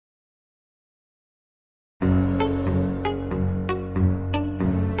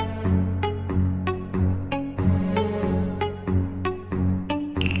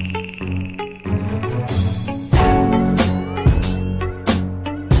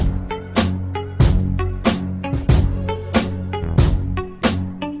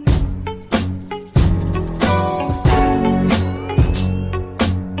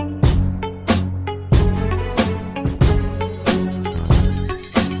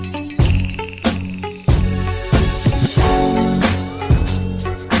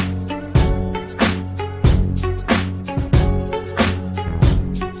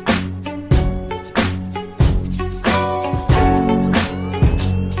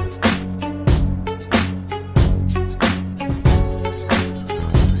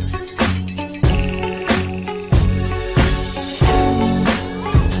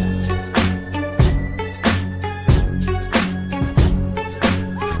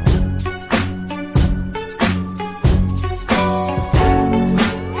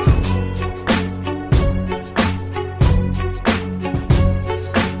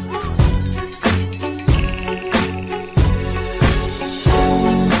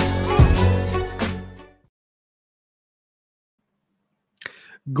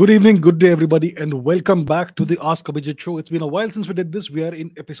Good evening, good day, everybody, and welcome back to the Ask Abhijit show. It's been a while since we did this. We are in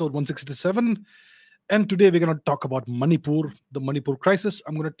episode 167, and today we're going to talk about Manipur, the Manipur crisis.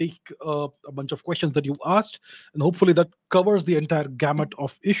 I'm going to take a bunch of questions that you asked, and hopefully that covers the entire gamut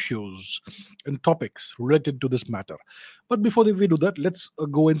of issues and topics related to this matter. But before we do that, let's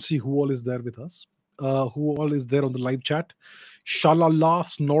go and see who all is there with us. Who all is there on the live chat? Shalala,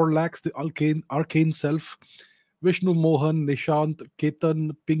 Snorlax, the arcane self, Vishnu Mohan, Nishant,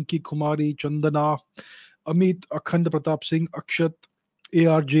 Ketan, Pinky Kumari, Chandana, Amit, Akhand Pratap Singh, Akshat,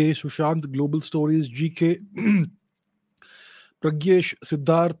 ARJ, Sushant, Global Stories, GK, Pragyesh,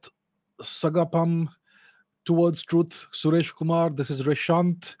 Siddharth, Sagapam, Towards Truth, Suresh Kumar, this is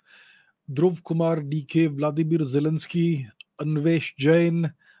Reshant, Dhruv Kumar, DK, Vladimir Zelensky, Anvesh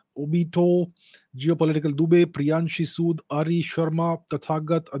Jain, Obito, Geopolitical Dube, Priyanshi Sood, Ari Sharma,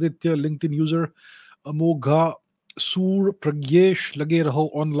 Tathagat, Aditya, LinkedIn user, Amogha, Sur, Pragyesh, Lage Raho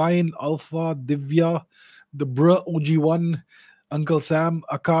Online, Alpha, Divya, the Bra OG1, Uncle Sam,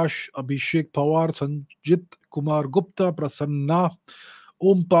 Akash, Abhishek Pawar, Sanjit Kumar Gupta, Prasanna,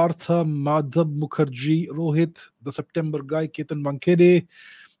 Om Partha, Madhav Mukherjee, Rohit, the September guy, Ketan Mankede,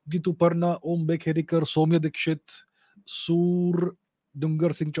 Gitu Parna, Om Bekherikar, Somya Dikshit, Sur,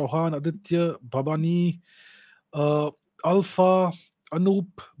 Dungar Singh Chauhan, Aditya, Bhabani, uh, Alpha, Anup,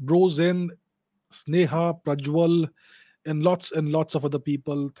 Brozen, Sneha, Prajwal, and lots of other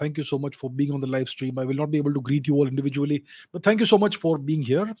people. Thank you so much for being on the live stream. I will not be able to greet you all individually, but thank you so much for being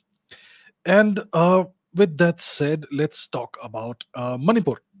here. And with that said, let's talk about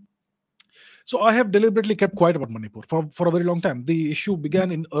Manipur. So I have deliberately kept quiet about Manipur for a very long time. The issue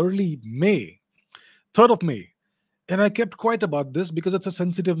began in early May, 3rd of May. And I kept quiet about this because it's a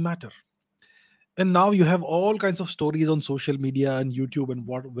sensitive matter. And now you have all kinds of stories on social media and YouTube and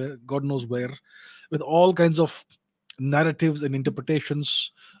God knows where, with all kinds of narratives and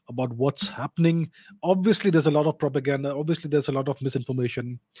interpretations about what's happening. Obviously there's a lot of propaganda, obviously there's a lot of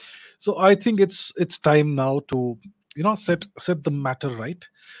misinformation. So I think it's time now to set the matter right.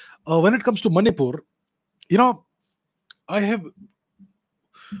 When it comes to Manipur, you know i have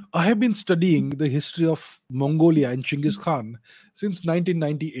I have been studying the history of Mongolia and Chinggis Khan since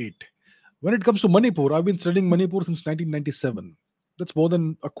 1998. When it comes to Manipur, I've been studying Manipur since 1997. That's more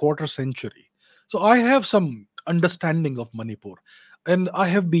than a quarter century. So I have some understanding of Manipur, and I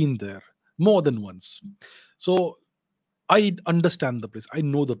have been there more than once. So I understand the place. I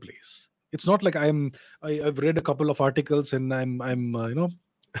know the place. It's not like I've read a couple of articles and I'm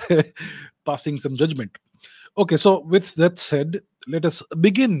passing some judgment. Okay, so with that said, let us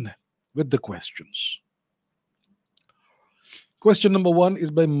begin with the questions. Question number one is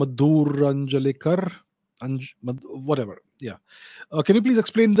by Madhur Anjalikar. Whatever. Yeah. Can you please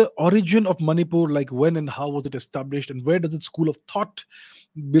explain the origin of Manipur? Like when and how was it established, and where does its school of thought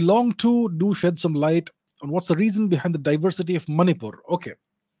belong to? Do shed some light on what's the reason behind the diversity of Manipur. Okay.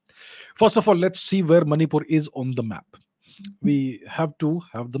 First of all, let's see where Manipur is on the map. We have to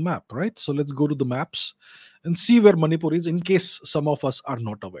have the map, right? So let's go to the maps and see where Manipur is in case some of us are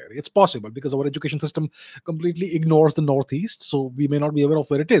not aware. It's possible because our education system completely ignores the Northeast, so we may not be aware of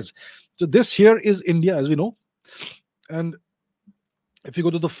where it is. So this here is India, as we know. And if you go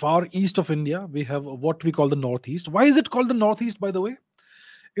to the far east of India, we have what we call the Northeast. Why is it called the Northeast, by the way?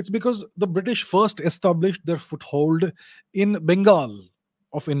 It's because the British first established their foothold in Bengal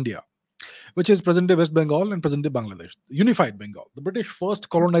of India, which is present day West Bengal and present day Bangladesh, unified Bengal. The British first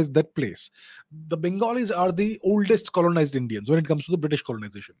colonized that place. The Bengalis are the oldest colonized Indians when it comes to the British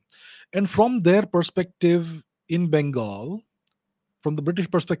colonization. And from their perspective in Bengal, from the British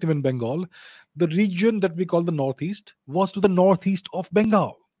perspective in Bengal, the region that we call the Northeast was to the northeast of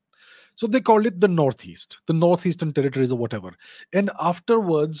Bengal. So they called it the Northeast, the Northeastern Territories or whatever. And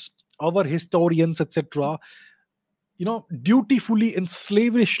afterwards, our historians, etc., dutifully and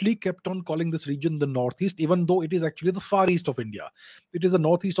slavishly kept on calling this region the Northeast, even though it is actually the far east of India. It is the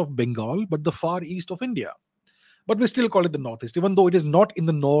northeast of Bengal, but the far east of India. But we still call it the Northeast, even though it is not in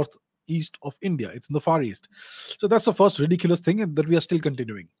the northeast of India. It's in the far east. So that's the first ridiculous thing, and that we are still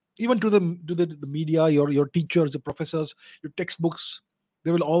continuing. Even to the media, your teachers, your professors, your textbooks, they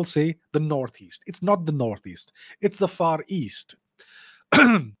will all say the Northeast. It's not the Northeast. It's the far east.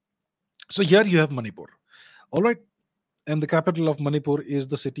 So here you have Manipur. All right. And the capital of Manipur is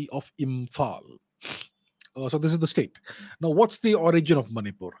the city of Imphal. So this is the state. Now, what's the origin of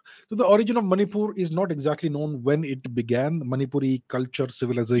Manipur? So the origin of Manipur is not exactly known when it began. Manipuri culture,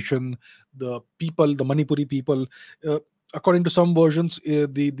 civilization, the people, the Manipuri people. According to some versions,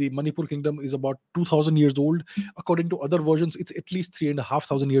 the Manipur kingdom is about 2,000 years old. According to other versions, it's at least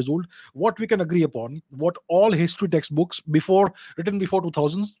 3,500 years old. What we can agree upon, what all history textbooks before written before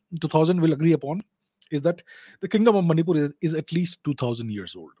 2000 will agree upon, is that the kingdom of Manipur is at least 2,000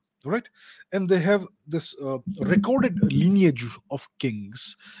 years old. All right, and they have this recorded lineage of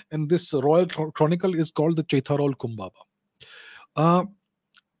kings, and this royal chronicle is called the Chaitharol Kumbaba. Uh,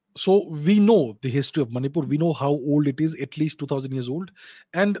 so we know the history of Manipur. We know how old it is, at least 2,000 years old.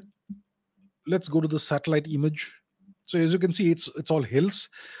 And let's go to the satellite image. So as you can see, it's all hills.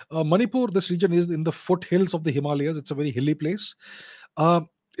 Manipur, this region is in the foothills of the Himalayas. It's a very hilly place. Uh,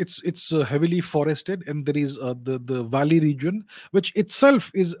 it's heavily forested, and there is the valley region, which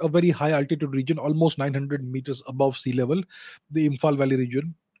itself is a very high altitude region, almost 900 meters above sea level, the Imphal Valley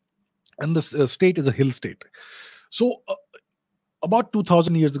region, and the state is a hill state. So about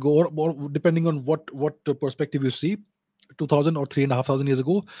 2,000 years ago, or depending on what perspective you see, 2,000 or 3,500 years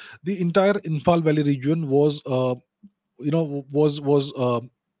ago, the entire Imphal Valley region was it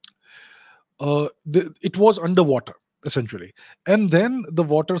was underwater essentially, and then the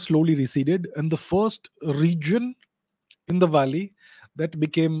water slowly receded, and the first region in the valley that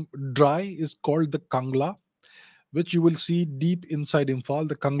became dry is called the Kangla, which you will see deep inside Imphal,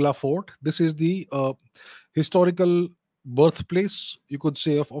 the Kangla Fort. This is the historical birthplace, you could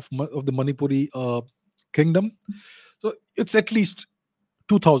say, of the Manipuri kingdom. So it's at least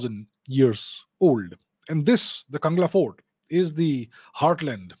 2,000 years old. And this, the Kangla Fort, is the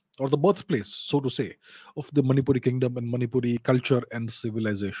heartland or the birthplace, so to say, of the Manipuri kingdom and Manipuri culture and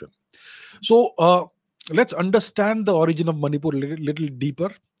civilization. So let's understand the origin of Manipur a little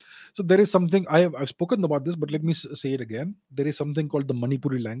deeper. So there is something I've spoken about this, but let me say it again. There is something called the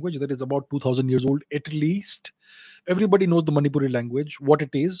Manipuri language that is about 2,000 years old at least. Everybody knows the Manipuri language, what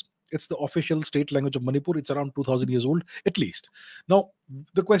it is. It's the official state language of Manipur. It's around 2,000 years old at least. Now,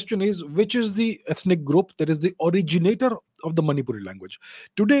 the question is, which is the ethnic group that is the originator of the Manipuri language?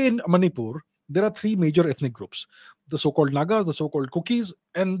 Today in Manipur, there are three major ethnic groups: the so-called Nagas, the so-called Kukis,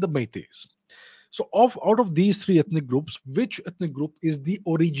 and the Meiteis. So, out of these three ethnic groups, which ethnic group is the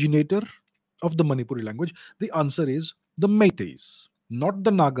originator of the Manipuri language? The answer is the Meiteis, not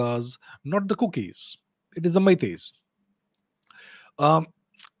the Nagas, not the Kukis. It is the Meiteis. Um,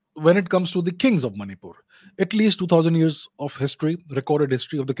 when it comes to the kings of Manipur, at least 2,000 years of history, recorded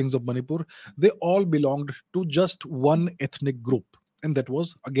history of the kings of Manipur, they all belonged to just one ethnic group, and that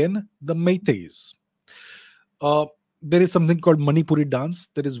was again the Meiteis. Uh, there is something called Manipuri dance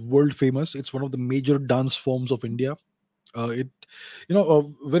that is world famous. It's one of the major dance forms of India. It, a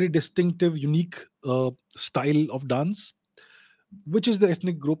very distinctive, unique style of dance. Which is the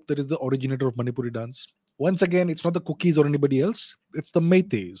ethnic group that is the originator of Manipuri dance? Once again, it's not the Cookies or anybody else. It's the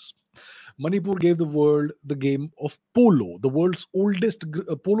Meiteis. Manipur gave the world the game of polo. The world's oldest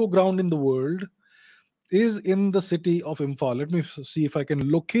polo ground in the world is in the city of Imphal. Let me see if I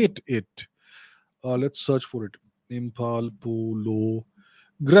can locate it. Let's search for it. Imphal Polo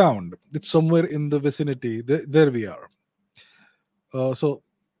Ground. It's somewhere in the vicinity. There we are. So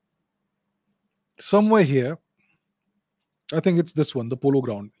somewhere here, I think it's this one, the polo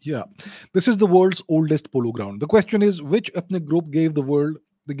ground. Yeah. This is the world's oldest polo ground. The question is, which ethnic group gave the world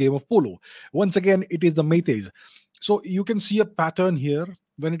the game of polo? Once again, it is the Meiteis. So you can see a pattern here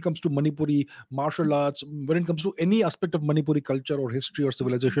when it comes to Manipuri martial arts, when it comes to any aspect of Manipuri culture or history or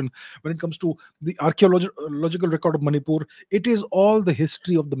civilization, when it comes to the archaeological record of Manipur, it is all the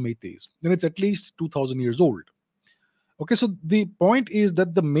history of the Meiteis. And it's at least 2,000 years old. Okay, so the point is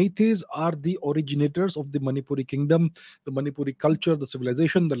that the Meiteis are the originators of the Manipuri kingdom, the Manipuri culture, the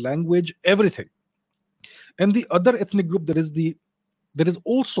civilization, the language, everything. And the other ethnic group that is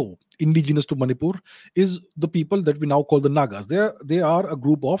also indigenous to Manipur is the people that we now call the Nagas. They are a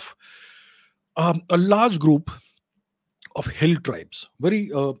group of a large group of hill tribes,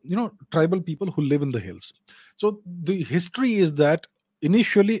 very tribal people who live in the hills. So the history is that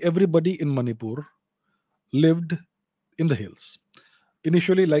initially everybody in Manipur lived in the hills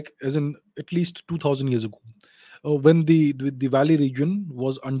initially, like as in at least 2,000 years ago, when the valley region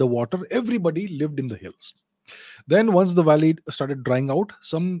was underwater, everybody lived in the hills. Then once the valley started drying out,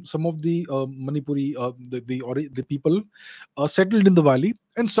 some of the Manipuri the people settled in the valley,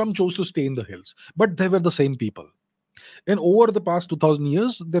 and some chose to stay in the hills, but they were the same people. And over the past 2,000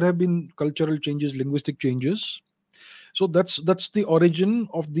 years, there have been cultural changes, linguistic changes. So that's the origin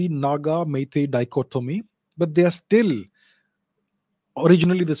of the Naga Meitei dichotomy, but they are still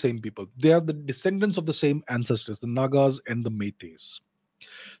originally the same people. They are the descendants of the same ancestors, the Nagas and the Meiteis.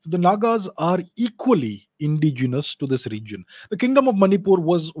 So the Nagas are equally indigenous to this region. The kingdom of Manipur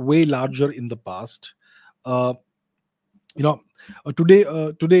was way larger in the past. Uh, You know,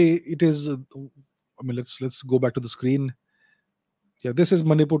 today it is. I mean, let's go back to the screen. Yeah, this is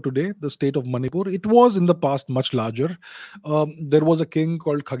Manipur today, the state of Manipur. It was in the past much larger. There was a king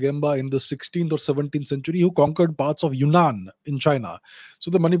called Khagemba in the 16th or 17th century who conquered parts of Yunnan in China. So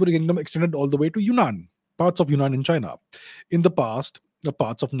the Manipuri kingdom extended all the way to Yunnan, parts of Yunnan in China. In the past, the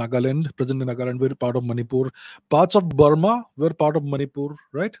parts of Nagaland, present Nagaland, were part of Manipur. Parts of Burma were part of Manipur,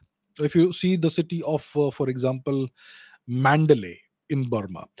 right? If you see the city of, for example, Mandalay in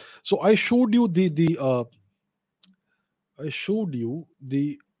Burma. So I showed you the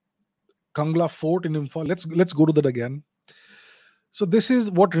Kangla Fort in Imphal. Let's go to that again. So this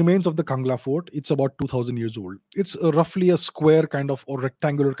is what remains of the Kangla Fort. It's about 2,000 years old. It's roughly a square kind of or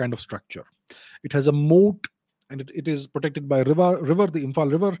rectangular kind of structure. It has a moat, and it is protected by river, the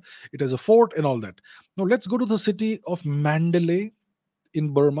Imphal River. It has a fort and all that. Now let's go to the city of Mandalay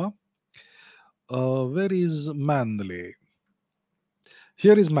in Burma. Where is Mandalay?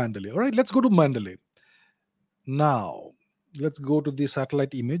 Here is Mandalay. All right, let's go to Mandalay. Now, let's go to the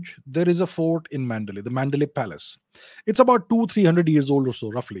satellite image. There is a fort in Mandalay, the Mandalay Palace. It's about 300 years old or so,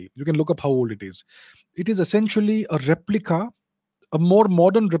 roughly. You can look up how old it is. It is essentially a replica, a more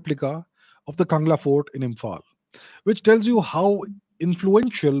modern replica of the Kangla Fort in Imphal, which tells you how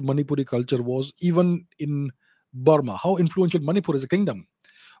influential Manipuri culture was even in Burma, how influential Manipur as a kingdom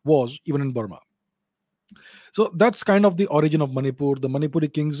was even in Burma. So that's kind of the origin of Manipur. The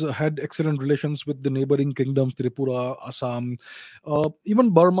Manipuri kings had excellent relations with the neighboring kingdoms, Tripura, Assam,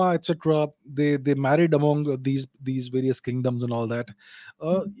 even Burma, etc. They married among these various kingdoms and all that.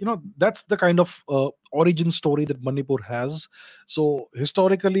 That's the kind of origin story that Manipur has. So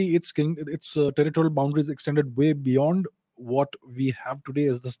historically, its territorial boundaries extended way beyond what we have today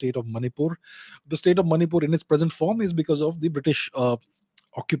as the state of Manipur. The state of Manipur in its present form is because of the British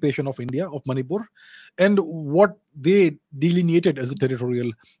occupation of India, of Manipur, and what they delineated as the territorial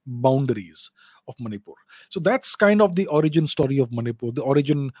boundaries of Manipur. So that's kind of the origin story of Manipur,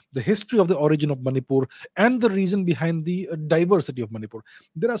 the history of the origin of Manipur, and the reason behind the diversity of Manipur.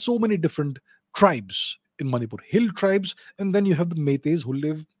 There are so many different tribes in Manipur, hill tribes, and then you have the Meiteis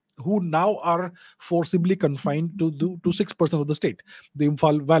who now are forcibly confined to 6% of the state, the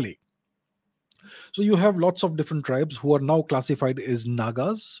Imphal Valley. So you have lots of different tribes who are now classified as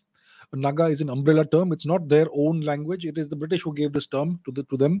Nagas. Naga is an umbrella term. It's not their own language. It is the British who gave this term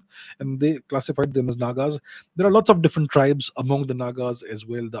to them, and they classified them as Nagas. There are lots of different tribes among the Nagas as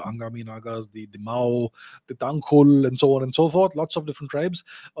well. The Angami Nagas, the Mao, the Tangkhul, and so on and so forth. Lots of different tribes.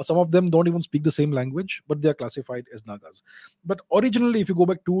 Some of them don't even speak the same language, but they are classified as Nagas. But originally, if you go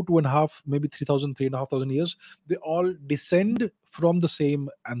back two and a half, maybe 3,000, 3,500 years, they all descend from the same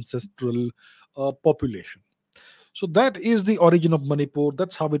ancestral population. So that is the origin of Manipur.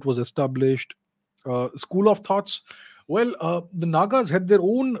 That's how it was established. School of thoughts. Well, the Nagas had their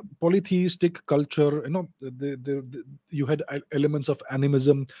own polytheistic culture. You had elements of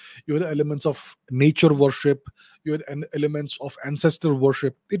animism, you had elements of nature worship, you had elements of ancestor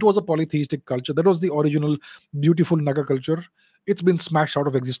worship. It was a polytheistic culture. That was the original beautiful Naga culture. It's been smashed out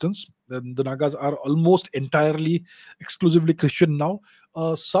of existence. The Nagas are almost entirely, exclusively Christian now.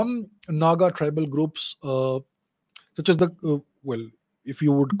 Some Naga tribal groups, such as if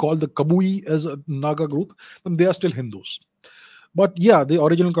you would call the Kabui as a Naga group, then they are still Hindus. But yeah, the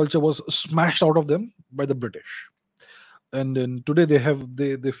original culture was smashed out of them by the British, and then today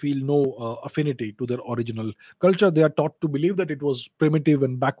they feel no affinity to their original culture. They are taught to believe that it was primitive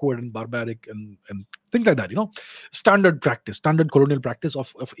and backward and barbaric and things like that. Standard colonial practice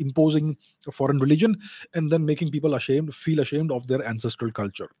of imposing a foreign religion and then making people feel ashamed of their ancestral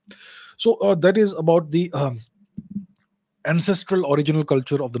culture. So that is about the ancestral original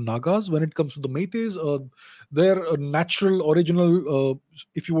culture of the Nagas. When it comes to the Meiteis, their natural original,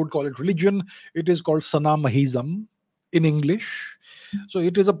 if you would call it religion, it is called Sana Mahizam in English. So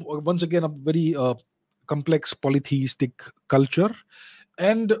it is once again a very complex polytheistic culture.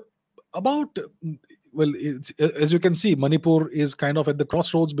 And about as you can see, Manipur is kind of at the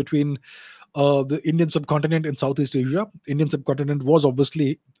crossroads between the Indian subcontinent and Southeast Asia. Indian subcontinent was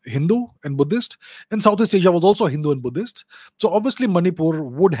obviously Hindu and Buddhist, and Southeast Asia was also Hindu and Buddhist. So obviously Manipur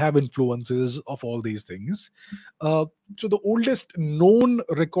would have influences of all these things. So the oldest known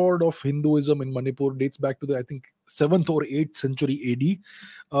record of Hinduism in Manipur dates back to the, I think, 7th or 8th century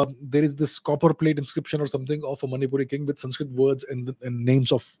AD. There is this copper plate inscription or something of a Manipuri king with Sanskrit words and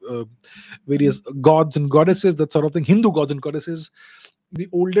names of various gods and goddesses, that sort of thing, Hindu gods and goddesses. The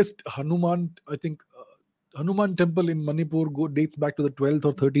oldest Hanuman, I think, Hanuman temple in Manipur dates back to the 12th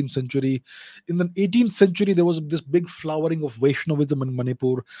or 13th century. In the 18th century, there was this big flowering of Vaishnavism in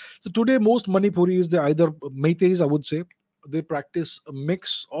Manipur. So today, most Manipuris, they're either Meiteis, I would say, they practice a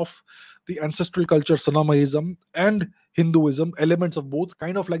mix of the ancestral culture, Sanamaism, and Hinduism, elements of both,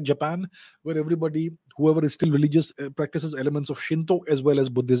 kind of like Japan, where everybody, whoever is still religious, practices elements of Shinto as well as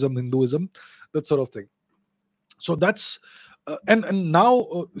Buddhism, Hinduism, that sort of thing. So that's and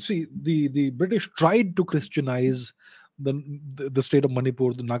now see, the British tried to Christianize the state of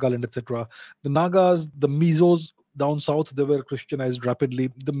Manipur, the Nagaland, etc. The Nagas, the Mizos down south, they were Christianized rapidly.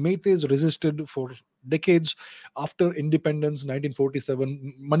 The Meiteis resisted for decades. After independence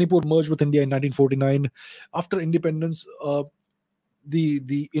 1947, Manipur merged with India in 1949. After independence,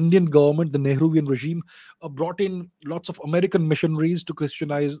 the Indian government, the Nehruvian regime, brought in lots of American missionaries to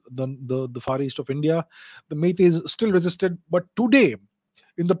Christianize the far east of India. The Meiteis still resisted, but today,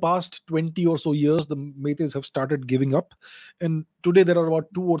 in the past 20 or so years, the Meiteis have started giving up, and today there are about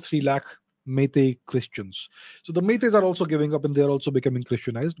 2 or 3 lakh Meitei Christians. So the Meiteis are also giving up, and they are also becoming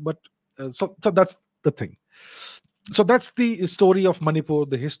Christianized. But so that's the thing. So that's the story of Manipur,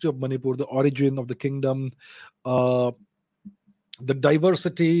 the history of Manipur, the origin of the kingdom. Uh, the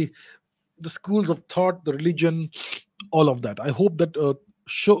diversity, the schools of thought, the religion, all of that. I hope that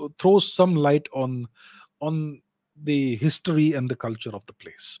throws some light on the history and the culture of the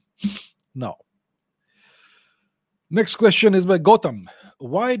place. Now, next question is by Gautam.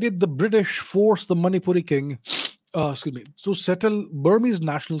 Why did the British force the Manipuri king, to settle Burmese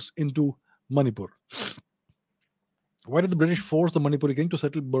nationals into Manipur? Why did the British force the Manipuri king to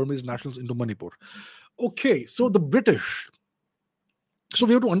settle Burmese nationals into Manipur? Okay, so the British, so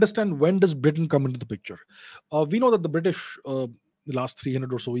we have to understand, when does Britain come into the picture. We know that the British, the last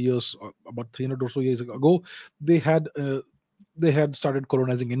 300 or so years, about 300 or so years ago, they had started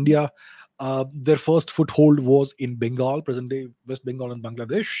colonizing India. Their first foothold was in Bengal, present day West Bengal and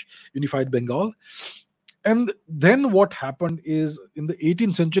Bangladesh, unified Bengal. And then what happened is, in the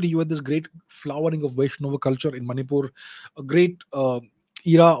 18th century, you had this great flowering of Vaishnava culture in Manipur, a great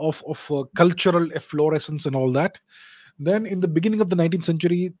era of cultural efflorescence and all that. Then, in the beginning of the 19th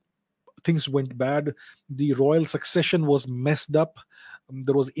century, things went bad. The royal succession was messed up.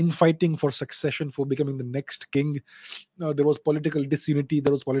 There was infighting for succession, for becoming the next king. There was political disunity,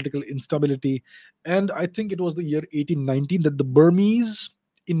 there was political instability. And I think it was the year 1819 that the Burmese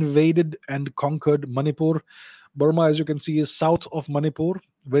invaded and conquered Manipur. Burma, as you can see, is south of Manipur,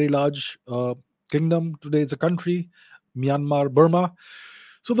 very large kingdom. Today it's a country, Myanmar, Burma.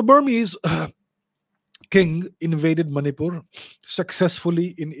 So the Burmese king invaded Manipur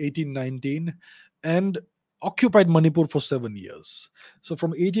successfully in 1819 and occupied Manipur for 7 years. So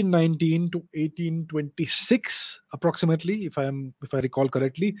from 1819 to 1826, approximately, if I recall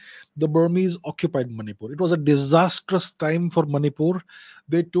correctly, the Burmese occupied Manipur. It was a disastrous time for Manipur.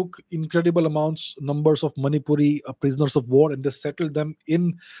 They took incredible numbers of Manipuri prisoners of war, and they settled them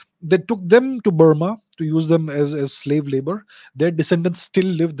in. They took them to Burma to use them as slave labor. Their descendants still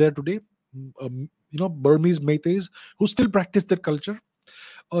live there today. Burmese Meiteis who still practice their culture.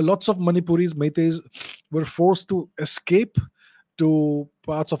 Lots of Manipuris, Meiteis, were forced to escape to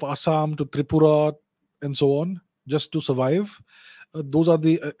parts of Assam, to Tripura, and so on, just to survive. Those are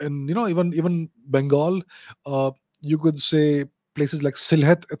the and even Bengal. You could say places like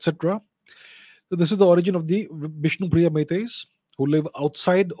Sylhet, etc. So this is the origin of the Vishnupriya Meiteis, who live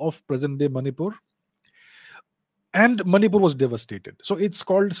outside of present-day Manipur. And Manipur was devastated. So it's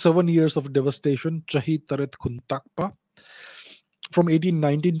called 7 years of devastation, Chahi Taret Khuntakpa, from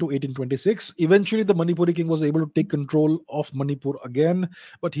 1819 to 1826. Eventually, the Manipuri king was able to take control of Manipur again,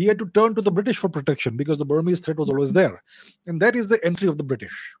 but he had to turn to the British for protection because the Burmese threat was always there. And that is the entry of the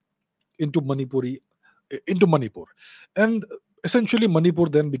British into into Manipur. And essentially, Manipur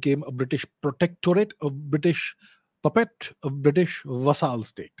then became a British protectorate, a British puppet, a British vassal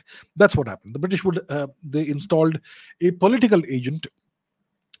state. That's what happened. The British they installed a political agent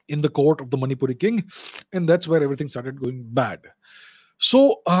in the court of the Manipuri king, and that's where everything started going bad.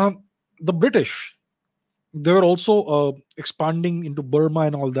 So the British, they were also expanding into Burma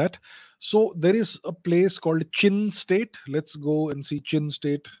and all that. So there is a place called Chin State. Let's go and see Chin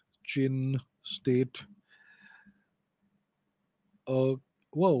State. Chin State. Whoa,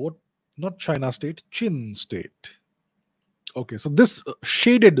 what? Not China State, Chin State. Okay, so this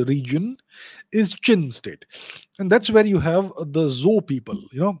shaded region is Chin State, and that's where you have the Zo people.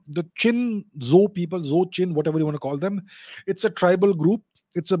 The Chin Zo people, Zo Chin, whatever you want to call them. It's a tribal group.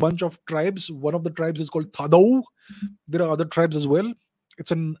 It's a bunch of tribes. One of the tribes is called Thadau. There are other tribes as well.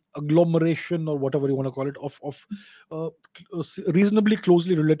 It's an agglomeration, or whatever you want to call it, of reasonably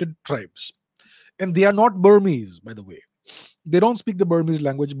closely related tribes, and they are not Burmese, by the way. They don't speak the Burmese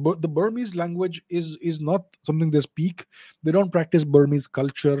language. But the Burmese language is not something they speak. They don't practice Burmese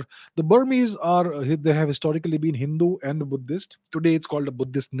culture. The Burmese are they have historically been Hindu and Buddhist. Today it's called a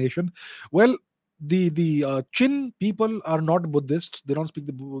Buddhist nation. Well, the Chin people are not Buddhists. They don't speak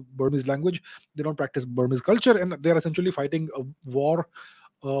the Burmese language. They don't practice Burmese culture, and they are essentially fighting a war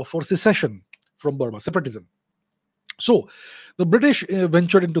for secession from Burma, separatism. So the British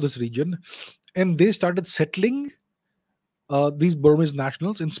ventured into this region, and they started settling these Burmese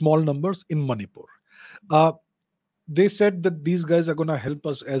nationals in small numbers in Manipur. Uh, they said that these guys are gonna help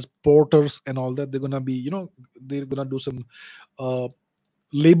us as porters and all that. They're gonna be, they're gonna do some uh,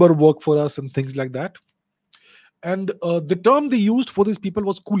 labor work for us and things like that. And the term they used for these people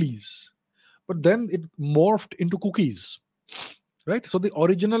was coolies, but then it morphed into cookies, right? So the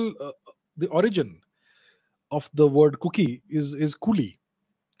origin of the word cookie is coolie.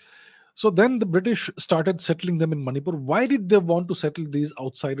 So then the British started settling them in Manipur. Why did they want to settle these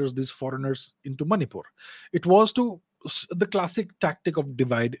outsiders, these foreigners into Manipur? It was the classic tactic of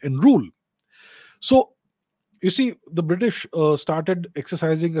divide and rule. So you see, the British started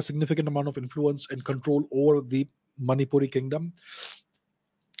exercising a significant amount of influence and control over the Manipuri kingdom,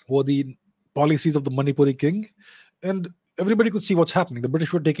 over the policies of the Manipuri king, and everybody could see what's happening. The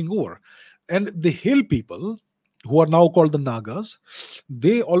British were taking over, and the hill people, who are now called the Nagas,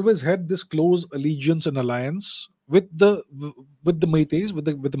 they always had this close allegiance and alliance with the Meiteis, with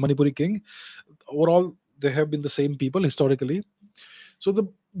the Manipuri king. Overall, they have been the same people historically. So the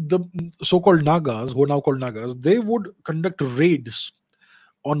so-called Nagas, who are now called Nagas, they would conduct raids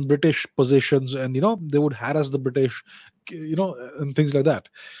on British possessions, and they would harass the British, and things like that.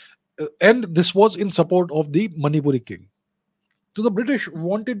 And this was in support of the Manipuri king. So the British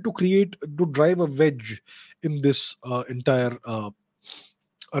wanted to drive a wedge in this entire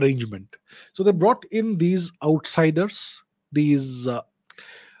arrangement. So they brought in these outsiders, these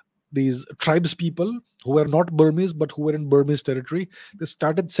tribes people who were not Burmese but who were in Burmese territory. They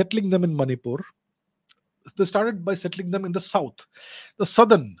started settling them in Manipur. They started by settling them in the south, the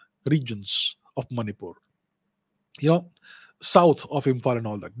southern regions of Manipur, you know, south of Imphal and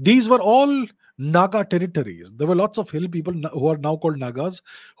all that. These were all Naga territories. There were lots of hill people who are now called Nagas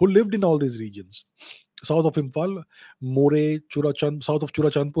who lived in all these regions. South of Imphal, More, Churachand, south of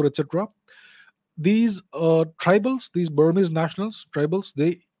Churachandpur, etc. These tribals, these Burmese nationals, tribals,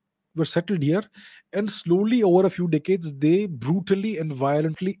 they were settled here, and slowly over a few decades, they brutally and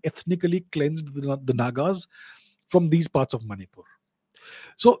violently, ethnically cleansed the Nagas from these parts of Manipur.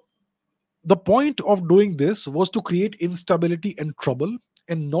 So the point of doing this was to create instability and trouble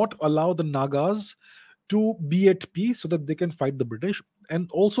and not allow the Nagas to be at peace so that they can fight the British, and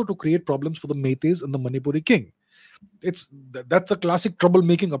also to create problems for the Meiteis and the Manipuri king. That's the classic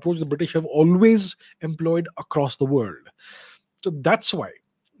troublemaking approach the British have always employed across the world. So that's why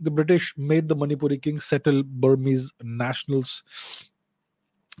the British made the Manipuri king settle Burmese nationals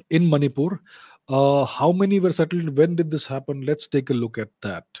in Manipur. How many were settled? When did this happen? Let's take a look at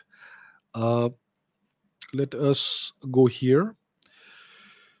that. Uh, Let us go here.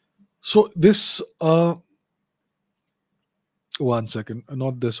 So this, one second,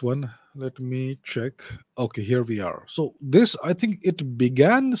 not this one. Let me check. Okay, here we are. So this, I think it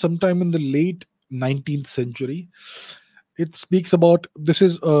began sometime in the late 19th century. It speaks about, this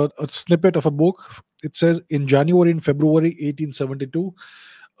is a snippet of a book. It says in January and February 1872,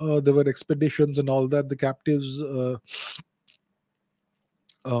 there were expeditions and all that. The captives,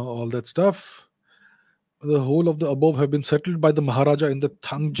 all that stuff. The whole of the above have been settled by the Maharaja in the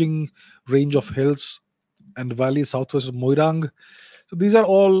Thangjing range of hills and valleys southwest of Moirang. So these are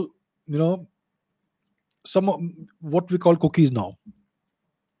all, some of what we call cookies now.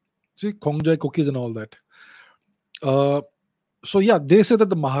 See, Kongjai cookies and all that. So yeah, they say that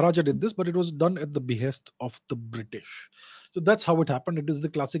the Maharaja did this, but it was done at the behest of the British. So that's how it happened. It is the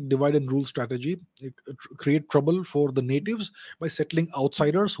classic divide and rule strategy. Create trouble for the natives by settling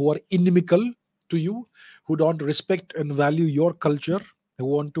outsiders who are inimical to you, who don't respect and value your culture, who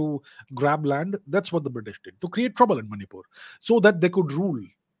want to grab land. That's what the British did, to create trouble in Manipur, so that they could rule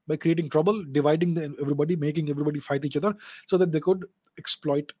by creating trouble, dividing everybody, making everybody fight each other, so that they could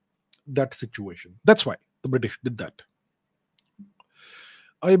exploit that situation. That's why the British did that.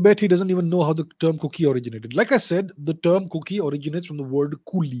 I bet he doesn't even know how the term cookie originated. Like I said, the term cookie originates from the word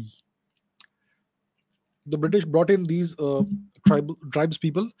coolie. The British brought in these tribes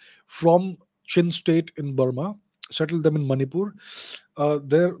people from Chin state in Burma, settled them in Manipur.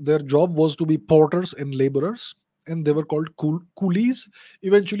 Their job was to be porters and laborers, and they were called coolies.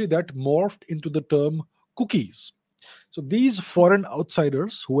 Eventually, that morphed into the term cookies. So these foreign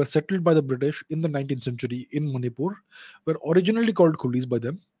outsiders who were settled by the British in the 19th century in Manipur were originally called coolies by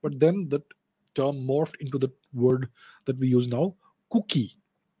them, but then the term morphed into the word that we use now, Kuki.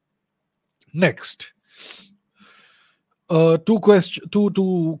 Next,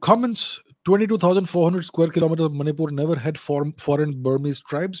 two comments. 22,400 square kilometers of Manipur never had foreign Burmese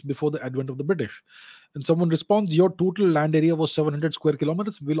tribes before the advent of the British. And someone responds, your total land area was 700 square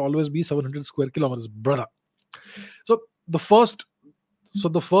kilometers, will always be 700 square kilometers, brother. So the first, so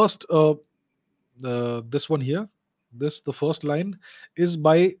the first, this one here, the first line is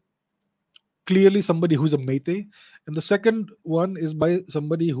by clearly somebody who's a Meitei, and the second one is by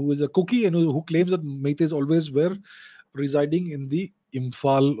somebody who is a Kuki and who claims that Meiteis always were residing in the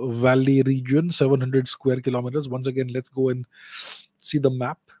Imphal Valley region, 700 square kilometers. Once again, let's go and see the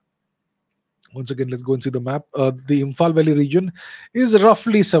map. The Imphal Valley region is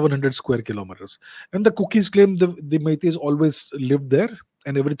roughly 700 square kilometers. And the Kukis claim the Meiteis always lived there,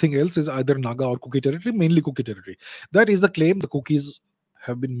 and everything else is either Naga or Kuki territory, mainly Kuki territory. That is the claim the Kukis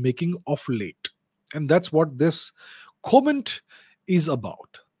have been making of late. And that's what this comment is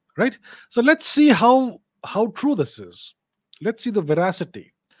about. Right? So let's see how true this is. Let's see the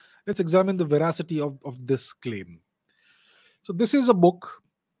veracity. Let's examine the veracity of this claim. So this is a book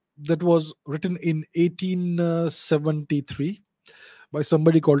that was written in 1873 by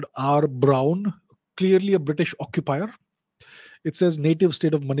somebody called R. Brown, clearly a British occupier. It says native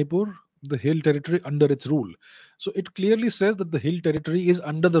state of Manipur, the hill territory under its rule. So it clearly says that the hill territory is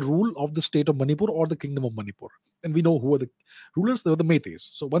under the rule of the state of Manipur or the kingdom of Manipur. And we know who are the rulers, they were the Meiteis.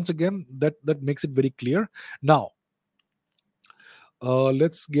 So once again, that makes it very clear. Now,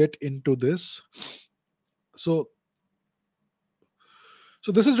 let's get into this. So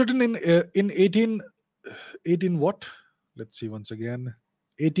this is written in 18 what? Let's see once again.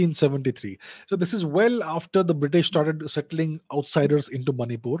 1873. So this is well after the British started settling outsiders into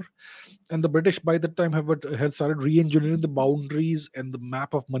Manipur, and the British by that time had started re-engineering the boundaries and the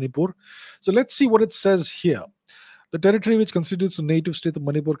map of Manipur. So let's see what it says here. The territory which constitutes the native state of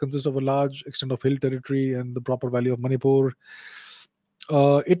Manipur consists of a large extent of hill territory and the proper valley of Manipur.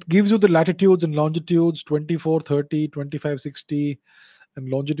 It gives you the latitudes and longitudes 24, 30, 25, 60, and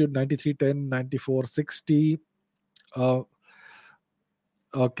longitude 93, 10, 94, 60. Uh,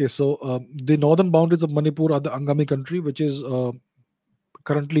 okay, so the northern boundaries of Manipur are the Angami country, which is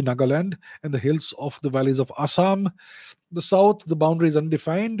currently Nagaland, and the hills of the valleys of Assam. The south, the boundary is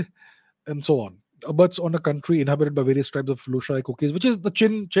undefined, and so on. Abuts on a country inhabited by various tribes of Lushai Kukis, which is the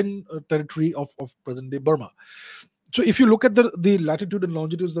Chin territory of present day Burma. So if you look at the latitude and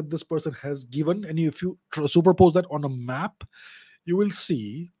longitudes that this person has given, and if you superpose that on a map, you will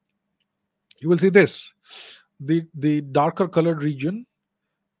see this. The darker colored region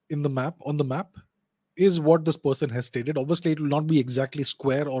in the map on the map is what this person has stated. Obviously, it will not be exactly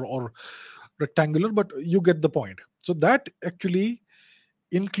square or rectangular, but you get the point. So that actually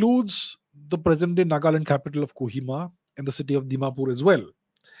includes the present day Nagaland capital of Kohima and the city of Dimapur as well.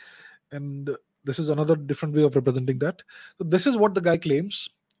 And this is another different way of representing that. So this is what the guy claims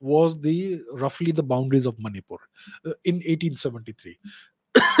was roughly the boundaries of Manipur in 1873.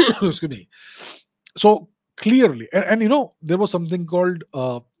 Excuse me. So clearly, and there was something called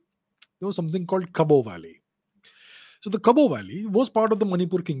Kabo Valley. So the Kabo Valley was part of the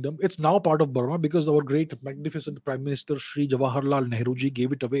Manipur kingdom. It's now part of Burma because our great magnificent Prime Minister Sri Jawaharlal Nehru ji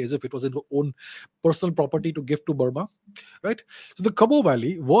gave it away as if it was his own personal property to give to Burma, right? So the Kabo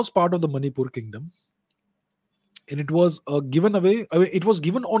Valley was part of the Manipur kingdom, and it was given away. I mean, it was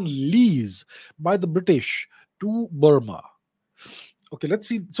given on lease by the British to Burma. Okay, let's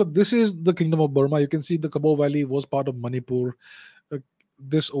see. So this is the kingdom of Burma. You can see the Kabo Valley was part of Manipur.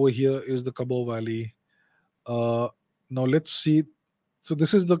 This over here is the Kabo Valley. Now let's see. So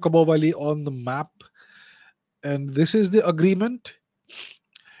this is the Kabo Valley on the map, and this is the agreement.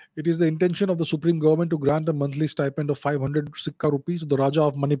 It is the intention of the Supreme Government to grant a monthly stipend of 500 Sikka rupees to the Raja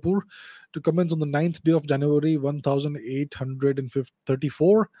of Manipur to commence on the 9th day of January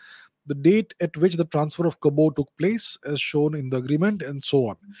 1834, the date at which the transfer of Kabo took place, as shown in the agreement, and so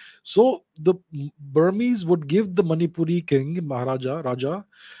on. So the Burmese would give the Manipuri king, Raja,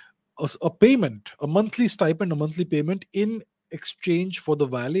 a payment, a monthly stipend, a monthly payment in exchange for the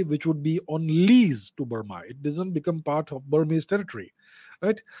valley, which would be on lease to Burma. It doesn't become part of Burmese territory,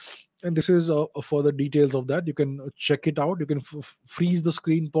 right? And this is further details of that. You can check it out. You can freeze the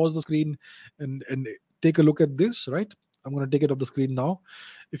screen, pause the screen, and take a look at this, right? I'm going to take it off the screen now.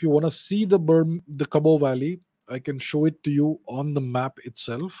 If you want to see the Kabo Valley, I can show it to you on the map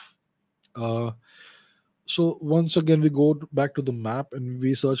itself. So once again, we go back to the map and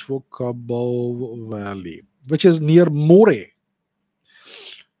we search for Kabo Valley. which is near More.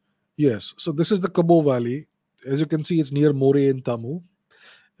 Yes, so this is the Kabo Valley. As you can see, it's near More in Tamu,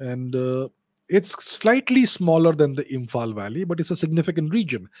 and it's slightly smaller than the Imphal Valley, but it's a significant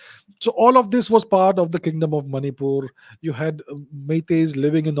region. So all of this was part of the Kingdom of Manipur. You had Meiteis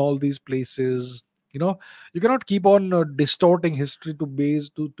living in all these places. You know, you cannot keep on distorting history to base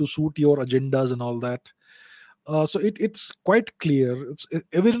to suit your agendas and all that. It's quite clear. It's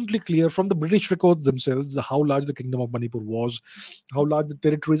evidently clear from the British records themselves how large the Kingdom of Manipur was, how large the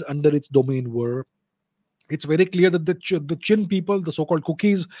territories under its domain were. It's very clear that the Chin people, the so-called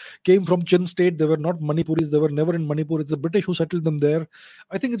Cookies, came from Chin state. They were not Manipuris. They were never in Manipur. It's the British who settled them there.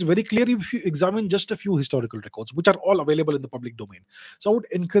 I think it's very clear if you examine just a few historical records, which are all available in the public domain. So I would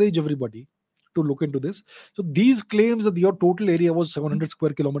encourage everybody to look into this. So these claims that your total area was 700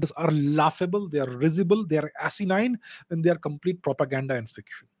 square kilometers are laughable. They are risible. They are asinine, and they are complete propaganda and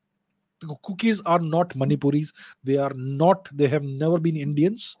fiction. The Cookies are not Manipuris. They are not, they have never been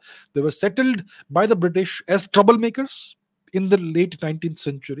Indians. They were settled by the British as troublemakers in the late 19th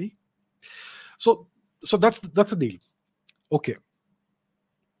century. So, so that's the deal. Okay.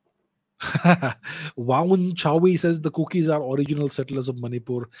 Waun Chawi says the Cookies are original settlers of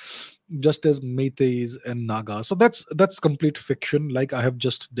Manipur, just as Meiteis and Naga. So that's complete fiction, like I have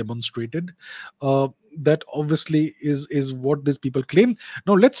just demonstrated. Uh, that obviously is what these people claim.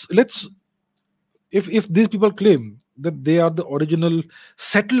 Now let's if these people claim that they are the original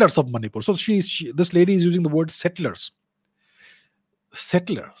settlers of Manipur. So this lady is using the word settlers.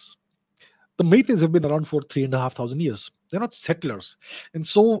 Settlers. The Meiteis have been around for 3,500 years. They're not settlers. And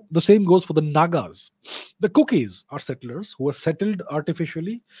so the same goes for the Nagas. The Cookies are settlers who were settled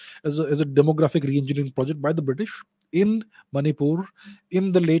artificially as a demographic re-engineering project by the British in Manipur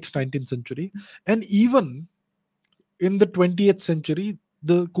in the late 19th century. And even in the 20th century,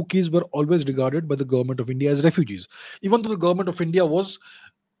 the Cookies were always regarded by the government of India as refugees, even though the government of India was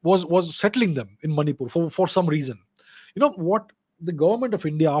settling them in Manipur for some reason. You know what? The government of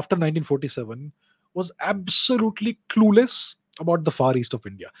India after 1947 was absolutely clueless about the far east of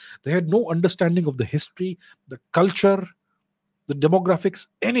India. They had no understanding of the history, the culture, the demographics,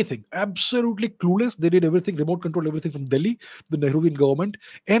 anything. Absolutely clueless. They did everything, remote control everything from Delhi, the Nehruvian government,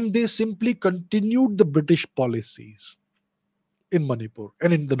 and they simply continued the British policies in Manipur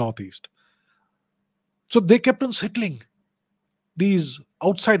and in the northeast. So they kept on settling these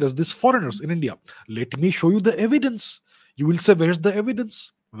outsiders, these foreigners in India. Let me show you the evidence. You will say, where's the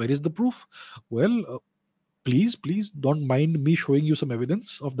evidence? Where is the proof? Well, please don't mind me showing you some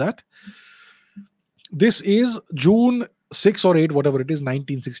evidence of that. This is June 6 or 8, whatever it is,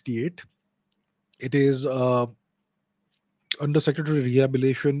 1968. It is Under Secretary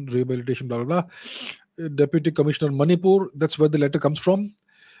Rehabilitation, blah, blah, blah. Deputy Commissioner Manipur. That's where the letter comes from.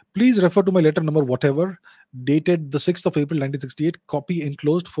 Please refer to my letter number whatever, dated the 6th of April 1968, copy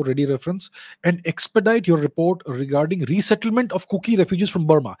enclosed for ready reference, and expedite your report regarding resettlement of Kuki refugees from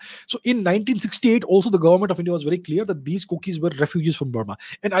Burma. So in 1968, also the government of India was very clear that these Kukis were refugees from Burma.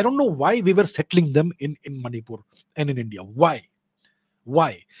 And I don't know why we were settling them in Manipur and in India. Why?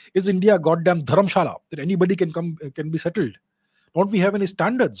 Why? Is India a goddamn dharamshala that anybody can be settled? Don't we have any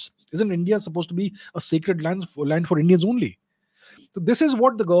standards? Isn't India supposed to be a sacred land for Indians only? So this is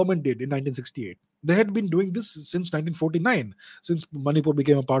what the government did in 1968. They had been doing this since 1949, since Manipur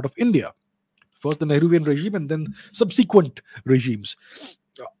became a part of India. First the Nehruvian regime and then subsequent regimes.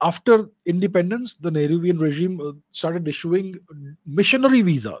 After independence, the Nehruvian regime started issuing missionary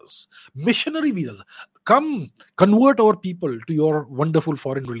visas. Missionary visas. Come, convert our people to your wonderful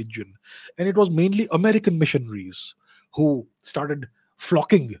foreign religion. And it was mainly American missionaries who started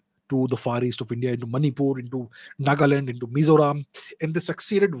flocking to the far east of India, into Manipur, into Nagaland, into Mizoram, and they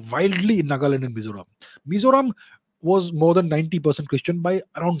succeeded wildly in Nagaland and Mizoram. Mizoram was more than 90% Christian by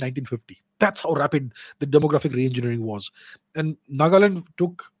around 1950. That's how rapid the demographic re-engineering was. And Nagaland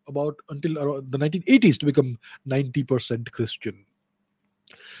took about until around the 1980s to become 90% Christian.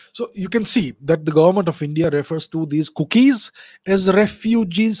 So you can see that the government of India refers to these Cookies as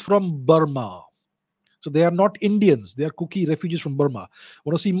refugees from Burma. So they are not Indians. They are Kuki refugees from Burma.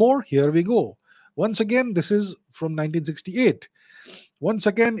 Want to see more? Here we go. Once again, this is from 1968. Once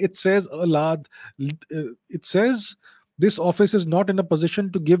again, it says, it says, this office is not in a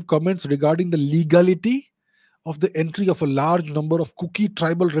position to give comments regarding the legality of the entry of a large number of Kuki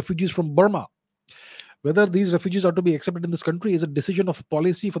tribal refugees from Burma. Whether these refugees are to be accepted in this country is a decision of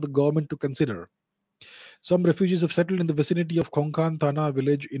policy for the government to consider. Some refugees have settled in the vicinity of Konkan Thana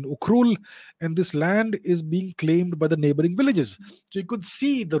village in Ukhrul, and this land is being claimed by the neighboring villages. So you could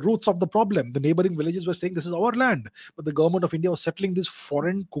see the roots of the problem. The neighboring villages were saying this is our land, but the government of India was settling these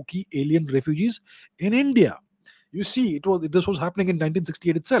foreign cookie alien refugees in India. You see, this was happening in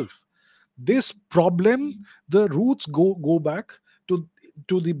 1968 itself. This problem, the roots go back to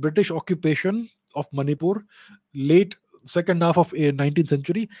the British occupation of Manipur, late second half of 19th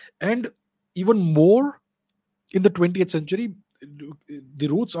century, and even more in the 20th century. The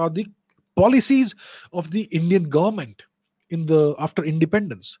roots are the policies of the Indian government in the after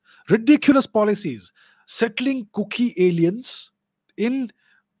independence. Ridiculous policies, settling cookie aliens in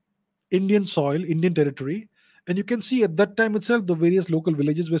Indian soil, Indian territory. And you can see at that time itself, the various local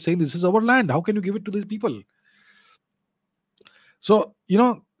villages were saying, this is our land. How can you give it to these people? So,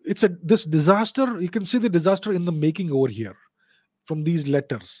 it's this disaster. You can see the disaster in the making over here from these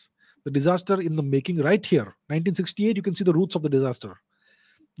letters. The disaster in the making right here. 1968, you can see the roots of the disaster,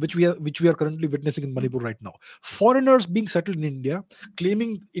 which we are currently witnessing in Manipur right now. Foreigners being settled in India,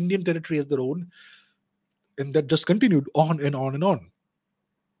 claiming Indian territory as their own, and that just continued on and on and on.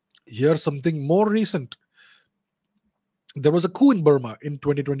 Here's something more recent. There was a coup in Burma in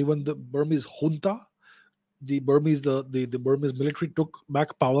 2021. The Burmese junta, the Burmese military took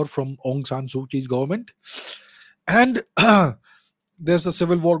back power from Aung San Suu Kyi's government, and there's a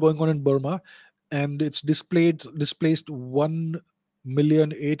civil war going on in Burma, and it's displaced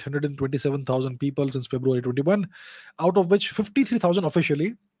 1,827,000 people since February 21, out of which 53,000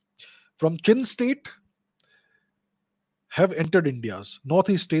 officially from Chin state have entered India's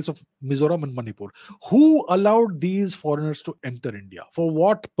northeast states of Mizoram and Manipur. Who allowed these foreigners to enter India? For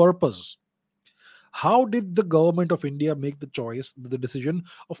what purpose? How did the government of India make the decision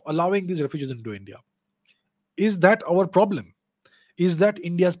of allowing these refugees into India? Is that our problem? Is that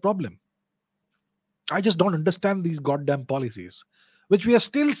India's problem? I just don't understand these goddamn policies, which we are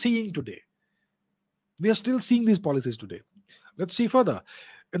still seeing today. We are still seeing these policies today. Let's see further.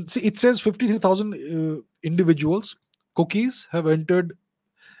 And see, it says 53,000 individuals, cookies, have entered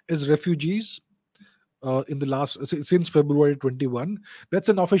as refugees in the last since February 21. That's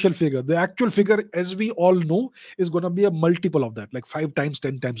an official figure. The actual figure, as we all know, is going to be a multiple of that, like 5 times,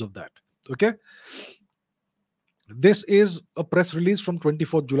 10 times of that. Okay. This is a press release from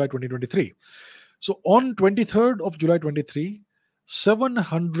 24th July 2023. So on 23rd of July 23,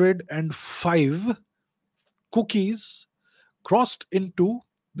 705 cookies crossed the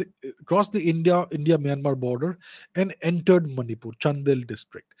India Myanmar border and entered Manipur, Chandel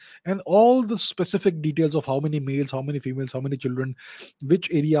district. And all the specific details of how many males, how many females, how many children, which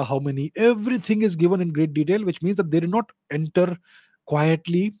area, how many, everything is given in great detail, which means that they did not enter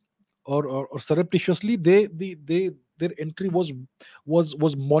quietly or surreptitiously. Their entry was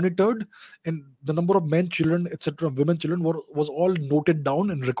monitored, and the number of men, children, etc., women, children was all noted down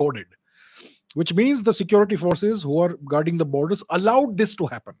and recorded, which means the security forces who are guarding the borders allowed this to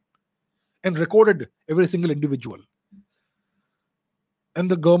happen and recorded every single individual. And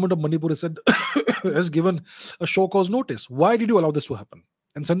the government of Manipur has said has given a show cause notice. Why did you allow this to happen?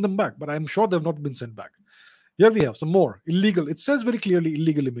 And send them back. But I'm sure they've not been sent back. Here we have some more illegal. It says very clearly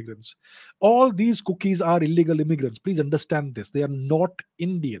illegal immigrants. All these cookies are illegal immigrants. Please understand this. They are not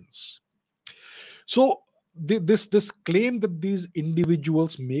Indians. So this claim that these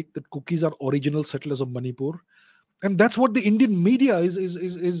individuals make, that cookies are original settlers of Manipur, and that's what the Indian media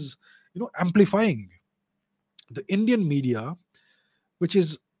is amplifying. The Indian media, which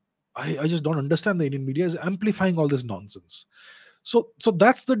is I just don't understand, the Indian media is amplifying all this nonsense. So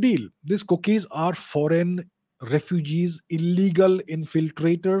that's the deal. These cookies are foreign refugees, illegal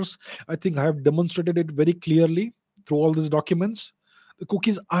infiltrators. I think I have demonstrated it very clearly through all these documents. The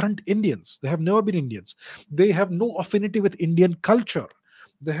cookies aren't Indians. They have never been Indians. They have no affinity with Indian culture.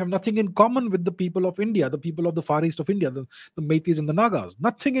 They have nothing in common with the people of India, the people of the far east of India, the Meiteis and the Nagas.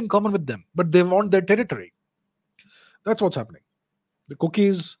 Nothing in common with them, but they want their territory. That's what's happening. The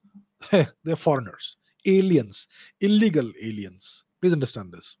cookies, they're foreigners, aliens, illegal aliens. Please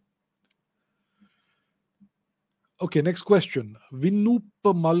understand this. Okay, next question. Vinup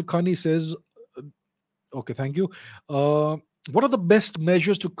Malkhani says, okay, thank you. What are the best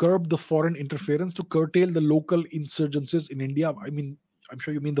measures to curb the foreign interference, to curtail the local insurgencies in India? I mean, I'm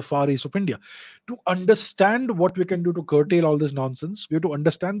sure you mean the far east of India. To understand what we can do to curtail all this nonsense, we have to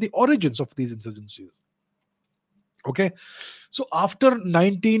understand the origins of these insurgencies. Okay, so after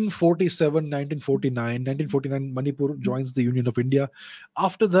 1947, 1949, Manipur joins the Union of India.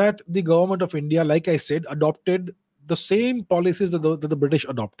 After that, the government of India, like I said, adopted the same policies that the British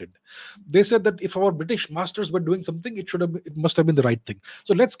adopted. They said that if our British masters were doing something, it must have been the right thing.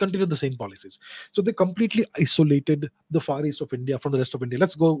 So let's continue the same policies. So they completely isolated the far east of India from the rest of India.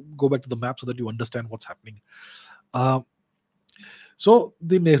 Let's go back to the map so that you understand what's happening. Uh, so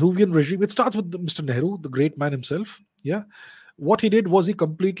the Nehruvian regime, it starts with Mr. Nehru, the great man himself. Yeah, what he did was he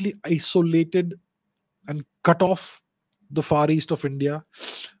completely isolated and cut off the far east of India,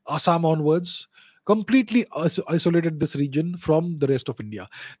 Assam onwards, completely isolated this region from the rest of India.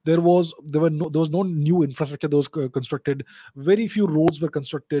 There was no new infrastructure that was constructed. Very few roads were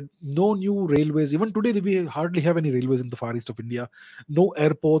constructed. No new railways. Even today, we hardly have any railways in the far east of India. No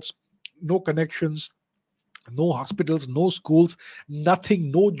airports, no connections, no hospitals, no schools, nothing,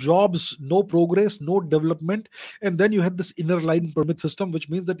 no jobs, no progress, no development. And then you had this inner line permit system, which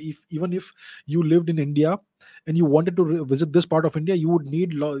means that even if you lived in India and you wanted to visit this part of India, you would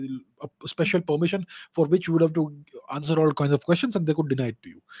need a special permission, for which you would have to answer all kinds of questions, and they could deny it to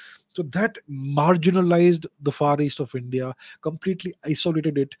you. So that marginalized the far east of India, completely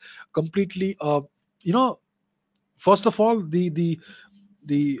isolated it, completely. You know, First of all, the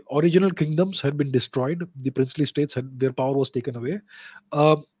original kingdoms had been destroyed. The princely states had their power was taken away,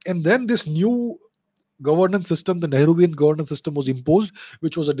 and then this new governance system, the Nehruvian governance system, was imposed,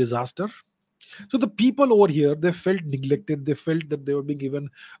 which was a disaster. So the people over here, they felt neglected. They felt that they were being given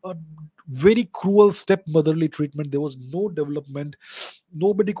a very cruel stepmotherly treatment. There was no development.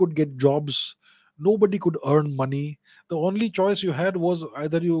 Nobody could get jobs. Nobody could earn money. The only choice you had was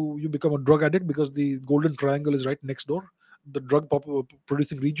either you become a drug addict, because the Golden Triangle is right next door, the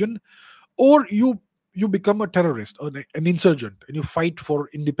producing region, or you become a terrorist or an insurgent, and you fight for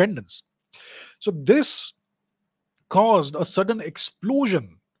independence. So this caused a sudden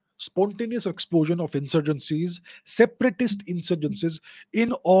explosion, spontaneous explosion of insurgencies, separatist insurgencies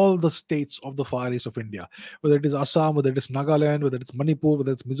in all the states of the far east of India, whether it is Assam, whether it is Nagaland, whether it's Manipur,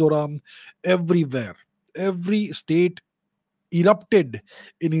 whether it's Mizoram, everywhere. Every state erupted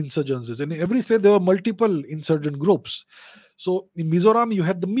in insurgencies. And in every state, there were multiple insurgent groups. So in Mizoram, you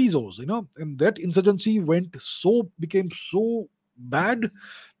had the Mizos, and that insurgency became so bad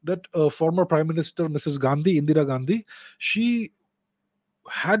that former Prime Minister Mrs. Gandhi, Indira Gandhi, she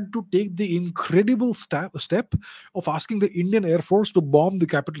had to take the incredible step of asking the Indian Air Force to bomb the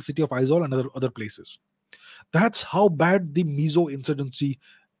capital city of Aizawl and other places. That's how bad the Mizo insurgency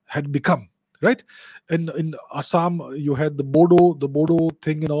had become. Right, in Assam you had the Bodo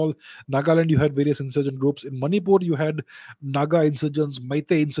thing and all. Nagaland you had various insurgent groups. In Manipur you had Naga insurgents,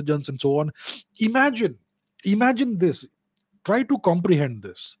 Meitei insurgents, and so on. Imagine this. Try to comprehend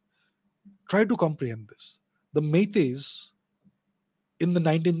this. The Meiteis in the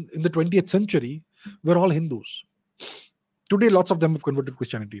 20th century were all Hindus. Today, lots of them have converted to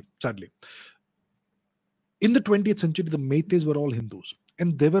Christianity, sadly. In the 20th century, the Meiteis were all Hindus,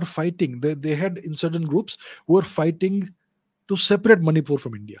 and they were fighting. They had insurgent groups who were fighting to separate Manipur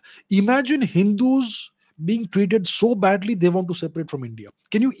from India. Imagine Hindus being treated so badly, they want to separate from India.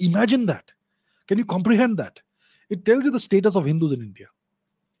 Can you imagine that? Can you comprehend that? It tells you the status of Hindus in India.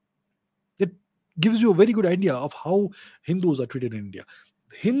 It gives you a very good idea of how Hindus are treated in India.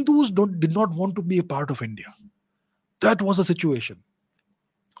 Hindus did not want to be a part of India. That was the situation.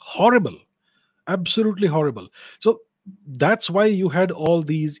 Horrible. Absolutely horrible. So that's why you had all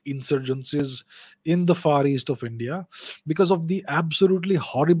these insurgencies in the far east of India, because of the absolutely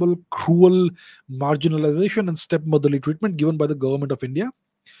horrible, cruel marginalization and stepmotherly treatment given by the government of India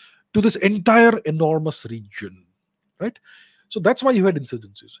to this entire enormous region. Right? So that's why you had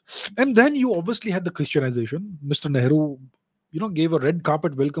insurgencies. And then you obviously had the Christianization. Mr. Nehru, gave a red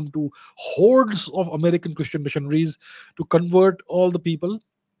carpet welcome to hordes of American Christian missionaries to convert all the people,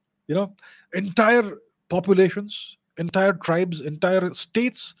 entire populations, entire tribes, entire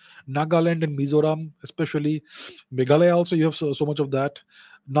states, Nagaland and Mizoram, especially Meghalaya. Also, you have so much of that.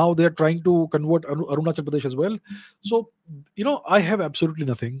 Now they're trying to convert Arunachal Pradesh as well. So, I have absolutely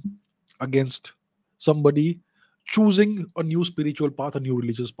nothing against somebody choosing a new spiritual path, a new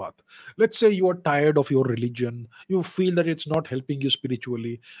religious path. Let's say you are tired of your religion, you feel that it's not helping you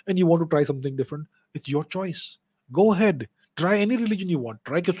spiritually, and you want to try something different. It's your choice. Go ahead. Try any religion you want.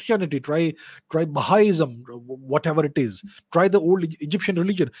 Try Christianity. Try Baha'ism, whatever it is. Try the old Egyptian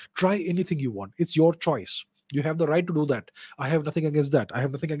religion. Try anything you want. It's your choice. You have the right to do that. I have nothing against that. I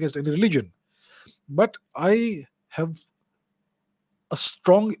have nothing against any religion. But I have a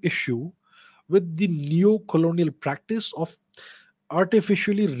strong issue with the neo-colonial practice of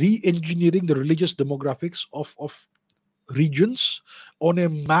artificially re-engineering the religious demographics of regions on a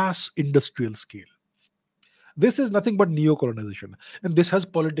mass industrial scale. This is nothing but neo-colonization, and this has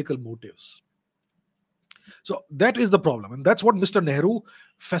political motives. So that is the problem, and that's what Mr. Nehru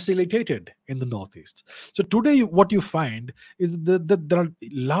facilitated in the Northeast. So today, what you find is that there are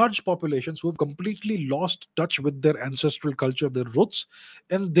large populations who have completely lost touch with their ancestral culture, their roots,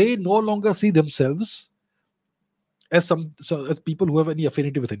 and they no longer see themselves as as people who have any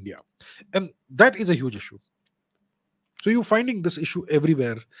affinity with India, and that is a huge issue. So you're finding this issue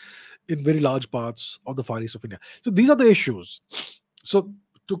everywhere in very large parts of the far east of India. So these are the issues. So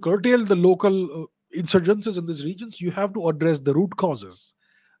to curtail the local insurgencies in these regions, you have to address the root causes,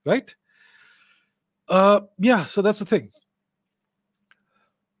 right? Yeah, so that's the thing.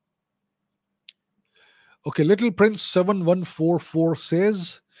 Okay, Little Prince 7144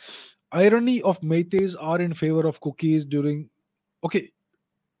 says, irony of Meiteis are in favor of cookies during. Okay,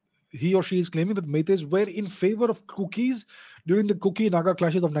 he or she is claiming that Meiteis were in favor of cookies during the Kuki Naga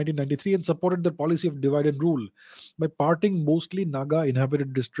clashes of 1993 and supported their policy of divide and rule. By parting mostly Naga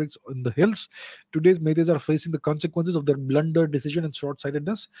inhabited districts in the hills, today's Meiteis are facing the consequences of their blunder decision and short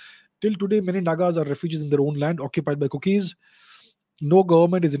sightedness. Till today, many Nagas are refugees in their own land occupied by cookies. No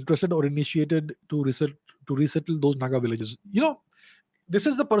government is interested or initiated to resettle those Naga villages. This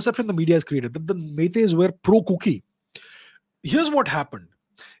is the perception the media has created that the Meiteis were pro cookie. Here's what happened.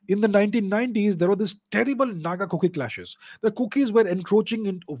 In the 1990s, there were these terrible Naga cookie clashes. The cookies were encroaching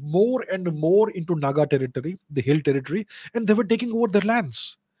into more and more into Naga territory, the hill territory, and they were taking over their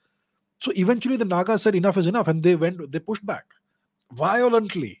lands. So eventually, the Nagas said enough is enough, and they pushed back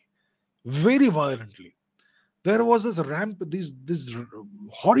violently, very violently. There was this these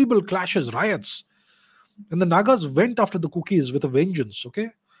horrible clashes, riots, and the Nagas went after the cookies with a vengeance. Okay,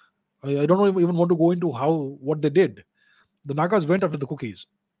 I don't even want to go into what they did. The Nagas went after the cookies.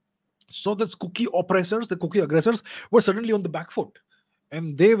 So the cookie oppressors, the cookie aggressors, were suddenly on the back foot,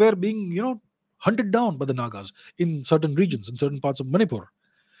 and they were being, hunted down by the Nagas in certain regions, in certain parts of Manipur.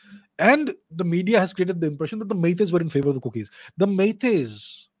 And the media has created the impression that the Meiteis were in favor of the cookies. The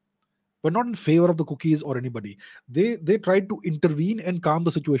Meiteis were not in favor of the cookies or anybody. They tried to intervene and calm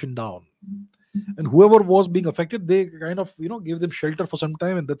the situation down. And whoever was being affected, they kind of gave them shelter for some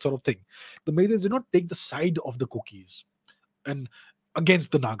time and that sort of thing. The Meiteis did not take the side of the cookies and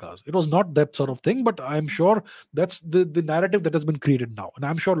against the Nagas. It was not that sort of thing, but I'm sure that's the narrative that has been created now. And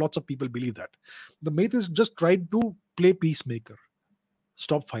I'm sure lots of people believe that. The Meiteis just tried to play peacemaker,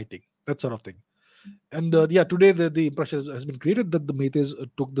 stop fighting, that sort of thing. And yeah, today the impression has been created that the Meiteis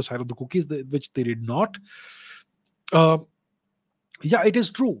took the side of the cookies, which they did not. Uh, yeah, it is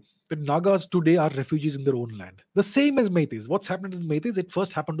true that Nagas today are refugees in their own land. The same as Meiteis. What's happened to the Meiteis? It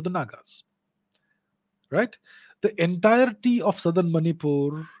first happened to the Nagas, right? The entirety of southern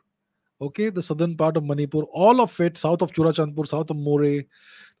Manipur, okay, the southern part of Manipur, all of it, south of Churachandpur, south of More,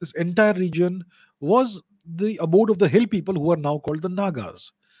 this entire region was the abode of the hill people who are now called the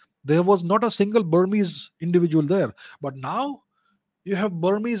Nagas. There was not a single Burmese individual there. But now you have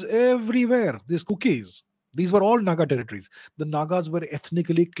Burmese everywhere, these cookies. These were all Naga territories. The Nagas were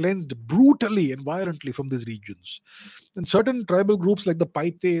ethnically cleansed brutally and violently from these regions. And certain tribal groups like the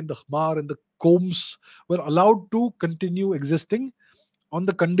Paite and the Khmar and the Koms were allowed to continue existing on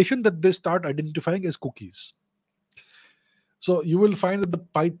the condition that they start identifying as cookies. So you will find that the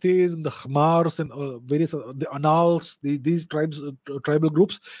Paites and the Khmars and various the Anals, these tribal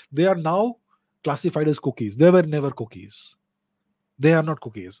groups, they are now classified as cookies. They were never cookies. They are not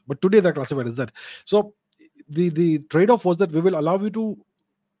cookies, but today they're classified as that. So the trade-off was that we will allow you to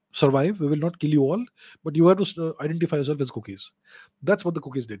survive. We will not kill you all, but you have to identify yourself as cookies. That's what the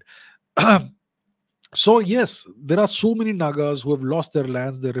cookies did. So yes, there are so many Nagas who have lost their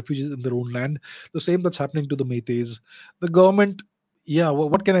lands, they're refugees in their own land. The same that's happening to the Meiteis. The government, yeah,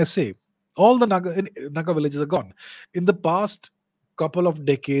 what can I say? All the Naga villages are gone. In the past couple of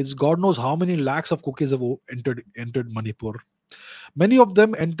decades, God knows how many lakhs of cookies have entered Manipur. Many of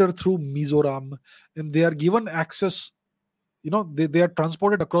them enter through Mizoram, and they are given access. They are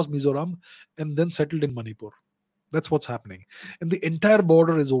transported across Mizoram and then settled in Manipur. That's what's happening, and the entire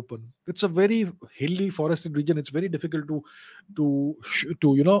border is open. It's a very hilly, forested region. It's very difficult to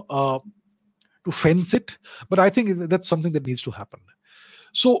fence it. But I think that's something that needs to happen.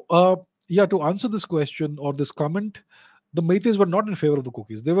 So, yeah, to answer this question or this comment, the Meiteis were not in favor of the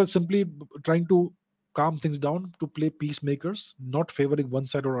cookies. They were simply trying to calm things down, to play peacemakers, not favoring one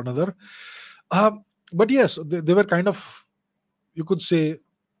side or another. But yes, they were kind of, you could say,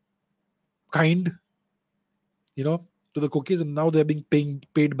 kind, to the cookies, and now they're being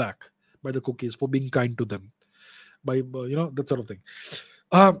paid back by the cookies for being kind to them, by that sort of thing.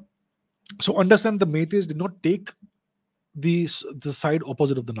 Uh, so understand, the Meiteis did not take the side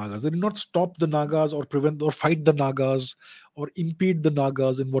opposite of the Nagas. They did not stop the Nagas or prevent or fight the Nagas or impede the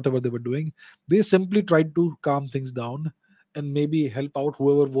Nagas in whatever they were doing. They simply tried to calm things down and maybe help out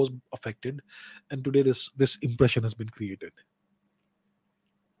whoever was affected. And today this impression has been created.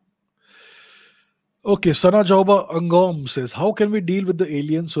 Okay, Sana Jauba Angom says, how can we deal with the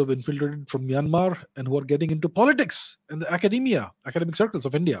aliens who have infiltrated from Myanmar and who are getting into politics and the academic circles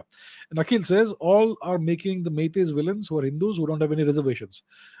of India? And Akhil says, all are making the Meiteis villains who are Hindus who don't have any reservations.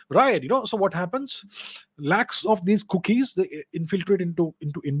 Right, so what happens? Lakhs of these cookies, they infiltrate into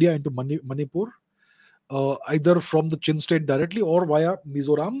India, into Manipur, either from the Chin state directly or via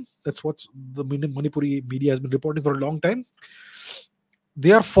Mizoram. That's what the Manipuri media has been reporting for a long time.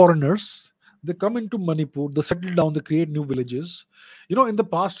 They are foreigners. They come into Manipur, they settle down, they create new villages. In the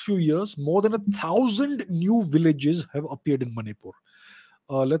past few years, more than 1,000 new villages have appeared in Manipur.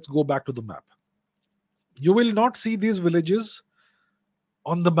 Let's go back to the map. You will not see these villages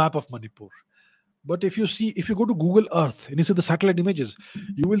on the map of Manipur. But if you go to Google Earth and you see the satellite images,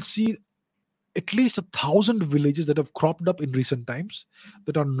 you will see at least 1,000 villages that have cropped up in recent times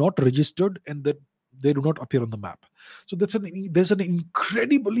that are not registered and that they do not appear on the map. So there's an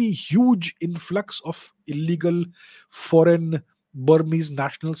incredibly huge influx of illegal foreign Burmese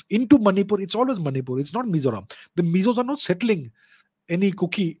nationals into Manipur. It's always Manipur. It's not Mizoram. The Mizos are not settling any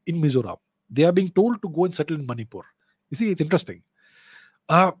cookie in Mizoram. They are being told to go and settle in Manipur. You see, it's interesting.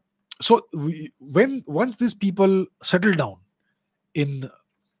 Uh, once these people settle down in,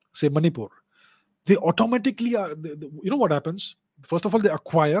 say, Manipur, they automatically are. What happens? First of all, they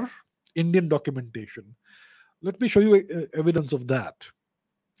acquire Indian documentation. Let me show you evidence of that.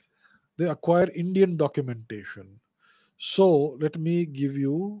 They acquire Indian documentation. So let me give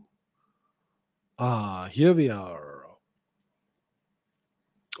you. Here we are.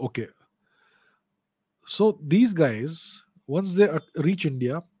 Okay. So these guys, once they reach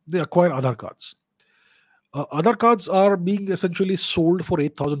India, they acquire Aadhaar cards. Aadhaar cards are being essentially sold for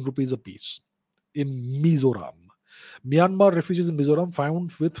 8,000 rupees a piece in Mizoram. Myanmar refugees in Mizoram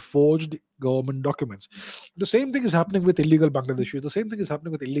found with forged government documents. The same thing is happening with illegal Bangladeshis. The same thing is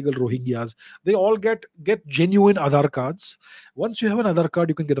happening with illegal Rohingyas. They all get genuine Aadhaar cards. Once you have an Aadhaar card,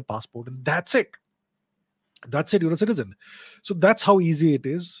 you can get a passport, and that's it. That's it. You're a citizen. So that's how easy it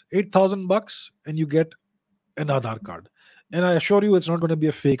is. 8,000 bucks, and you get an Aadhaar card. And I assure you, it's not going to be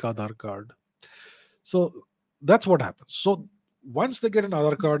a fake Aadhaar card. So that's what happens. So once they get an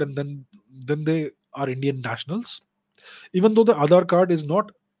Aadhaar card, and then they are Indian nationals, even though the Aadhaar card is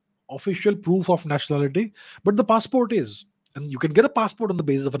not official proof of nationality, but the passport is. And you can get a passport on the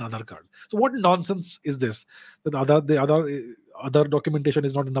basis of an Aadhaar card. So what nonsense is this? That other documentation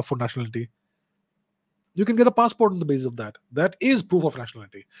is not enough for nationality. You can get a passport on the basis of that. That is proof of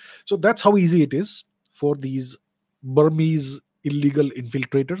nationality. So that's how easy it is for these Burmese illegal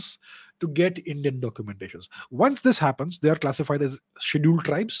infiltrators to get Indian documentations. Once this happens, they are classified as scheduled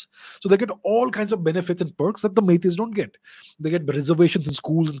tribes. So they get all kinds of benefits and perks that the Meiteis don't get. They get reservations in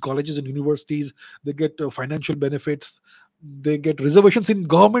schools and colleges and universities. They get financial benefits. They get reservations in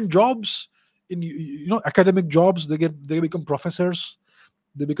government jobs, in academic jobs. They become professors.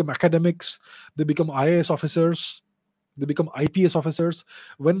 They become academics. They become IAS officers. They become IPS officers.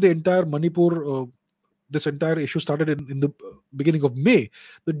 When the entire Manipur this entire issue started in the beginning of May,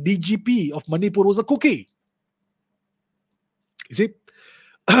 the DGP of Manipur was a cookie. You see?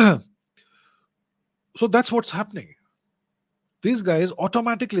 So that's what's happening. These guys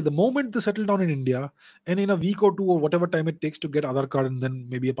automatically, the moment they settle down in India, and in a week or two or whatever time it takes to get Aadhaar card and then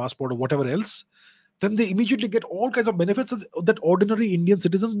maybe a passport or whatever else, then they immediately get all kinds of benefits that ordinary Indian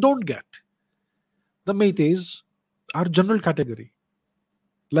citizens don't get. The Meiteis are general category,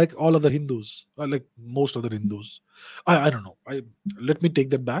 like all other Hindus, or like most other Hindus. I don't know. Let me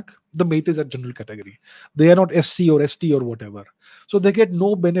take that back. The Meiteis are general category. They are not SC or ST or whatever. So they get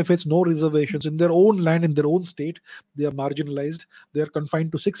no benefits, no reservations in their own land, in their own state. They are marginalized. They are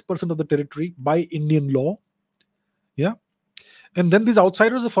confined to 6% of the territory by Indian law. Yeah. And then these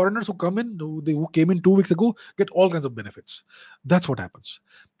outsiders, the foreigners who come in, who came in 2 weeks ago, get all kinds of benefits. That's what happens.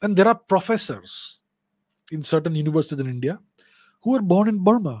 And there are professors in certain universities in India who were born in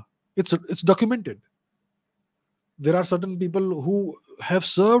Burma. It's documented. There are certain people who have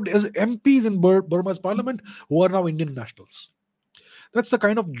served as MPs in Burma's parliament who are now Indian nationals. That's the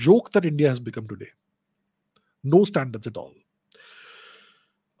kind of joke that India has become today. No standards at all.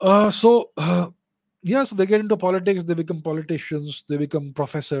 So they get into politics, they become politicians, they become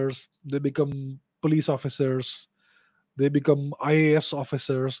professors, they become police officers, they become IAS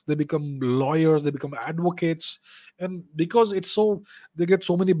officers, they become lawyers, they become advocates. And because they get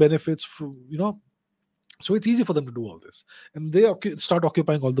so many benefits So it's easy for them to do all this. And they start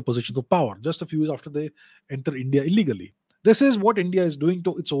occupying all the positions of power just a few years after they enter India illegally. This is what India is doing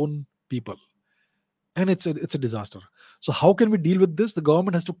to its own people. And it's a disaster. So how can we deal with this? The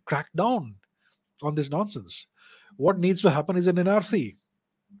government has to crack down on this nonsense. What needs to happen is an NRC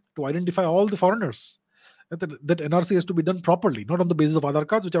to identify all the foreigners. And that NRC has to be done properly, not on the basis of Aadhaar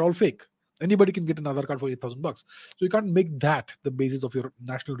cards, which are all fake. Anybody can get an Aadhaar card for $8,000. So you can't make that the basis of your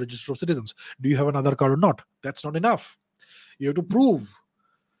national register of citizens. Do you have an Aadhaar card or not? That's not enough. You have to prove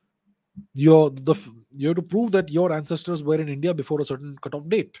you have to prove that your ancestors were in India before a certain cutoff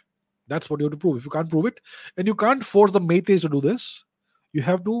date. That's what you have to prove. If you can't prove it, and you can't force the Meiteis to do this, you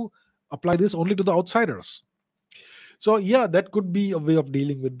have to apply this only to the outsiders. So yeah, that could be a way of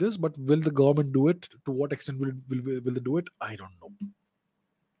dealing with this, but will the government do it? To what extent will they do it? I don't know.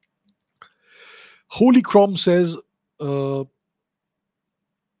 Holy Chrome says, uh,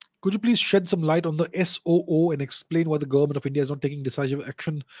 could you please shed some light on the SOO and explain why the government of India is not taking decisive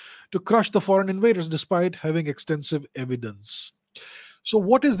action to crush the foreign invaders despite having extensive evidence? So,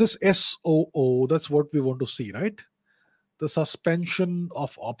 what is this SOO? That's what we want to see, right? The suspension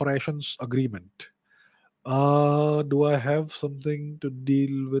of operations agreement. Do I have something to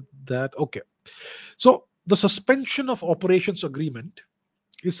deal with that? Okay. So, the suspension of operations agreement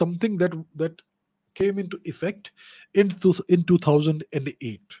is something that came into effect in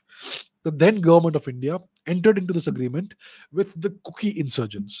 2008. The then government of India entered into this agreement with the Kuki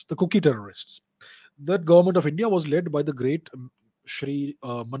insurgents, the Kuki terrorists. That government of India was led by the great Shri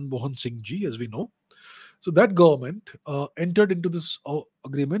Manmohan Singh ji, as we know. So that government entered into this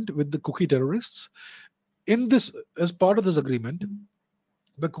agreement with the Kuki terrorists. In this, as part of this agreement,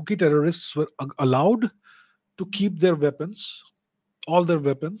 the Kuki terrorists were allowed to keep their weapons, all their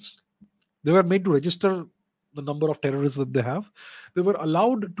weapons. They were made to register the number of terrorists that they have. They were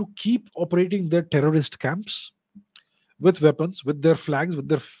allowed to keep operating their terrorist camps with weapons, with their flags, with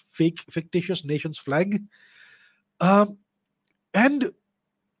their fictitious nation's flag. Um, and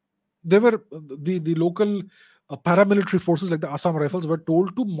they were the local paramilitary forces like the Assam Rifles were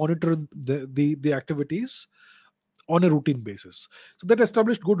told to monitor the activities on a routine basis. So that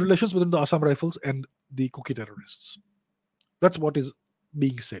established good relations within the Assam Rifles and the Kuki terrorists. That's what is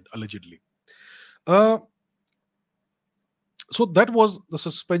being said, allegedly. Uh, so that was the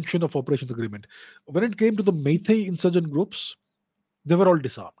suspension of operations agreement. When it came to the Meitei insurgent groups, they were all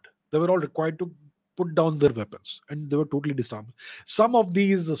disarmed. They were all required to put down their weapons, and they were totally disarmed. Some of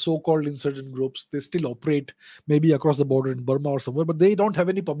these so-called insurgent groups, they still operate maybe across the border in Burma or somewhere, but they don't have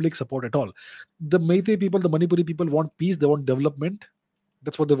any public support at all. The Meitei people, the Manipuri people want peace, they want development.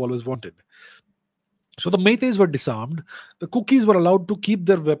 That's what they've always wanted. So the Meiteis were disarmed. The Kukis were allowed to keep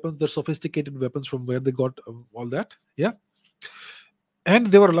their weapons, their sophisticated weapons from where they got all that. Yeah. And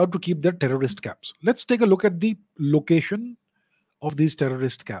they were allowed to keep their terrorist camps. Let's take a look at the location of these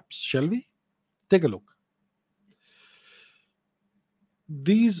terrorist camps, shall we? Take a look.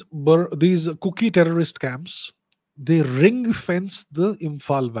 These Kuki terrorist camps, they ring fence the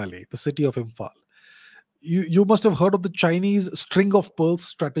Imphal Valley, the city of Imphal. You must have heard of the Chinese string of pearls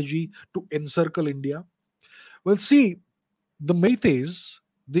strategy to encircle India. Well, see, the Meiteis,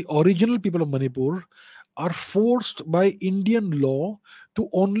 the original people of Manipur, are forced by Indian law to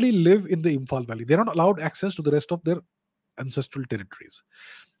only live in the Imphal Valley. They're not allowed access to the rest of their ancestral territories.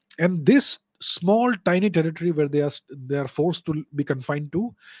 And this small, tiny territory where they are forced to be confined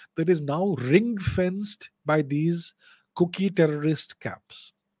to, that is now ring fenced by these Kuki terrorist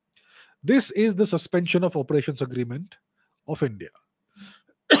camps. This is the suspension of operations agreement of India.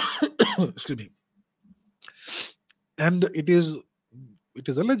 Excuse me. And it is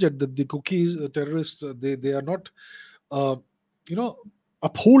alleged that the cookies terrorists, they are not uh, you know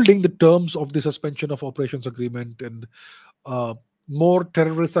upholding the terms of the suspension of operations agreement, and uh, more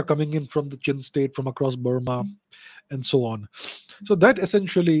terrorists are coming in from the Chin state, from across Burma, and so on. So that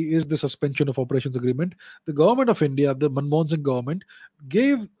essentially is the suspension of operations agreement. The government of India, the Manmohan Singh government,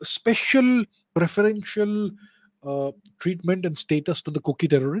 gave special preferential uh, treatment and status to the Kuki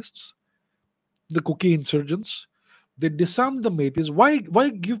terrorists, the Kuki insurgents. They disarmed the Meiteis. Why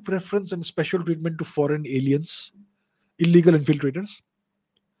give preference and special treatment to foreign aliens, illegal infiltrators?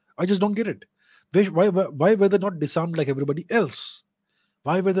 I just don't get it. Why were they not disarmed like everybody else?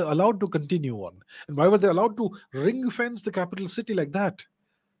 Why were they allowed to continue on? And why were they allowed to ring fence the capital city like that?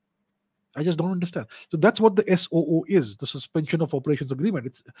 I just don't understand. So that's what the SOO is, the suspension of operations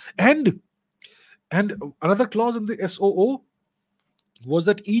agreement. And another clause in the SOO was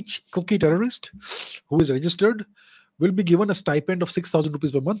that each Kuki terrorist who is registered will be given a stipend of 6,000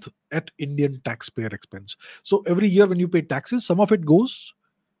 rupees per month at Indian taxpayer expense. So every year when you pay taxes, some of it goes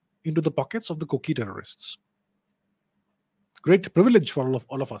into the pockets of the cookie terrorists. Great privilege for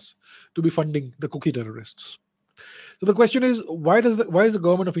all of us to be funding the cookie terrorists. So the question is, why is the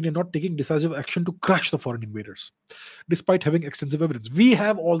government of India not taking decisive action to crush the foreign invaders, despite having extensive evidence? We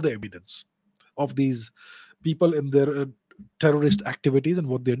have all the evidence of these people in their terrorist activities and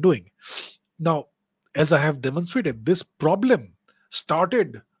what they're doing. Now, as I have demonstrated, this problem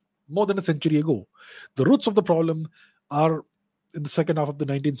started more than a century ago. The roots of the problem are in the second half of the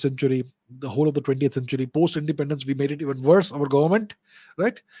 19th century, the whole of the 20th century. Post independence, we made it even worse. Our government,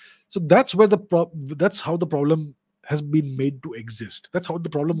 right? So that's where that's how the problem has been made to exist. That's how the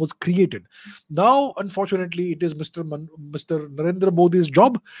problem was created. Now, unfortunately, it is Mr. Narendra Modi's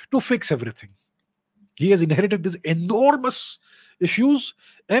job to fix everything. He has inherited these enormous issues,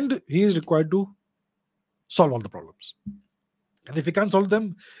 and he is required to solve all the problems. And if he can't solve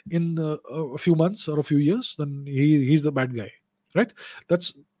them in a few months or a few years, then he's the bad guy, right?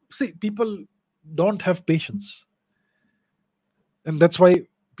 That's See, people don't have patience, and that's why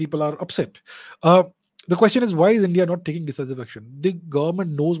people are upset. Uh, the question is, why is India not taking decisive action? The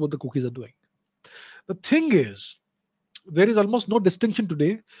government knows what the cookies are doing. The thing is, there is almost no distinction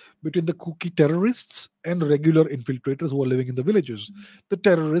today between the cookie terrorists and regular infiltrators who are living in the villages. The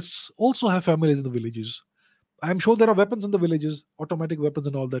terrorists also have families in the villages. I'm sure there are weapons in the villages, automatic weapons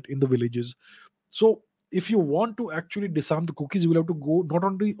and all that in the villages. So if you want to actually disarm the cookies, you will have to go not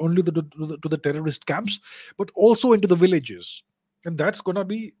only to the terrorist camps, but also into the villages. And that's gonna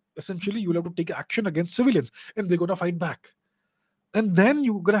be essentially, you will have to take action against civilians, and they're gonna fight back. And then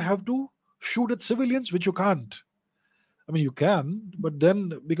you're gonna have to shoot at civilians, which you can't. I mean, you can, but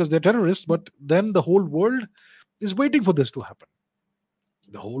then because they're terrorists, but then the whole world is waiting for this to happen.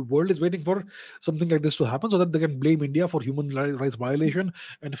 The whole world is waiting for something like this to happen so that they can blame India for human rights violation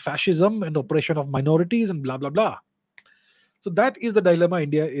and fascism and oppression of minorities and blah, blah, blah. So that is the dilemma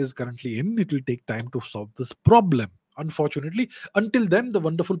India is currently in. It will take time to solve this problem. Unfortunately, until then, the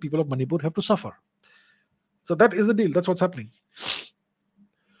wonderful people of Manipur have to suffer. So that is the deal. That's what's happening.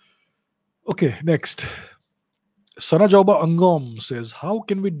 Okay, next. Sanajauba Angom says, how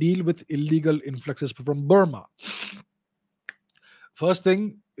can we deal with illegal influxes from Burma? First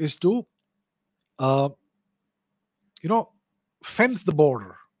thing is to, uh, fence the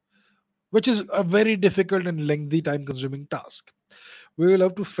border, which is a very difficult and lengthy, time-consuming task. We will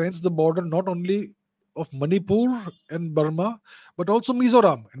have to fence the border not only of Manipur and Burma, but also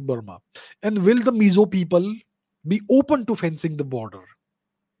Mizoram and Burma. And will the Mizo people be open to fencing the border?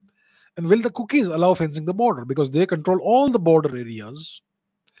 And will the cookies allow fencing the border? Because they control all the border areas.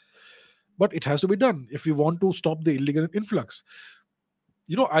 But it has to be done if we want to stop the illegal influx.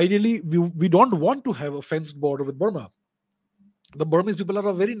 Ideally, we don't want to have a fenced border with Burma. The Burmese people are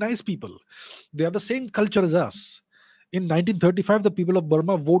a very nice people. They are the same culture as us. In 1935, the people of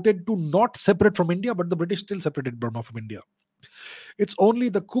Burma voted to not separate from India, but the British still separated Burma from India. It's only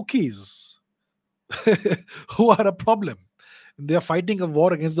the cookies who are a problem. They are fighting a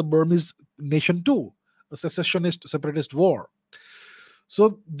war against the Burmese nation too, a secessionist, separatist war.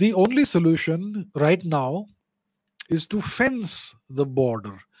 So the only solution right now is to fence the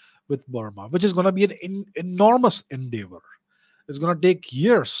border with Burma, which is going to be an enormous endeavor. It's going to take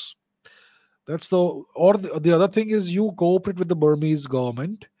years. The other thing is you cooperate with the Burmese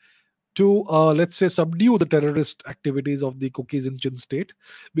government to, let's say, subdue the terrorist activities of the cookies in Chin State,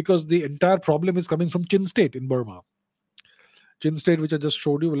 because the entire problem is coming from Chin State in Burma. Chin State, which I just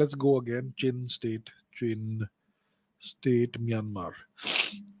showed you. Let's go again. Chin State, Myanmar.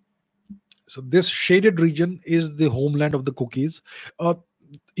 So this shaded region is the homeland of the cookies.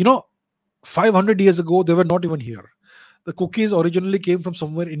 500 years ago, they were not even here. The cookies originally came from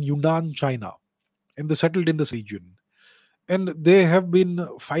somewhere in Yunnan, China, and they settled in this region. And they have been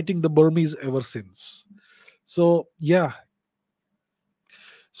fighting the Burmese ever since. So, yeah.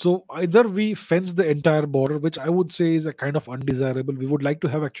 So either we fence the entire border, which I would say is a kind of undesirable. We would like to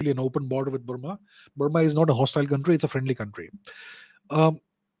have actually an open border with Burma. Burma is not a hostile country, it's a friendly country.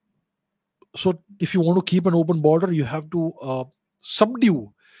 So if you want to keep an open border, you have to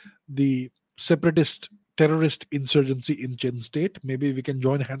subdue the separatist terrorist insurgency in Chin State. Maybe we can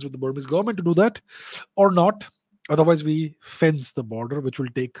join hands with the Burmese government to do that, or not. Otherwise, we fence the border, which will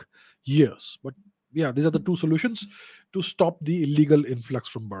take years. But yeah, these are the two solutions to stop the illegal influx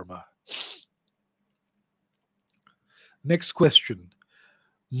from Burma. Next question.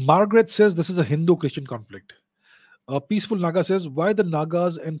 Margaret says this is a Hindu-Christian conflict. Peaceful Naga says, why the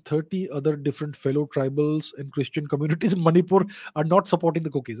Nagas and 30 other different fellow tribals and Christian communities in Manipur are not supporting the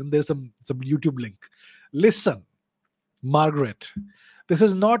cookies? And there's some YouTube link. Listen, Margaret, this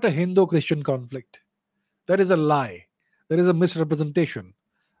is not a Hindu-Christian conflict. That is a lie. That is a misrepresentation.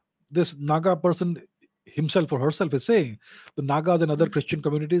 this Naga person himself or herself is saying the Nagas and other Christian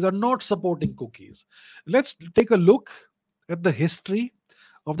communities are not supporting cookies. Let's take a look at the history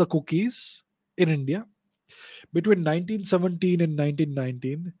of the cookies in India. Between 1917 and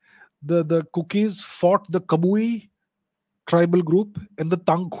 1919, the cookies fought the Kamui tribal group and the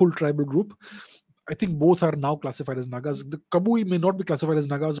Tangkhul tribal group. I think both are now classified as Nagas. The Kamui may not be classified as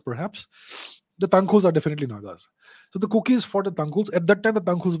Nagas, perhaps. The Tangkhuls are definitely Nagas. So the cookies fought the Tangkhuls. At that time, the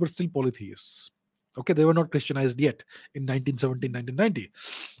Tangkhuls were still polytheists. Okay, they were not Christianized yet in 1917, 1990.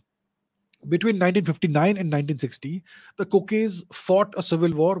 Between 1959 and 1960, the Cookies fought a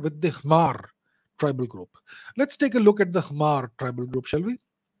civil war with the Hmar tribal group. Let's take a look at the Hmar tribal group, shall we?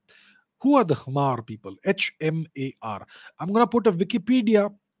 Who are the Hmar people? HMAR. I'm going to put a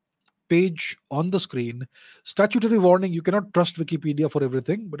Wikipedia page on the screen. Statutory warning, you cannot trust Wikipedia for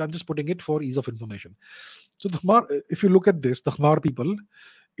everything, but I'm just putting it for ease of information. So the Khmer, if you look at this, the Khmer people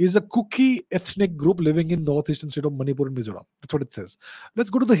is a Kuki ethnic group living in northeastern state of Manipur and Mizoram. That's what it says. Let's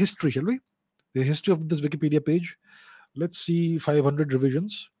go to the history, shall we? The history of this Wikipedia page. Let's see 500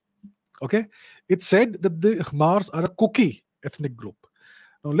 revisions. Okay. It said that the Khmers are a Kuki ethnic group.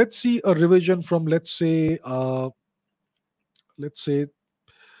 Now let's see a revision from let's say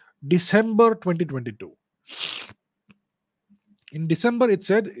December 2022. In December, it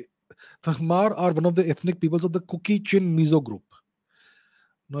said the Khmer are one of the ethnic peoples of the Kuki Chin Mizo group.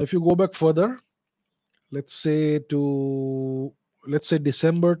 Now, if you go back further, let's say to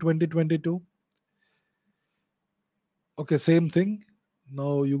December 2022. Okay, same thing.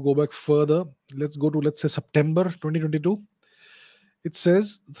 Now you go back further. Let's go to September 2022. It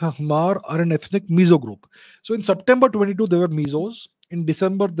says the Khmer are an ethnic Mizo group. So in September 22 they were Mizos. In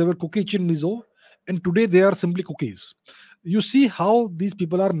December they were Kuki Chin Mizo, and today they are simply cookies. You see how these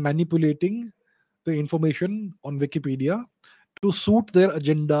people are manipulating the information on Wikipedia to suit their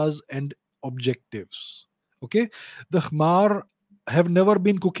agendas and objectives. Okay, the Khmer have never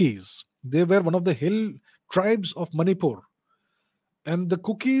been cookies. They were one of the hill tribes of Manipur, and the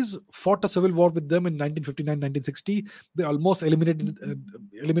cookies fought a civil war with them in 1959 1960. They almost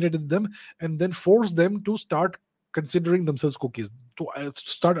eliminated them, and then forced them to start considering themselves cookies, to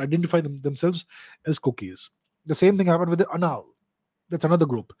start identifying themselves as cookies. The same thing happened with the Anal. That's another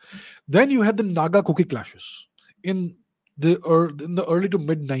group. Then you had the Naga cookie clashes in in the early to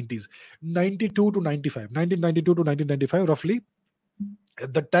mid 90s, 92 to 95, 1992 to 1995 roughly.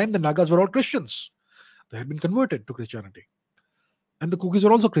 At that time the Nagas were all Christians. They had been converted to Christianity, and the cookies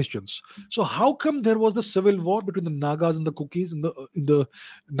are also Christians. So how come there was the civil war between the Nagas and the cookies in the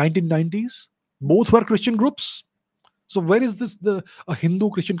 1990s? Both were Christian groups. So where is this the a Hindu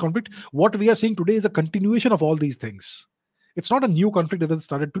Christian conflict? What we are seeing today is a continuation of all these things. It's not a new conflict that has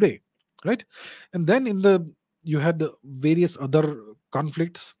started today, right? And then you had various other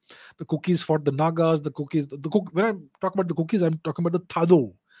conflicts. The cookies fought the Nagas. When I talk about the cookies, I'm talking about the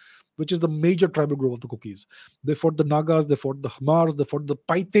Thado, which is the major tribal group of the cookies. They fought the Nagas, they fought the Hmars, they fought the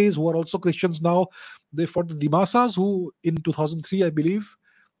Paites, who are also Christians now. They fought the Dimasas, who in 2003, I believe,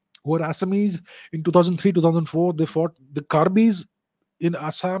 who are Assamese. In 2003, 2004, they fought the Karbis in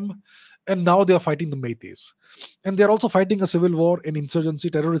Assam, and now they are fighting the Meiteis. And they're also fighting a civil war and insurgency,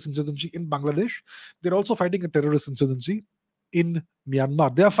 terrorist insurgency in Bangladesh. They're also fighting a terrorist insurgency in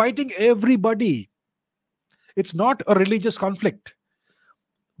Myanmar. They are fighting everybody. It's not a religious conflict.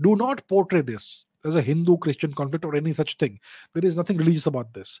 Do not portray this as a Hindu Christian conflict or any such thing. There is nothing religious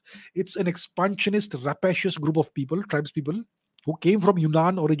about this. It's an expansionist, rapacious group of people, tribes people, who came from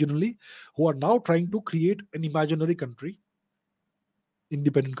Yunnan originally, who are now trying to create an imaginary country,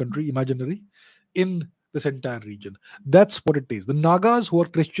 independent country, imaginary, in this entire region. That's what it is. The Nagas, who are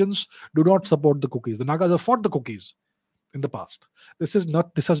Christians, do not support the cookies. The Nagas have fought the cookies in the past. This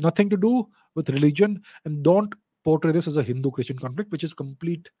has nothing to do with religion, and don't portray this as a Hindu Christian conflict, which is a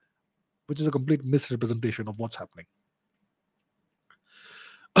complete misrepresentation of what's happening.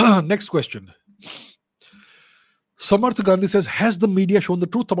 Next question. Samarth Gandhi says, has the media shown the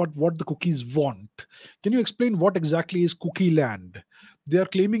truth about what the cookies want? Can you explain what exactly is cookie land? They are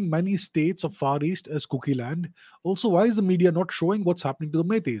claiming many states of Far East as cookie land. Also, why is the media not showing what's happening to the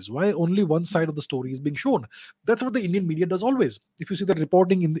Meiteis? Why only one side of the story is being shown? That's what the Indian media does always. If you see the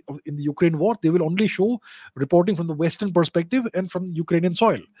reporting in the Ukraine war, they will only show reporting from the Western perspective and from Ukrainian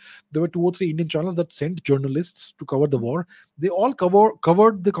soil. There were 2 or 3 Indian channels that sent journalists to cover the war. They all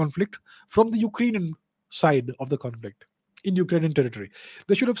covered the conflict from the Ukrainian side of the conflict in Ukrainian territory.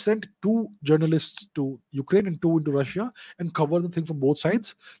 They should have sent 2 journalists to Ukraine and 2 into Russia and cover the thing from both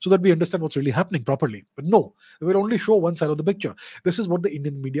sides so that we understand what's really happening properly. But no, they will only show one side of the picture. This is what the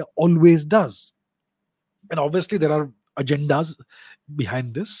Indian media always does. And obviously there are agendas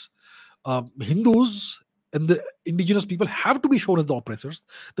behind this. Hindus and the indigenous people have to be shown as the oppressors,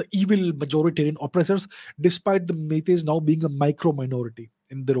 the evil majoritarian oppressors, despite the Meiteis now being a micro minority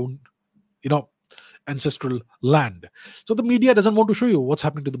in their own, you know, ancestral land. So the media doesn't want to show you what's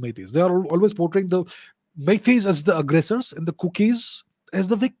happening to the Meiteis. They are always portraying the Meiteis as the aggressors and the Kukis as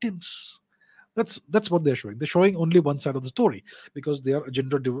the victims. That's what they're showing. They're showing only one side of the story because they are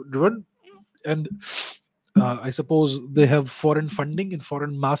agenda driven, and I suppose they have foreign funding and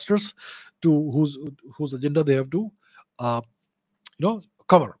foreign masters to whose agenda they have to uh,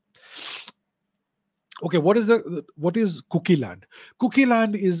 cover. Okay, what is Cookie Land? Cookie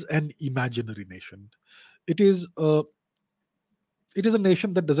Land is an imaginary nation. It is a it is a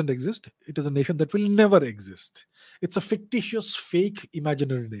nation that doesn't exist. It is a nation that will never exist. It's a fictitious, fake,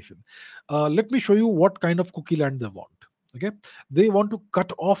 imaginary nation. Let me show you what kind of Cookie Land they want. Okay, they want to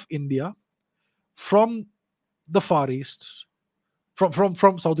cut off India from the Far East,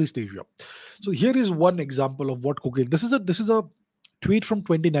 from Southeast Asia. So here is one example of what Cookie. This is a tweet from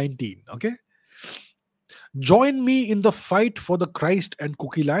 2019. Okay, join me in the fight for the Christ and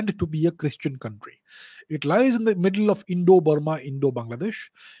Cookie Land to be a Christian country. It lies in the middle of Indo-Burma, Indo-Bangladesh.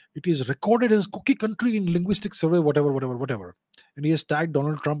 It is recorded as Cookie country in linguistic survey, whatever, whatever, whatever. And he has tagged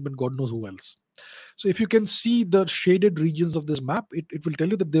Donald Trump and God knows who else. So if you can see the shaded regions of this map, it will tell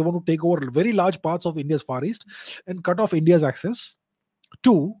you that they want to take over very large parts of India's Far East and cut off India's access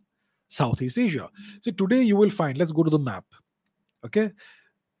to Southeast Asia. See, today you will find, let's go to the map. Okay.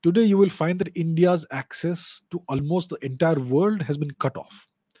 Today you will find that India's access to almost the entire world has been cut off.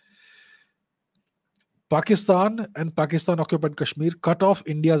 Pakistan and Pakistan occupied Kashmir cut off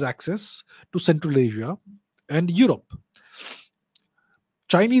India's access to Central Asia and Europe.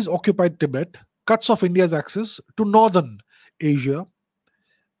 Chinese occupied Tibet cuts off India's access to Northern Asia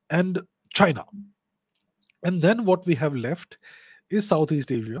and China. And then what we have left is Southeast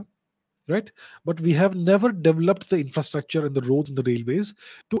Asia, right? But we have never developed the infrastructure and the roads and the railways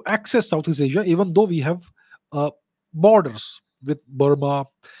to access Southeast Asia, even though we have borders with Burma,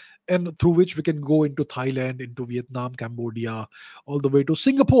 and through which we can go into Thailand, into Vietnam, Cambodia, all the way to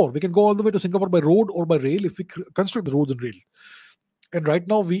Singapore. We can go all the way to Singapore by road or by rail if we construct the roads and rail. And right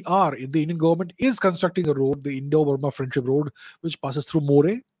now, the Indian government is constructing a road, the Indo-Burma Friendship Road, which passes through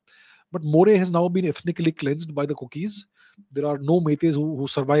Moreh. But Moreh has now been ethnically cleansed by the Cookies. There are no Meiteis who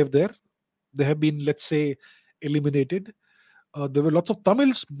survive there. They have been, let's say, eliminated. There were lots of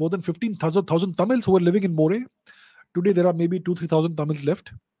Tamils, more than 15,000 Tamils who were living in Moreh. Today, there are maybe 2,000-3,000 Tamils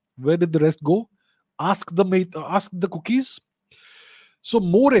left. Where did the rest go? Ask the Cookies. So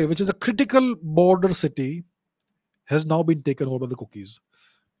Moreh, which is a critical border city, has now been taken over by the Cookies.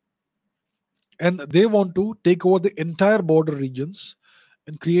 And they want to take over the entire border regions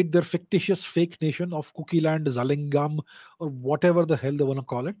and create their fictitious fake nation of Cookie Land, Zalingam, or whatever the hell they want to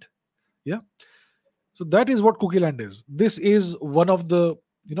call it. Yeah. So that is what Cookie Land is. This is one of the,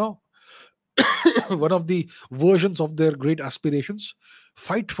 one of the versions of their great aspirations.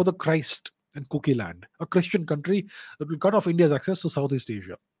 Fight for the Christ and Cookie Land, a Christian country that will cut off India's access to Southeast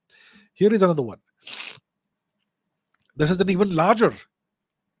Asia. Here is another one. This is an even larger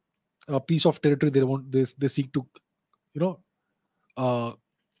piece of territory they seek to,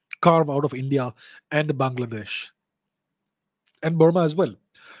 carve out of India and Bangladesh and Burma as well.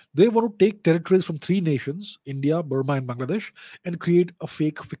 They want to take territories from three nations, India, Burma, and Bangladesh, and create a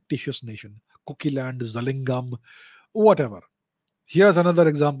fake, fictitious nation. Cookie Land, Zalingam, whatever. Here's another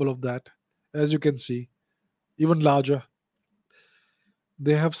example of that. As you can see, even larger.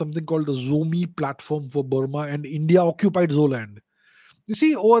 They have something called the Zomi platform for Burma and India occupied Zoland. You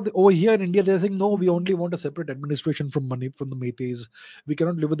see, over here in India, they're saying, no, we only want a separate administration from the Meiteis. We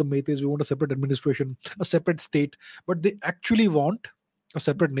cannot live with the Meiteis. We want a separate administration, a separate state. But they actually want a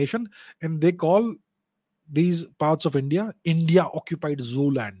separate nation, and they call these parts of India occupied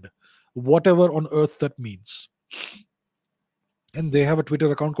Zoland, whatever on earth that means. And they have a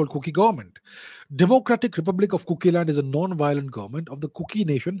Twitter account called Cookie Government. Democratic Republic of Cookie Land is a non-violent government of the Cookie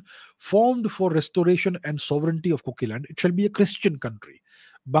Nation formed for restoration and sovereignty of Cookie Land. It shall be a Christian country.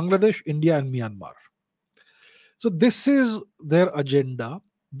 Bangladesh, India, and Myanmar. So this is their agenda.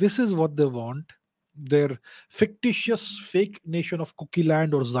 This is what they want. Their fictitious fake nation of Cookie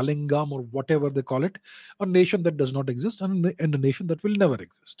Land or Zalingam or whatever they call it, a nation that does not exist and a nation that will never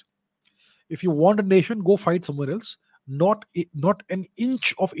exist. If you want a nation, go fight somewhere else. Not an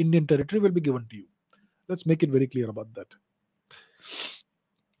inch of Indian territory will be given to you. Let's make it very clear about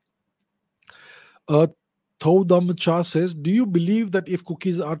that. Thoudam Cha says, do you believe that if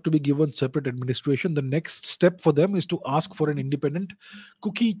Cookies are to be given separate administration, the next step for them is to ask for an independent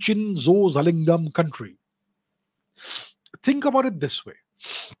Cookie Chin Zo Zalingam country? Think about it this way.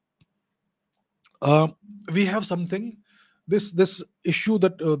 Uh, we have something. This issue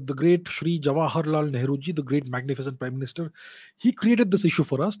that the great Shri Jawaharlal Nehru ji, the great magnificent Prime Minister, he created this issue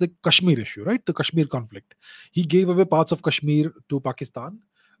for us, the Kashmir issue, right? The Kashmir conflict. He gave away parts of Kashmir to Pakistan,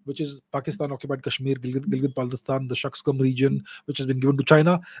 which is Pakistan occupied Kashmir, Gilgit Baltistan, the Shaksgam region, which has been given to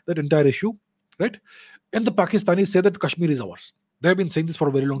China. That entire issue, right? And the Pakistanis say that Kashmir is ours. They have been saying this for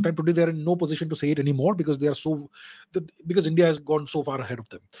a very long time. Today, they are in no position to say it anymore because they are because India has gone so far ahead of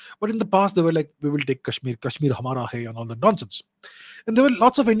them. But in the past, they were like, "We will take Kashmir. Kashmir hamara hai," and all that nonsense. And there were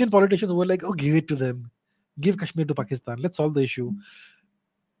lots of Indian politicians who were like, "Oh, give it to them. Give Kashmir to Pakistan. Let's solve the issue."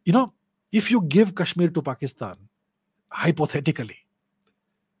 You know, if you give Kashmir to Pakistan, hypothetically,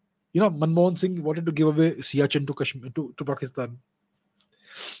 Manmohan Singh wanted to give away Siachen to Kashmir to Pakistan,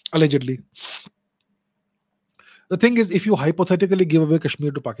 allegedly. The thing is, if you hypothetically give away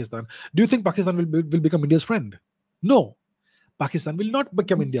Kashmir to Pakistan, do you think Pakistan will become India's friend? No. Pakistan will not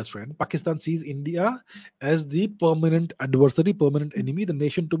become India's friend. Pakistan sees India as the permanent adversary, permanent enemy, the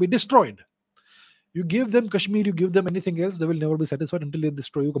nation to be destroyed. You give them Kashmir, you give them anything else, they will never be satisfied until they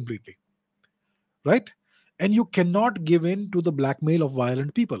destroy you completely. Right? And you cannot give in to the blackmail of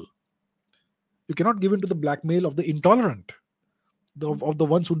violent people. You cannot give in to the blackmail of the intolerant, of the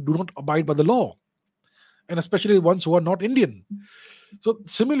ones who do not abide by the law, and especially the ones who are not Indian. So,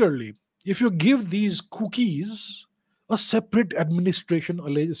 similarly, if you give these cookies a separate administration,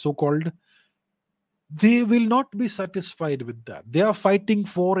 so called, they will not be satisfied with that. They are fighting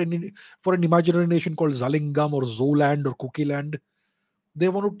for an imaginary nation called Zalingam or Zoland or Kukiland. They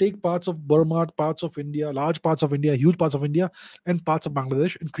want to take parts of Burma, parts of India, large parts of India, huge parts of India, and parts of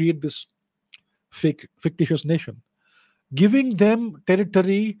Bangladesh and create this fictitious nation. Giving them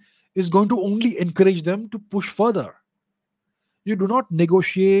territory is going to only encourage them to push further. You do not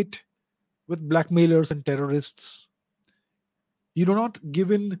negotiate with blackmailers and terrorists. You do not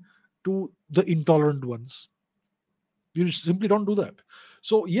give in to the intolerant ones. You simply don't do that.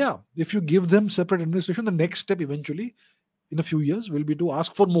 So, yeah, if you give them separate administration, the next step eventually, in a few years, will be to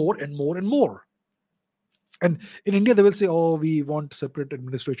ask for more and more and more. And in India, they will say, "Oh, we want separate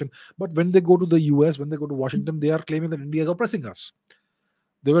administration." But when they go to the US, when they go to Washington, they are claiming that India is oppressing us.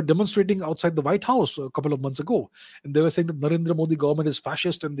 They were demonstrating outside the White House a couple of months ago, and they were saying that Narendra Modi government is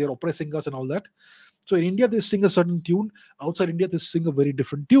fascist and they're oppressing us and all that. So in India, they sing a certain tune. Outside India, they sing a very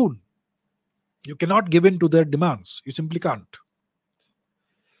different tune. You cannot give in to their demands. You simply can't.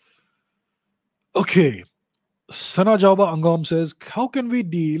 Okay. Sana Jawba Angam says, how can we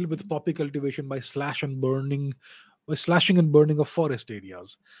deal with poppy cultivation by slashing and burning of forest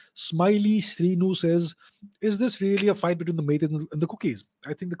areas? Smiley Srinu says, is this really a fight between the mate and the cookies?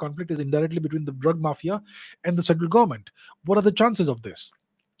 I think the conflict is indirectly between the drug mafia and the central government. What are the chances of this?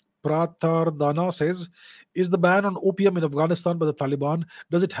 Pratardana says, is the ban on opium in Afghanistan by the Taliban,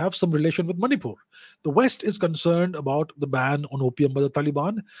 does it have some relation with Manipur? The West is concerned about the ban on opium by the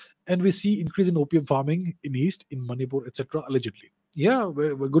Taliban, and we see increase in opium farming in East, in Manipur, etc., allegedly. Yeah,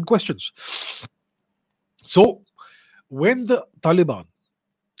 good questions. So, when the Taliban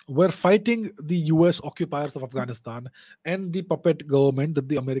were fighting the US occupiers of Afghanistan and the puppet government that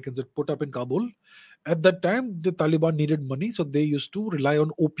the Americans had put up in Kabul, at that time the Taliban needed money, so they used to rely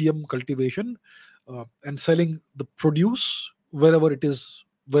on opium cultivation and selling the produce wherever it is,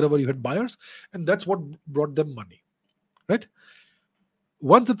 wherever you had buyers, and that's what brought them money, right?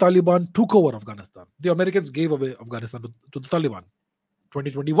 Once the Taliban took over Afghanistan, the Americans gave away Afghanistan to the Taliban.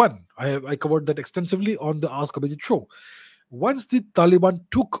 2021, I covered that extensively on the Ask Abhijit show. Once the Taliban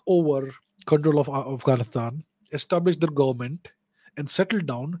took over control of Afghanistan, established their government, and settled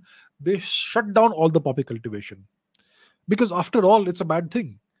down, they shut down all the poppy cultivation. Because after all, it's a bad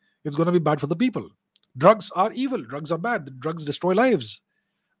thing. It's going to be bad for the people. Drugs are evil. Drugs are bad. Drugs destroy lives.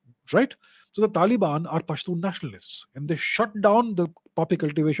 Right? So the Taliban are Pashtun nationalists and they shut down the poppy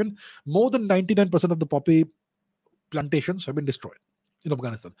cultivation. More than 99% of the poppy plantations have been destroyed in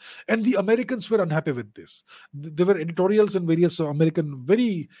Afghanistan. And the Americans were unhappy with this. There were editorials in various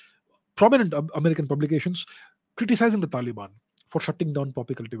very prominent American publications criticizing the Taliban for shutting down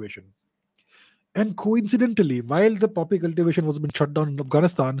poppy cultivation. And coincidentally, while the poppy cultivation was being shut down in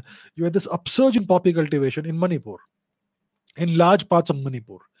Afghanistan, you had this upsurge in poppy cultivation in Manipur, in large parts of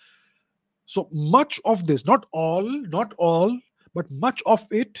Manipur. So much of this, not all, but much of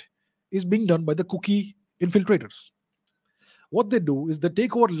it is being done by the cookie infiltrators. What they do is they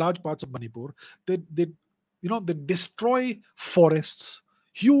take over large parts of Manipur. They destroy forests.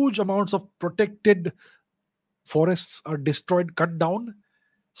 Huge amounts of protected forests are destroyed, cut down,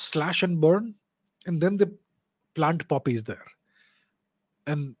 slash and burn, and then they plant poppies there.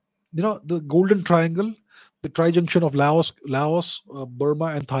 And the golden triangle, the trijunction of Laos, Burma,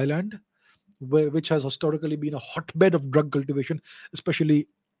 and Thailand, which has historically been a hotbed of drug cultivation, especially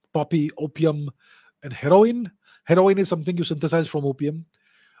poppy, opium, and heroin. Heroin is something you synthesize from opium,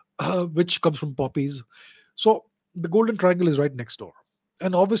 which comes from poppies. So the Golden Triangle is right next door,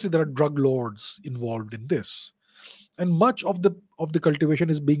 and obviously there are drug lords involved in this, and much of the cultivation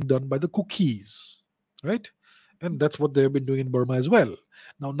is being done by the cookies, right? And that's what they've been doing in Burma as well.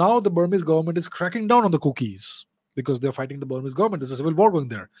 Now the Burmese government is cracking down on the cookies because they're fighting the Burmese government. There's a civil war going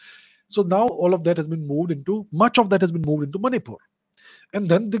there. So now all of that has been moved into much of that has been moved into Manipur, and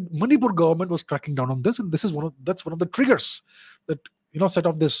then the Manipur government was cracking down on this, and this is one of the triggers that set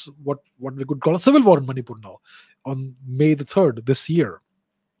off this what we could call a civil war in Manipur now on May the 3rd this year.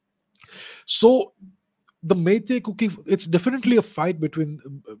 So the Meitei cookie, it's definitely a fight between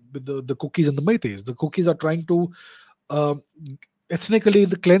the cookies and the Meiteis. The cookies are trying to uh, ethnically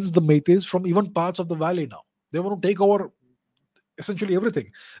cleanse the Meiteis from even parts of the valley now. They want to take over essentially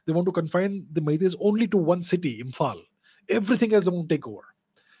everything. They want to confine the Meiteis only to one city, Imphal. Everything else they want to take over.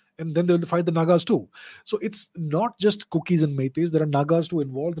 And then they will fight the Nagas too. So it's not just cookies and Meiteis. There are Nagas too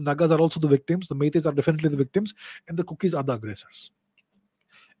involved. The Nagas are also the victims. The Meiteis are definitely the victims, and the cookies are the aggressors.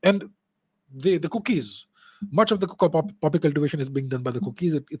 And the cookies, much of the poppy cultivation is being done by the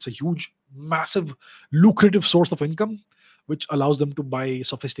cookies. It's a huge, massive, lucrative source of income, which allows them to buy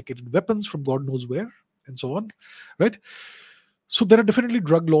sophisticated weapons from God knows where, and so on, right? So there are definitely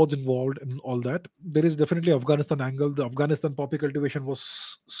drug lords involved in all that. There is definitely Afghanistan angle. The Afghanistan poppy cultivation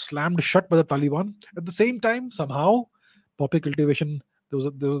was slammed shut by the Taliban. At the same time, somehow, poppy cultivation,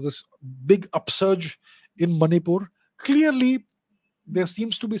 there was this big upsurge in Manipur. Clearly, there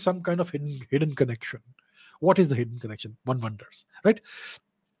seems to be some kind of hidden connection. What is the hidden connection? One wonders, right?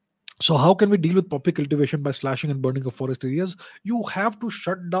 So how can we deal with poppy cultivation by slashing and burning of forest areas? You have to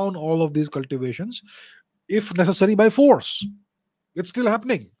shut down all of these cultivations, if necessary, by force. It's still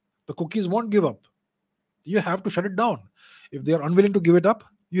happening. The cookies won't give up. You have to shut it down. If they are unwilling to give it up,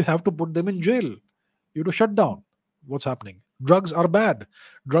 you have to put them in jail. You have to shut down what's happening. Drugs are bad.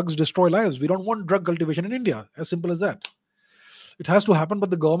 Drugs destroy lives. We don't want drug cultivation in India. As simple as that. It has to happen,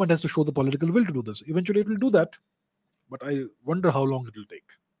 but the government has to show the political will to do this. Eventually, it will do that, but I wonder how long it will take.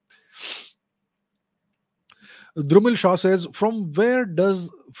 Drumil Shah says, from where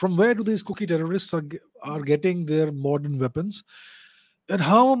do these cookie terrorists are getting their modern weapons, and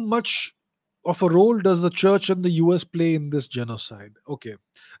how much of a role does the church and the US play in this genocide? Okay,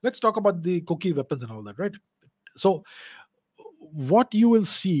 let's talk about the cookie weapons and all that, right? So, what you will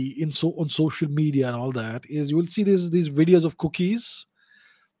see on social media and all that is you will see these videos of cookies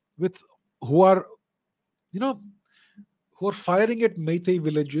with who are you know who are firing at Meitei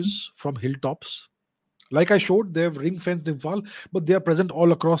villages from hilltops. Like I showed, they have ring fenced Imphal, but they are present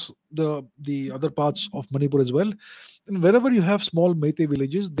all across the other parts of Manipur as well. And wherever you have small Meitei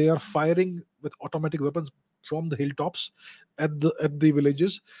villages, they are firing with automatic weapons from the hilltops at the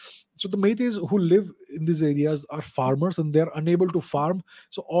villages. So the Meiteis who live in these areas are farmers, and they are unable to farm,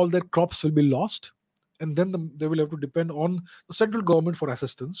 so all their crops will be lost, and then they will have to depend on the central government for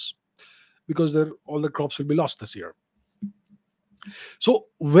assistance because all the crops will be lost this year. So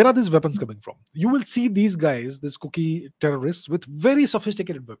where are these weapons coming from? You will see these guys, these cookie terrorists, with very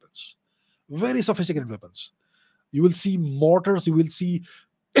sophisticated weapons. Very sophisticated weapons. You will see mortars. You will see,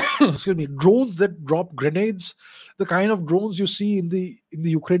 excuse me, drones that drop grenades. The kind of drones you see in the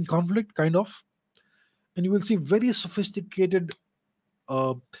Ukraine conflict, kind of. And you will see very sophisticated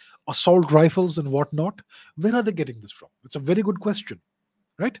uh, assault rifles and whatnot. Where are they getting this from? It's a very good question,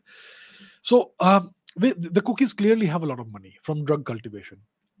 right? So the cookies clearly have a lot of money from drug cultivation.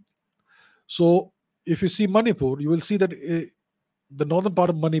 So if you see Manipur, you will see that the northern part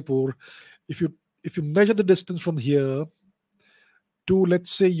of Manipur, if you measure the distance from here to,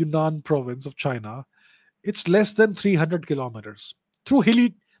 let's say, Yunnan province of China, it's less than 300 kilometers through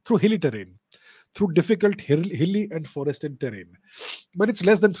hilly terrain, through difficult hilly and forested terrain. But it's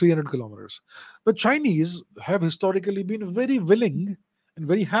less than 300 kilometers. The Chinese have historically been very willing and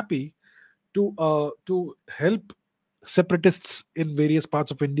very happy to help separatists in various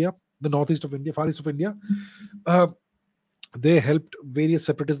parts of India, the northeast of India, far east of India. Uh, they helped various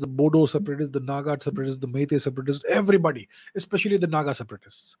separatists, the Bodo separatists, the Naga separatists, the Meitei separatists, everybody, especially the Naga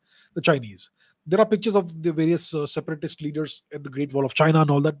separatists, the Chinese. There are pictures of the various separatist leaders at the Great Wall of China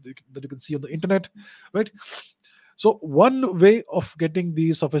and all that you can see on the internet, right? So one way of getting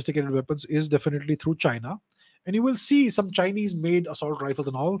these sophisticated weapons is definitely through China, and you will see some Chinese-made assault rifles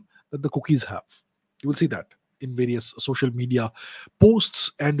and all that the cookies have. You will see that in various social media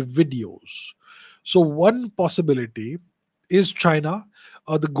posts and videos. So one possibility is China.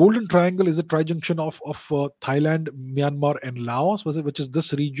 The Golden Triangle is a trijunction of Thailand, Myanmar, and Laos, which is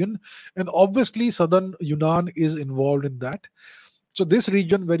this region, and obviously southern Yunnan is involved in that. So this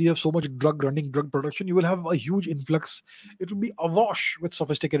region where you have so much drug production, you will have a huge influx. It will be awash with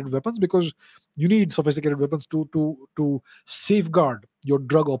sophisticated weapons because you need sophisticated weapons to safeguard your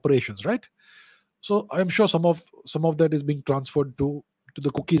drug operations, right? So I'm sure some of that is being transferred to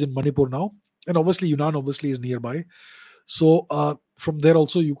the cookies in Manipur now, and obviously Yunnan obviously is nearby. So from there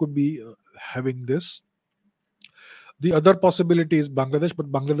also you could be having this. The other possibility is Bangladesh,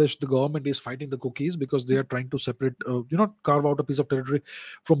 but Bangladesh, the government is fighting the cookies because they are trying to separate, carve out a piece of territory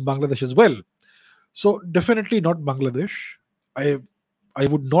from Bangladesh as well. So definitely not Bangladesh. I I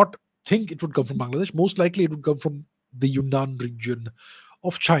would not think it would come from Bangladesh. Most likely it would come from the Yunnan region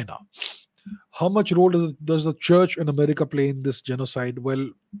of China. How much role does the church in America play in this genocide? Well,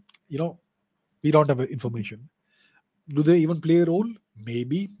 you know, we don't have information. Do they even play a role?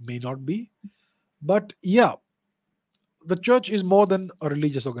 Maybe, may not be. But yeah, the church is more than a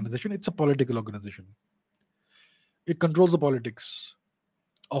religious organization, it's a political organization. It controls the politics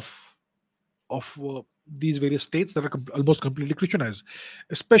of of these various states that are almost completely Christianized,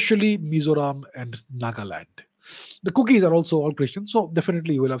 especially Mizoram and Nagaland. The cookies are also all Christian, so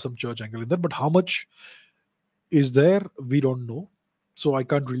definitely you will have some church angle in that. But how much is there, we don't know. So I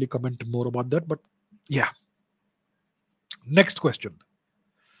can't really comment more about that. But yeah, next question.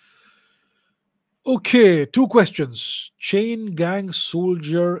 Okay, two questions. Chain gang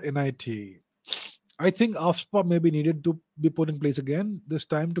soldier NIT. I think AFSPA may be needed to be put in place again, this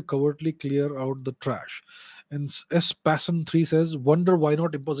time to covertly clear out the trash. And S. Passon 3 says, wonder why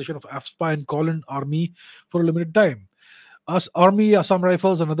not imposition of AFSPA and call in army for a limited time. As Army, Assam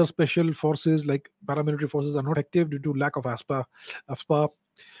Rifles, and other special forces like paramilitary forces are not active due to lack of AFSPA.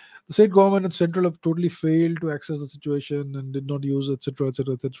 The state government and central have totally failed to access the situation and did not use, etc.,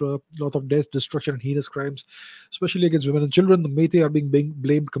 etc., etc. Lot of death, destruction, and heinous crimes, especially against women and children. The Meitei are being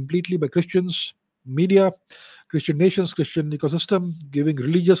blamed completely by Christians, media, Christian nations, Christian ecosystem, giving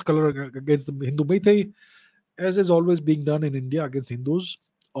religious color against the Hindu Meitei, as is always being done in India against Hindus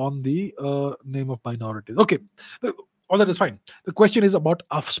on the name of minorities. Okay, all that is fine. The question is about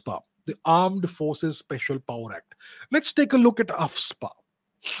AFSPA, the Armed Forces Special Power Act. Let's take a look at AFSPA.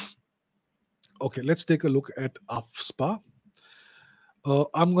 Okay, let's take a look at AFSPA.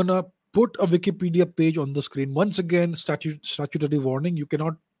 I'm gonna put a Wikipedia page on the screen. Once again, statutory warning: you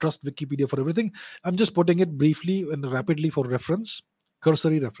cannot trust Wikipedia for everything. I'm just putting it briefly and rapidly for reference,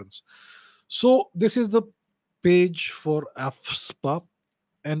 cursory reference. So this is the page for AFSPA,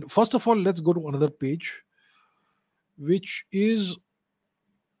 and first of all, let's go to another page, which is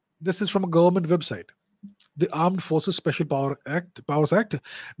this is from a government website. The Armed Forces Special Powers Act,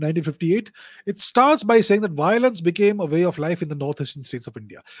 1958. It starts by saying that violence became a way of life in the northeastern states of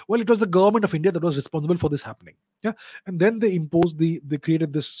India. Well, it was the government of India that was responsible for this happening. Yeah, and then they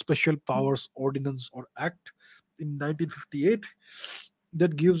created this Special Powers Ordinance or Act in 1958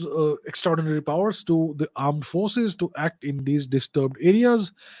 that gives extraordinary powers to the armed forces to act in these disturbed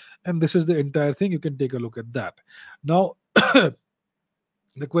areas. And this is the entire thing. You can take a look at that. Now, the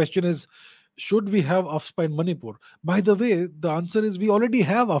question is, should we have AFSPA in Manipur? By the way, the answer is we already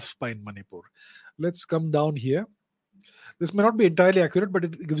have AFSPA in Manipur. Let's come down here. This may not be entirely accurate, but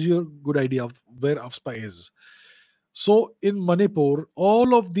it gives you a good idea of where AFSPA is. So in Manipur,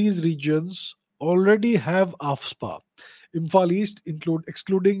 all of these regions already have AFSPA. Imphal East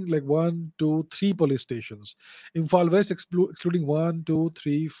excluding like 1, 2, 3 police stations. Imphal West excluding 1, 2,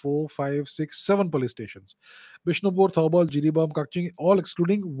 3, 4, 5, 6, 7 police stations. Bishnupur, Thoubal, Jiribam, Kakching, all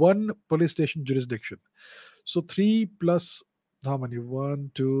excluding one police station jurisdiction. So 3 plus how many?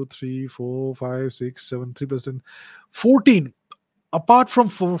 1, 2, 3, 4, 5, 6, 7, 3 plus 10, 14. Apart from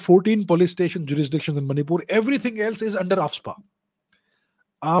 14 police station jurisdictions in Manipur, everything else is under AFSPA,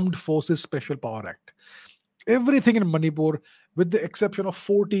 Armed Forces Special Power Act. Everything in Manipur, with the exception of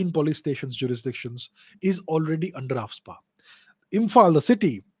 14 police stations jurisdictions, is already under AFSPA. Imphal, the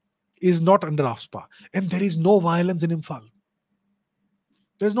city, is not under AFSPA, and there is no violence in Imphal.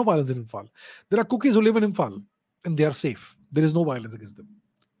 There is no violence in Imphal. There are cookies who live in Imphal, and they are safe. There is no violence against them.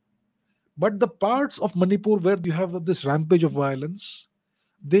 But the parts of Manipur where you have this rampage of violence,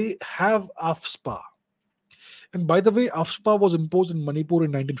 they have AFSPA. And by the way, AFSPA was imposed in Manipur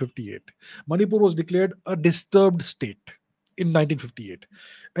in 1958. Manipur was declared a disturbed state in 1958.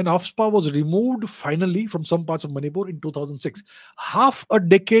 And AFSPA was removed finally from some parts of Manipur in 2006. Half a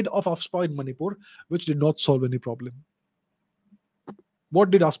decade of AFSPA in Manipur, which did not solve any problem.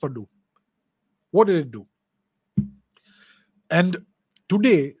 What did AFSPA do? What did it do? And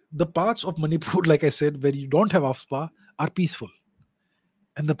today, the parts of Manipur, like I said, where you don't have AFSPA are peaceful,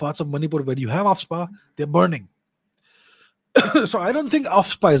 and the parts of Manipur where you have AFSPA, they're burning. So I don't think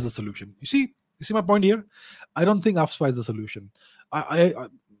AFSPA is the solution. You see my point here. I don't think AFSPA is the solution. I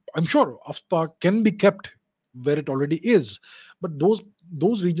I'm sure AFSPA can be kept where it already is, but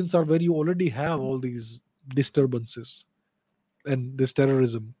those regions are where you already have all these disturbances and this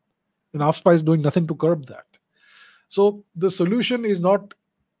terrorism, and AFSPA is doing nothing to curb that. So the solution is not,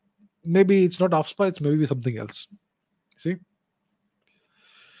 maybe it's not AFSPA, it's maybe something else. See.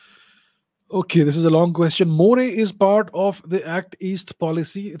 Okay, this is a long question. More is part of the Act East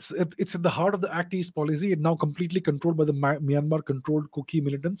policy. It's at the heart of the Act East policy. It's now completely controlled by the Myanmar-controlled Kuki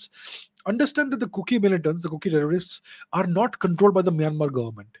militants. Understand that the Kuki militants, the Kuki terrorists, are not controlled by the Myanmar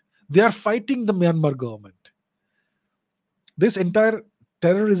government. They are fighting the Myanmar government. This entire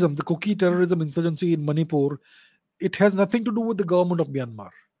terrorism, the Kuki terrorism insurgency in Manipur, it has nothing to do with the government of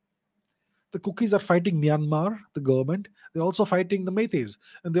Myanmar. The Kukis are fighting Myanmar, the government. They're also fighting the Meiteis,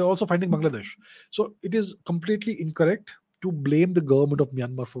 and they're also fighting Bangladesh. So it is completely incorrect to blame the government of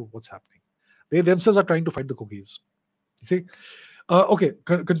Myanmar for what's happening. They themselves are trying to fight the Kukis. You see? Okay,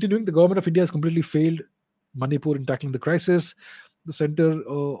 continuing, the government of India has completely failed Manipur in tackling the crisis. The center,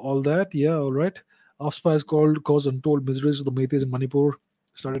 all that, yeah, all right. AFSPA has caused untold miseries to the Meiteis in Manipur.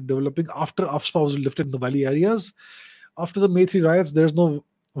 Started developing after AFSPA was lifted in the valley areas. After the May 3 riots, there's no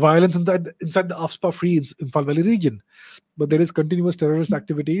violence inside the AFSPA-free Imphal Valley region, but there is continuous terrorist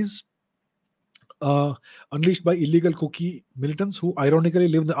activities unleashed by illegal Kuki militants who ironically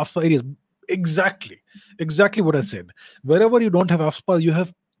live in the AFSPA areas. Exactly what I said. Wherever you don't have AFSPA, you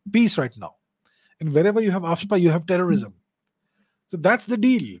have peace right now, and wherever you have AFSPA, you have terrorism. So that's the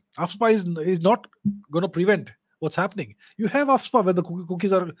deal. AFSPA is not going to prevent what's happening. You have AFSPA where the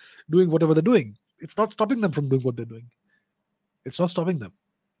Kukis are doing whatever they're doing. It's not stopping them from doing what they're doing. It's not stopping them.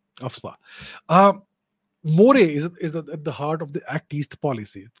 AFSPA. More is at the heart of the Act East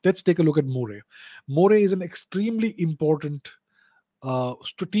policy. Let's take a look at More. More is an extremely important,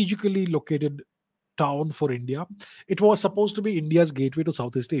 strategically located town for India. It was supposed to be India's gateway to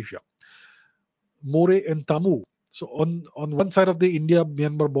Southeast Asia. More and Tamu. So on one side of the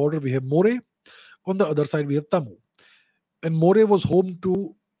India-Myanmar border, we have More. On the other side, we have Tamu. And More was home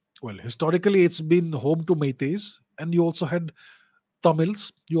to, well, historically, it's been home to Meiteis, and you also had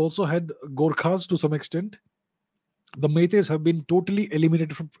Tamils, you also had Gorkhas to some extent. The Meiteis have been totally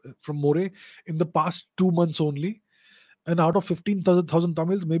eliminated from More in the past 2 months only. And out of 15,000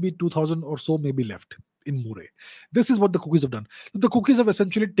 Tamils, maybe 2,000 or so may be left in More. This is what the Kukis have done. The Kukis have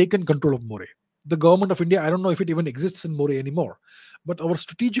essentially taken control of More. The government of India, I don't know if it even exists in More anymore. But our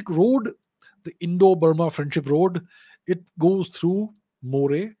strategic road, the Indo-Burma Friendship Road, it goes through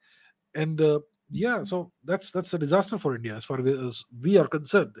More. And yeah, so that's a disaster for India as far as we are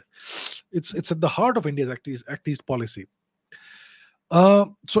concerned. It's at the heart of India's Act East policy.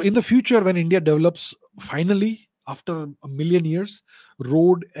 So in the future, when India develops finally after a million years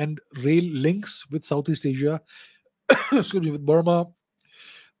road and rail links with Southeast Asia, excuse me, with Burma,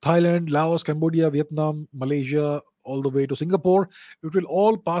 Thailand, Laos, Cambodia, Vietnam, Malaysia, all the way to Singapore, it will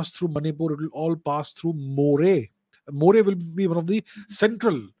all pass through Manipur. It will all pass through More. More will be one of the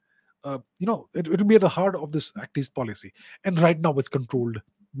central. It will be at the heart of this Act East policy. And right now, it's controlled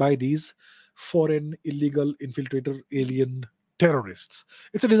by these foreign, illegal, infiltrator, alien terrorists.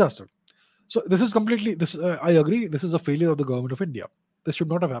 It's a disaster. So this is completely. This I agree. This is a failure of the government of India. This should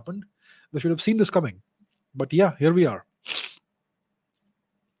not have happened. They should have seen this coming. But yeah, here we are.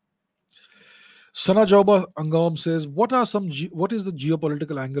 Sana Jauba Angam says, what is the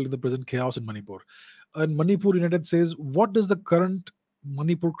geopolitical angle in the present chaos in Manipur? And Manipur United says, what does the current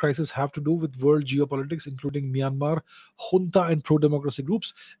Manipur crisis have to do with world geopolitics, including Myanmar, junta and pro-democracy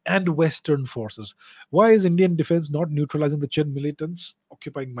groups, and Western forces? Why is Indian defense not neutralizing the Chen militants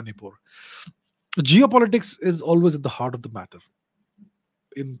occupying Manipur? Geopolitics is always at the heart of the matter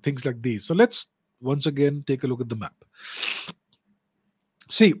in things like these. So let's once again take a look at the map.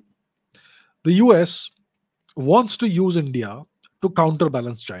 See, the US wants to use India to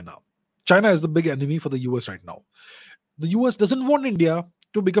counterbalance China. China is the big enemy for the US right now. The US doesn't want India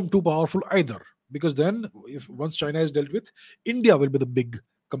to become too powerful either, because then if once China is dealt with, India will be the big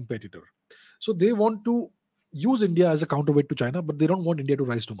competitor. So they want to use India as a counterweight to China, but they don't want India to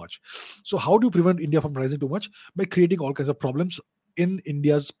rise too much. So how do you prevent India from rising too much? By creating all kinds of problems in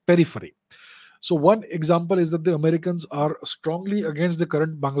India's periphery. So one example is that the Americans are strongly against the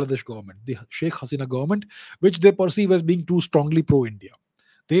current Bangladesh government, the Sheikh Hasina government, which they perceive as being too strongly pro-India.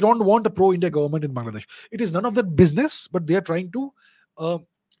 They don't want a pro-India government in Bangladesh. It is none of their business, but they are trying to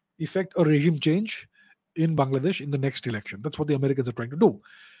effect a regime change in Bangladesh in the next election. That's what the Americans are trying to do.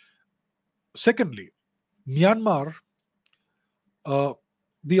 Secondly, Myanmar uh,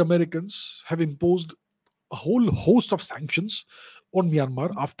 the Americans have imposed a whole host of sanctions on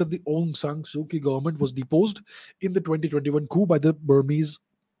Myanmar after the Aung San Suu Kyi government was deposed in the 2021 coup by the Burmese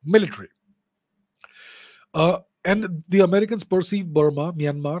military. And the Americans perceive Burma,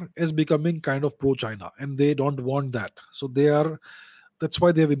 Myanmar, as becoming kind of pro-China, and they don't want that. So that's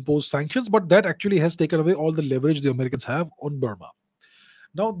why they have imposed sanctions. But that actually has taken away all the leverage the Americans have on Burma.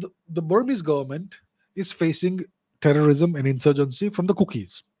 Now, the Burmese government is facing terrorism and insurgency from the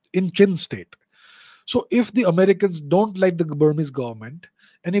Cookies in Chin state. So, if the Americans don't like the Burmese government,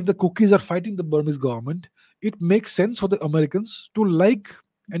 and if the Cookies are fighting the Burmese government, it makes sense for the Americans to like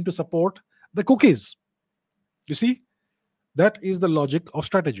and to support the Cookies. You see, that is the logic of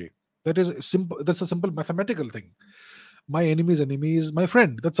strategy. That is simple. That's a simple mathematical thing. My enemy's enemy is my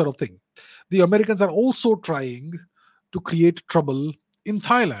friend. That sort of thing. The Americans are also trying to create trouble in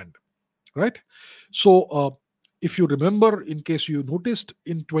Thailand, right? So, if you remember, in case you noticed,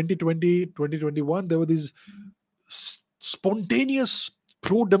 in 2020, 2021, there were these spontaneous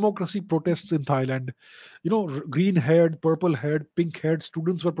pro-democracy protests in Thailand. Green haired, purple haired, pink haired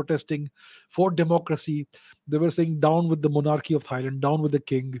students were protesting for democracy. They were saying, down with the monarchy of Thailand, down with the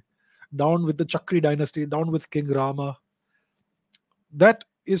king, down with the Chakri dynasty, down with King Rama. That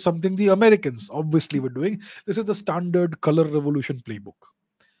is something the Americans obviously were doing. This is the standard color revolution playbook.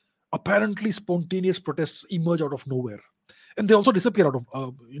 Apparently, spontaneous protests emerge out of nowhere, and they also disappear out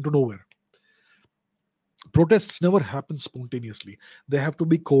of into nowhere. Protests never happen spontaneously. They have to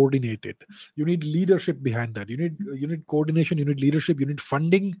be coordinated. You need leadership behind that. You need coordination. You need leadership. You need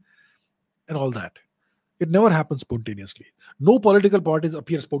funding and all that. It never happens spontaneously. No political parties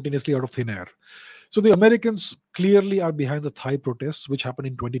appear spontaneously out of thin air. So the Americans clearly are behind the Thai protests, which happened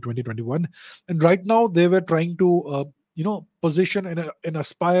in 2020, 21. And right now they were trying to, position an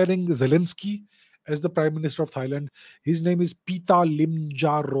aspiring Zelensky as the Prime Minister of Thailand. His name is Pita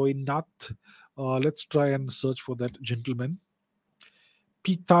Limja Roynath. Let's try and search for that gentleman.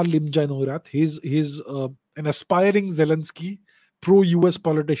 Pita Limja Roynath. He's an aspiring Zelensky, pro-US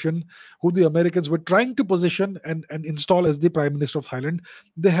politician who the Americans were trying to position and install as the Prime Minister of Thailand.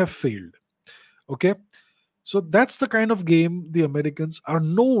 They have failed. Okay, so that's the kind of game the Americans are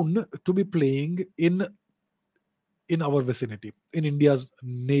known to be playing in our vicinity, in India's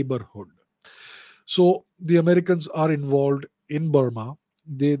neighborhood. So the Americans are involved in Burma.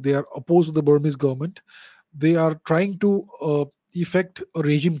 They are opposed to the Burmese government. They are trying to effect a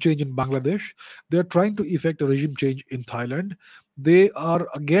regime change in Bangladesh. They are trying to effect a regime change in Thailand. They are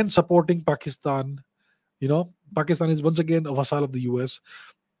again supporting Pakistan. Pakistan is once again a vassal of the US,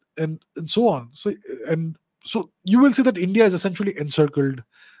 and so on. So you will see that India is essentially encircled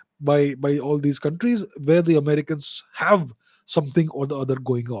by all these countries where the Americans have something or the other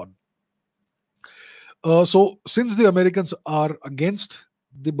going on. So since the Americans are against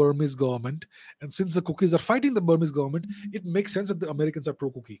the Burmese government, and since the Cookies are fighting the Burmese government, it makes sense that the Americans are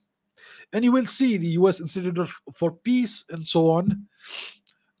pro-Cookie. And you will see the US Institute for Peace and so on.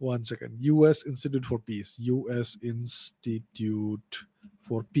 One second. US Institute for Peace. US Institute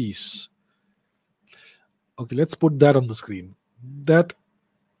for Peace. Okay, let's put that on the screen. That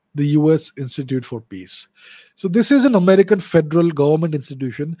the US Institute for Peace. So, this is an American federal government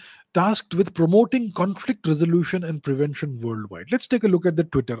institution tasked with promoting conflict resolution and prevention worldwide. Let's take a look at the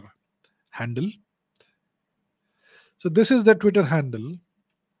Twitter handle. So, this is the Twitter handle.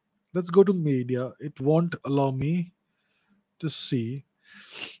 Let's go to media. It won't allow me to see.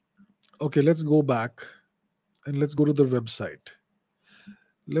 Okay, let's go back and let's go to the website.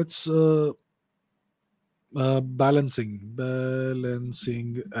 Let's balancing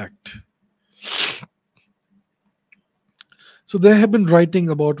act. So they have been writing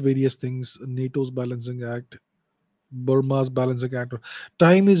about various things: NATO's balancing act, Burma's balancing act.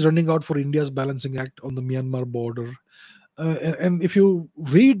 Time is running out for India's balancing act on the Myanmar border. And if you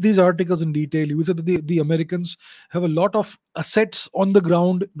read these articles in detail, you will see that the Americans have a lot of assets on the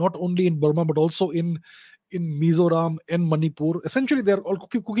ground, not only in Burma but also in Mizoram and Manipur. Essentially, they are all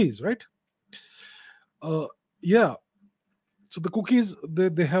cookies, right? Yeah. So the cookies,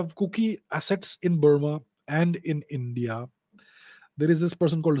 they have cookie assets in Burma and in India. There is this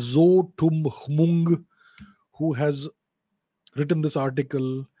person called Zo Tum Hmung who has written this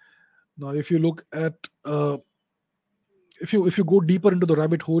article. Now, if you look at if you go deeper into the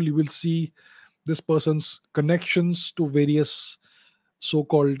rabbit hole, you will see this person's connections to various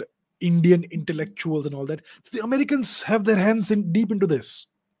so-called Indian intellectuals and all that. So the Americans have their hands in deep into this.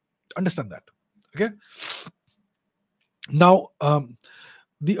 Understand that, okay? Now,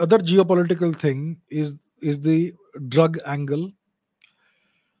 the other geopolitical thing is the drug angle.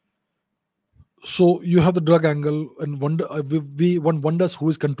 So you have the drug angle, and one wonders who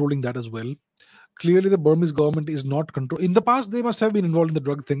is controlling that as well. Clearly, the Burmese government is not control. In the past, they must have been involved in the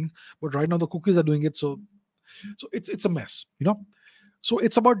drug thing, but right now the cookies are doing it. So it's a mess, you know. So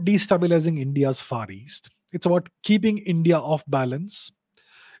it's about destabilizing India's Far East. It's about keeping India off balance.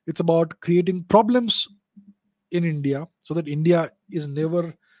 It's about creating problems in India so that India is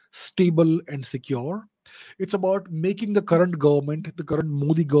never stable and secure. It's about making the current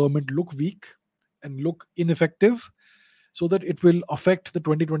Modi government, look weak and look ineffective so that it will affect the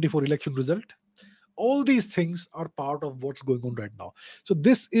 2024 election result. All these things are part of what's going on right now. So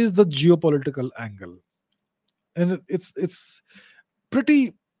this is the geopolitical angle, and it's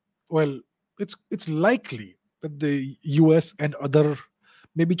pretty well. It's likely that the US and other,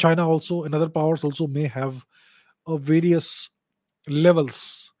 maybe China also, and other powers also may have various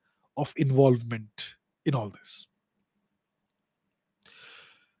levels of involvement in all this.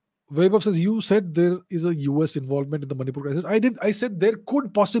 Vaibhav says, you said there is a US involvement in the Manipur crisis. I said there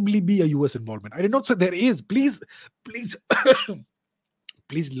could possibly be a US involvement. I did not say there is. Please,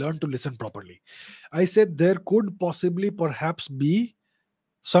 please learn to listen properly. I said there could possibly, perhaps, be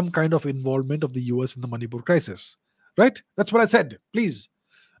some kind of involvement of the US in the Manipur crisis. Right? That's what I said. Please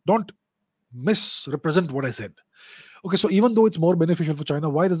don't misrepresent what I said. Okay, so even though it's more beneficial for China,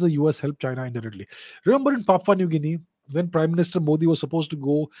 why does the US help China indirectly? Remember in Papua New Guinea, when Prime Minister Modi was supposed to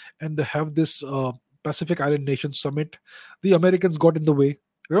go and have this Pacific Island Nations summit, the Americans got in the way.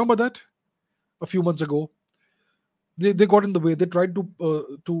 Remember that a few months ago? They got in the way. They tried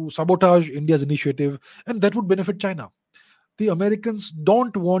to sabotage India's initiative, and that would benefit China. The Americans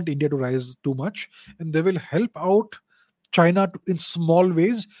don't want India to rise too much, and they will help out China in small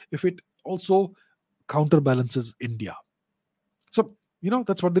ways if it also counterbalances India. So,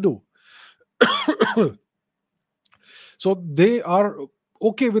 that's what they do. So they are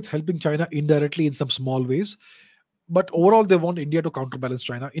okay with helping China indirectly in some small ways, but overall they want India to counterbalance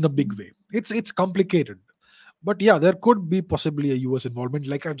China in a big way. It's complicated, but yeah, there could be possibly a US involvement,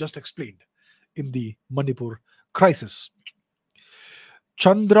 like I just explained in the Manipur crisis.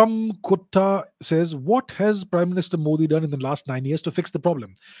 Chandram Kutta says, what has Prime Minister Modi done in the last 9 years to fix the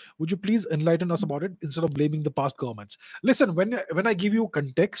problem? Would you please enlighten us about it instead of blaming the past governments? Listen, when I give you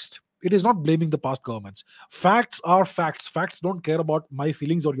context, it is not blaming the past governments. Facts are facts. Facts don't care about my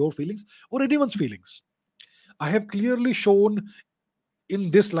feelings or your feelings or anyone's feelings. I have clearly shown in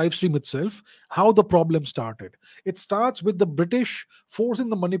this live stream itself how the problem started. It starts with the British forcing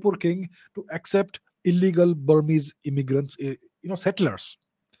the Manipur king to accept illegal Burmese immigrants, settlers,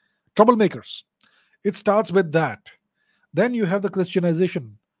 troublemakers. It starts with that. Then you have the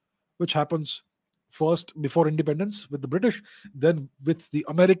Christianization, which happens first before independence with the British, then with the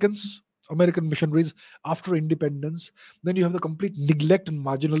American missionaries after independence. Then you have the complete neglect and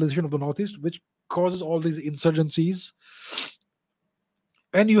marginalization of the Northeast, which causes all these insurgencies.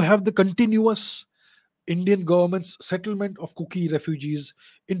 And you have the continuous Indian government's settlement of Kuki refugees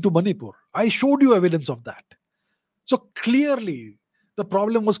into Manipur. I showed you evidence of that. So clearly, the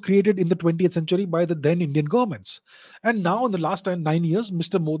problem was created in the 20th century by the then Indian governments. And now, in the last 9 years,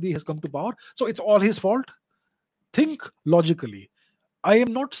 Mr. Modi has come to power. So it's all his fault. Think logically. I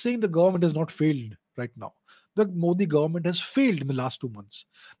am not saying the government has not failed right now. The Modi government has failed in the last 2 months.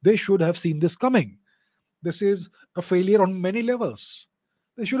 They should have seen this coming. This is a failure on many levels.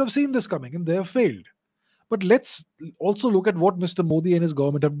 They should have seen this coming and they have failed. But let's also look at what Mr. Modi and his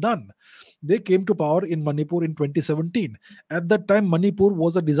government have done. They came to power in Manipur in 2017. At that time, Manipur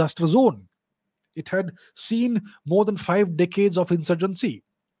was a disaster zone. It had seen more than 5 decades of insurgency.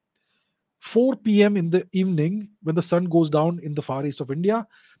 4 p.m. in the evening, when the sun goes down in the far east of India,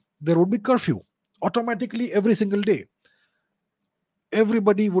 there would be curfew automatically every single day.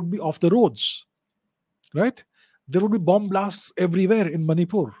 Everybody would be off the roads, right? There would be bomb blasts everywhere in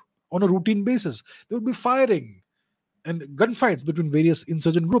Manipur on a routine basis. There would be firing and gunfights between various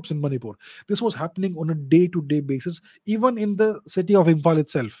insurgent groups in Manipur. This was happening on a day-to-day basis, even in the city of Imphal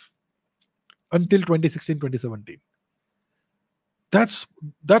itself, until 2016, 2017.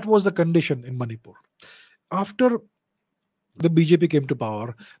 That was the condition in Manipur. After the BJP came to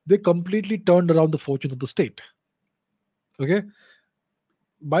power, they completely turned around the fortune of the state. Okay?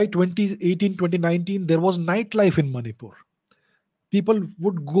 By 2018, 2019, there was nightlife in Manipur. People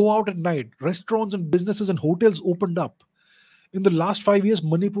would go out at night. Restaurants and businesses and hotels opened up. In the last 5 years,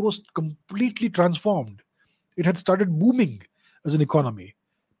 Manipur was completely transformed. It had started booming as an economy.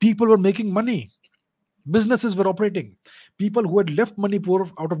 People were making money. Businesses were operating. People who had left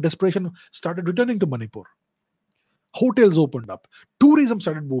Manipur out of desperation started returning to Manipur. Hotels opened up. Tourism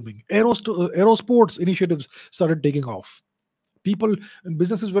started booming. Aerosports initiatives started taking off. People and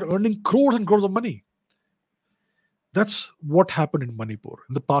businesses were earning crores and crores of money. That's what happened in Manipur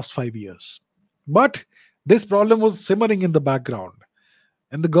in the past 5 years. But this problem was simmering in the background,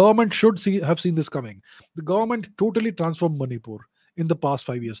 and the government should have seen this coming. The government totally transformed Manipur in the past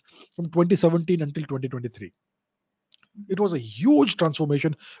 5 years, from 2017 until 2023. It was a huge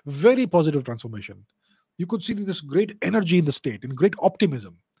transformation, very positive transformation. You could see this great energy in the state and great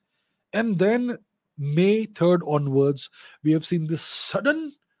optimism. And then May 3rd onwards, we have seen this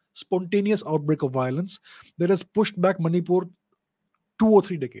sudden, spontaneous outbreak of violence that has pushed back Manipur 2 or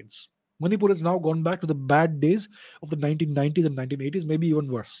 3 decades. Manipur has now gone back to the bad days of the 1990s and 1980s, maybe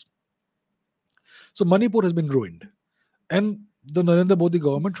even worse. So Manipur has been ruined. And the Narendra Modi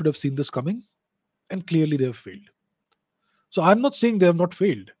government should have seen this coming, and clearly they have failed. So I'm not saying they have not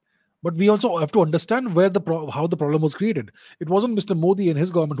failed, but we also have to understand how the problem was created. It wasn't Mr. Modi and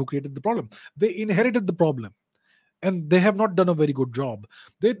his government who created the problem. They inherited the problem, and they have not done a very good job.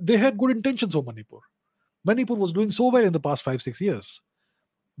 They had good intentions for Manipur. Manipur was doing so well in the past 5 6 years.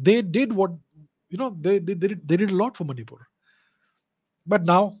 They did what they did a lot for Manipur, but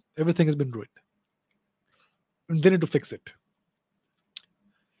now everything has been ruined, and they need to fix it.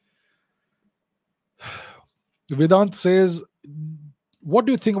 Vedant says, what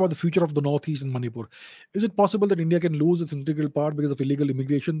do you think about the future of the Northeast in Manipur? Is it possible that India can lose its integral part because of illegal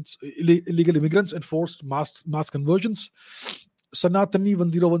immigrants and forced mass conversions? Sanatani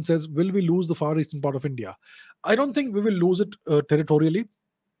 101 says, will we lose the far eastern part of India? I don't think we will lose it territorially.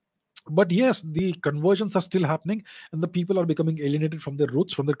 But yes, the conversions are still happening, and the people are becoming alienated from their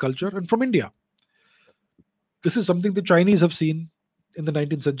roots, from their culture, and from India. This is something the Chinese have seen in the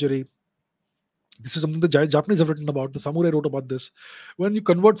 19th century. This is something the Japanese have written about. The samurai wrote about this. When you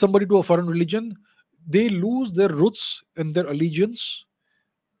convert somebody to a foreign religion, they lose their roots and their allegiance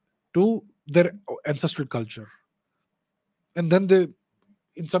to their ancestral culture. And then they,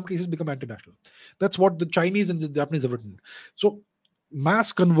 in some cases, become anti-national. That's what the Chinese and the Japanese have written. So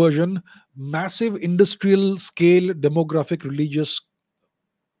mass conversion, massive industrial scale, demographic, religious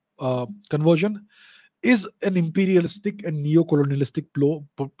conversion is an imperialistic and neo-colonialistic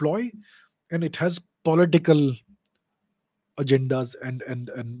ploy, and it has political agendas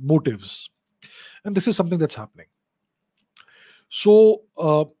and motives. And this is something that's happening. So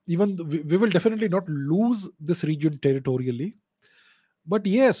we will definitely not lose this region territorially, but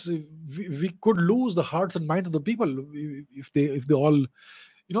yes, we could lose the hearts and minds of the people if they all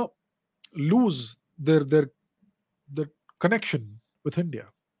lose their connection with India.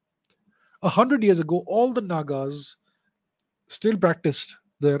 100 years ago, all the Nagas still practiced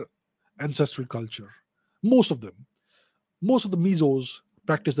their ancestral culture. Most of them, most of the Mizos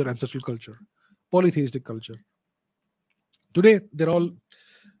practice their ancestral culture, polytheistic culture. Today, they're all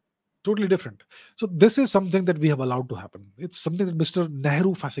totally different. So this is something that we have allowed to happen. It's something that Mr.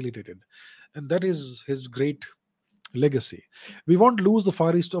 Nehru facilitated, and that is his great legacy. We won't lose the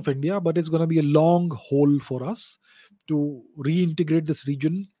far east of India, but it's going to be a long haul for us to reintegrate this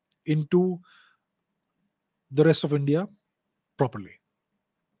region into the rest of India properly.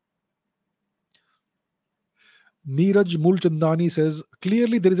 Neeraj Mulchandani says,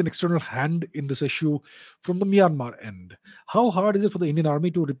 clearly there is an external hand in this issue from the Myanmar end. How hard is it for the Indian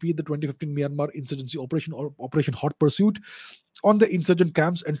Army to repeat the 2015 Myanmar insurgency operation or Operation Hot Pursuit on the insurgent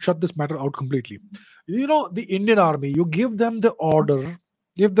camps and shut this matter out completely? The Indian Army, you give them the order,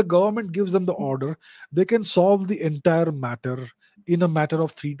 if the government gives them the order, they can solve the entire matter in a matter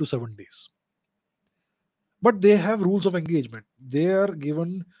of 3 to 7 days. But they have rules of engagement. They are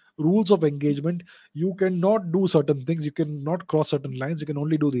given rules of engagement. You cannot do certain things, you cannot cross certain lines, you can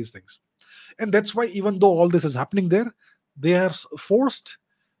only do these things. And that's why, even though all this is happening there, they are forced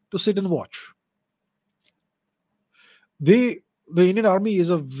to sit and watch. The Indian Army is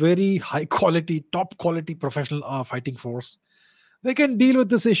a very high quality, top quality professional fighting force. They can deal with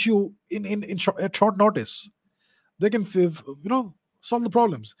this issue at short notice. They can solve the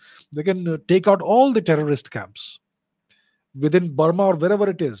problems. They can take out all the terrorist camps within Burma or wherever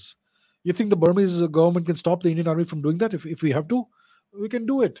it is. You think the Burmese government can stop the Indian Army from doing that? If we have to, we can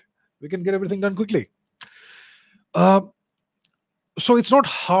do it. We can get everything done quickly. So it's not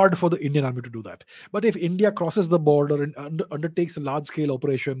hard for the Indian Army to do that. But if India crosses the border and undertakes a large-scale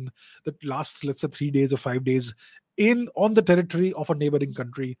operation that lasts, let's say, 3 days or 5 days on the territory of a neighboring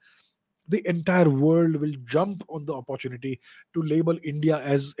country, the entire world will jump on the opportunity to label India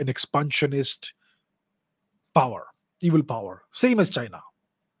as an expansionist power, evil power, same as China.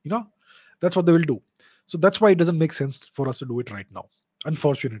 That's what they will do. So that's why it doesn't make sense for us to do it right now.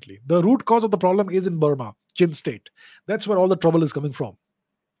 Unfortunately, the root cause of the problem is in Burma, Chin state. That's where all the trouble is coming from.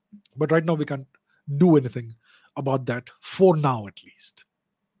 But right now we can't do anything about that for now at least.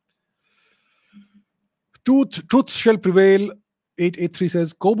 Truth shall prevail. 883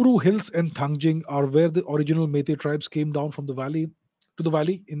 says Kobru Hills and Thangjing are where the original Meitei tribes came down from the valley to the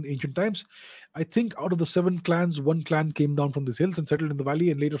valley in ancient times. I think out of the seven clans, one clan came down from these hills and settled in the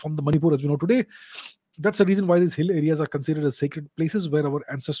valley and later from the Manipur as we know today. That's the reason why these hill areas are considered as sacred places where our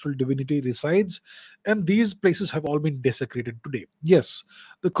ancestral divinity resides. And these places have all been desecrated today. Yes,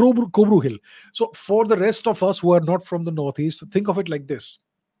 the Kobru Hill. So, for the rest of us who are not from the Northeast, think of it like this: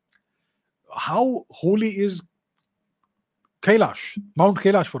 how holy is Kailash, Mount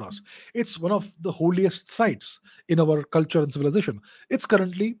Kailash for us? It's one of the holiest sites in our culture and civilization. It's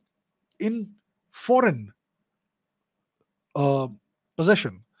currently in foreign uh,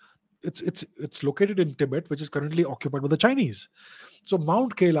 possession. It's located in Tibet, which is currently occupied by the Chinese. So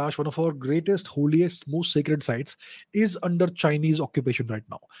Mount Kailash, one of our greatest, holiest, most sacred sites, is under Chinese occupation right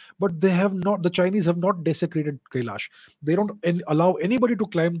now. But they have not. The Chinese have not desecrated Kailash. They don't allow anybody to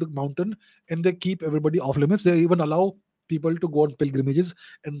climb the mountain, and they keep everybody off limits. They even allow people to go on pilgrimages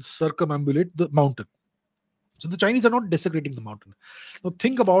and circumambulate the mountain. So the Chinese are not desecrating the mountain. Now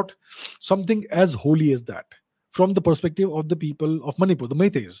think about something as holy as that from the perspective of the people of Manipur, the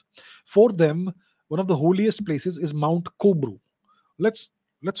Meiteis. For them, one of the holiest places is Mount Kobru. Let's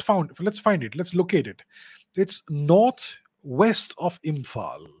let's find it. Let's locate it. It's northwest of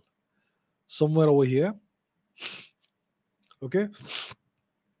Imphal, somewhere over here. Okay,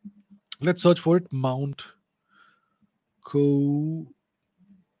 let's search for it. Mount Kobru.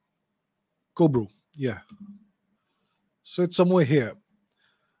 Yeah. So it's somewhere here.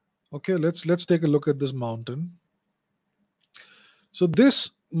 Okay, let's take a look at this mountain. So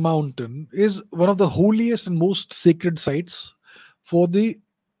this mountain is one of the holiest and most sacred sites for the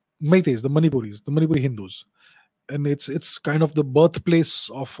Meiteis, the Manipuris, the Manipuri Hindus, and it's kind of the birthplace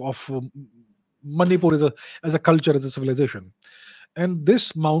of Manipur as a culture, as a civilization. And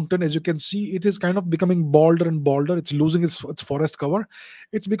this mountain, as you can see, it is kind of becoming bolder and bolder. It's losing its forest cover.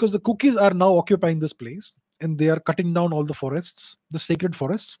 It's because the cookies are now occupying this place, and they are cutting down all the forests, the sacred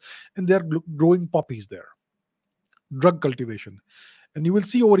forests, and they are growing poppies there. Drug cultivation. And you will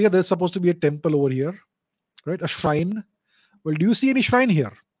see over here, there's supposed to be a temple over here, right? A shrine. Well, do you see any shrine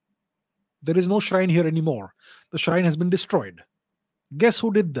here? There is no shrine here anymore. The shrine has been destroyed. Guess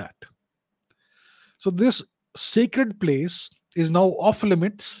who did that? So this sacred place is now off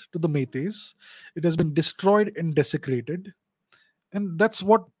limits to the Meiteis. It has been destroyed and desecrated. And that's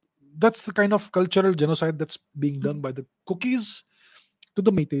the kind of cultural genocide that's being done by the cookies to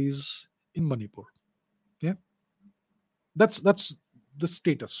the Meiteis in Manipur. Yeah. That's the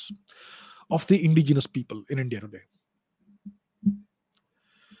status of the indigenous people in India today.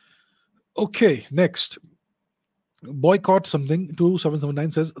 Okay, next. Boycott something.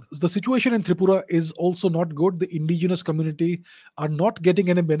 2779 says the situation in Tripura is also not good. The indigenous community are not getting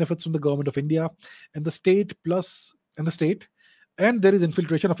any benefits from the government of India and the state and there is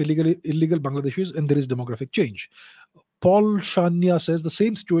infiltration of illegal Bangladeshis and there is demographic change. Paul Shania says the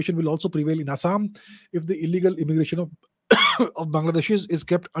same situation will also prevail in Assam if the illegal immigration of of Bangladeshis is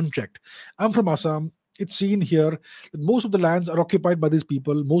kept unchecked. I'm from Assam. It's seen here that most of the lands are occupied by these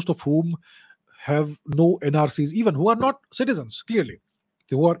people, most of whom have no NRCs, even who are not citizens, clearly,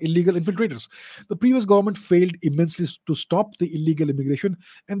 who are illegal infiltrators. The previous government failed immensely to stop the illegal immigration,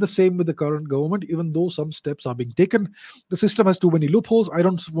 and the same with the current government, even though some steps are being taken. The system has too many loopholes. I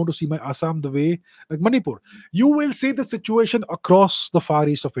don't want to see my Assam the way like Manipur. You will see the situation across the far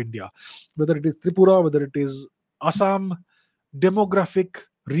east of India, whether it is Tripura, whether it is Assam, demographic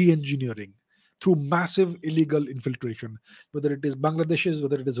re-engineering through massive illegal infiltration, whether it is Bangladeshis,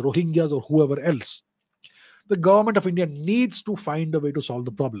 whether it is Rohingyas or whoever else. The government of India needs to find a way to solve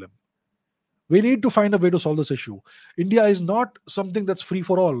the problem. We need to find a way to solve this issue. India is not something that's free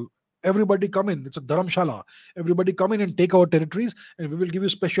for all. Everybody come in. It's a dharamshala. Everybody come in and take our territories, and we will give you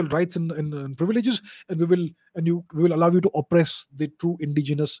special rights and privileges, and we will allow you to oppress the true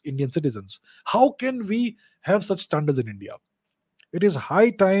indigenous Indian citizens. How can we have such standards in India? It is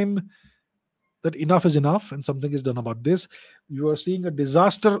high time that enough is enough and something is done about this. You are seeing a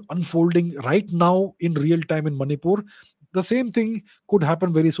disaster unfolding right now in real time in Manipur. The same thing could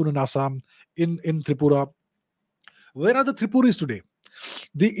happen very soon in Assam, in Tripura. Where are the Tripuris today?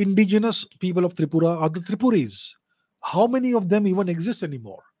 The indigenous people of Tripura are the Tripuris. How many of them even exist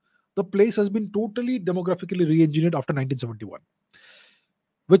anymore? The place has been totally demographically re-engineered after 1971,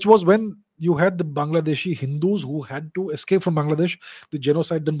 which was when you had the Bangladeshi Hindus who had to escape from Bangladesh, the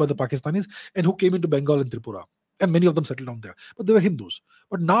genocide done by the Pakistanis, and who came into Bengal and Tripura. And many of them settled down there. But they were Hindus.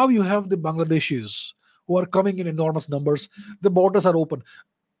 But now you have the Bangladeshis who are coming in enormous numbers. The borders are open.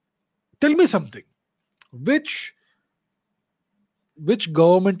 Tell me something. Which which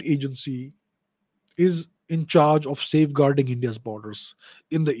government agency is in charge of safeguarding India's borders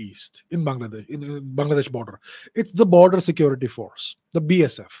in the east, in Bangladesh, in Bangladesh border? It's the Border Security Force, the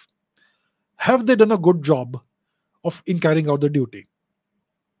BSF. Have they done a good job of in carrying out the duty?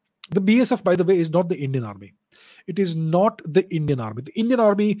 The BSF, by the way, is not the Indian Army. It is not the Indian Army. The Indian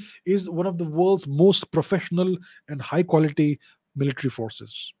Army is one of the world's most professional and high quality military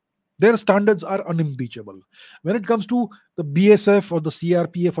forces. Their standards are unimpeachable. When it comes to the BSF or the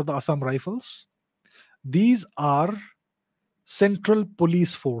CRPF or the Assam Rifles, these are central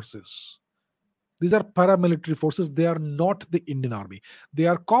police forces. These are paramilitary forces. They are not the Indian Army. They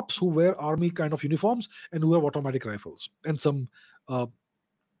are cops who wear army kind of uniforms and who have automatic rifles and some uh,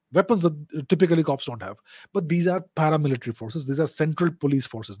 weapons that typically cops don't have. But these are paramilitary forces. These are central police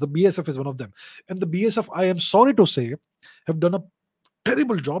forces. The BSF is one of them. And the BSF, I am sorry to say, have done a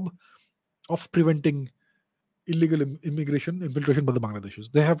terrible job of preventing illegal immigration infiltration by the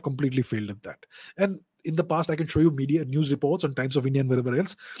Bangladeshis. They have completely failed at that. And in the past, I can show you media news reports on Times of India and wherever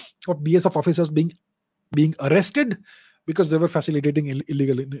else of BSF officers being arrested because they were facilitating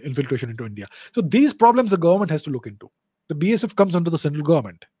illegal infiltration into India. So these problems the government has to look into. The BSF comes under the central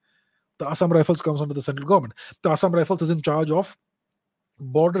government. The Assam Rifles comes under the central government. The Assam Rifles is in charge of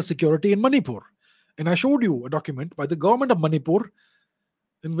border security in Manipur. And I showed you a document by the government of Manipur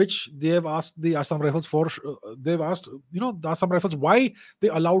in which they have asked the Assam Rifles they've asked, the Assam Rifles why they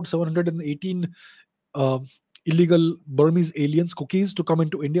allowed 718 uh, illegal Burmese aliens, cookies, to come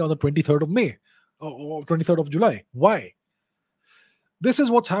into India on the 23rd of May or 23rd of July. Why? This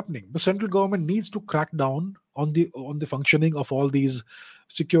is what's happening. The central government needs to crack down on the functioning of all these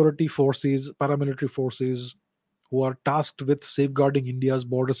security forces, paramilitary forces who are tasked with safeguarding India's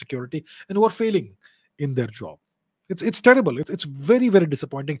border security and who are failing in their job. It's terrible. It's very, very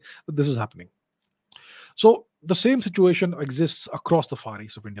disappointing that this is happening. So the same situation exists across the far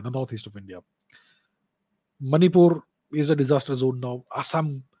east of India, the northeast of India. Manipur is a disaster zone now.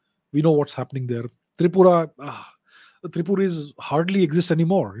 Assam, we know what's happening there. Tripura, the Tripuris hardly exist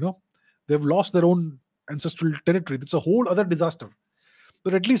anymore. They've lost their own ancestral territory. It's a whole other disaster.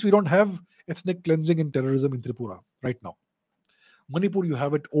 But at least we don't have ethnic cleansing and terrorism in Tripura right now. Manipur, you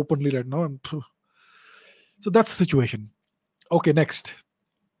have it openly right now. And so that's the situation. Okay, next.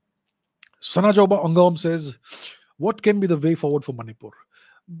 Sanajoba Angam says, what can be the way forward for Manipur?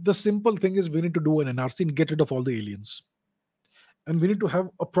 The simple thing is we need to do an NRC and get rid of all the aliens. And we need to have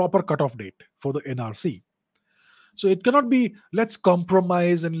a proper cutoff date for the NRC. So it cannot be let's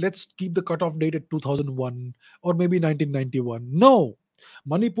compromise and let's keep the cutoff date at 2001 or maybe 1991. No.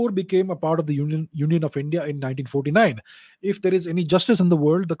 Manipur became a part of the Union of India in 1949. If there is any justice in the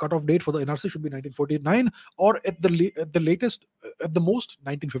world, the cutoff date for the NRC should be 1949 or at the latest, at the most,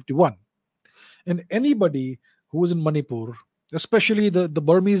 1951. And anybody who is in Manipur, especially the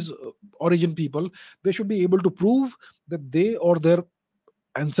Burmese origin people, they should be able to prove that they or their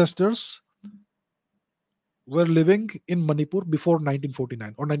ancestors were living in Manipur before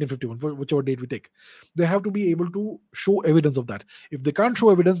 1949 or 1951, whichever date we take. They have to be able to show evidence of that. If they can't show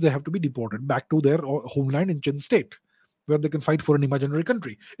evidence, they have to be deported back to their homeland in Chin state, where they can fight for an imaginary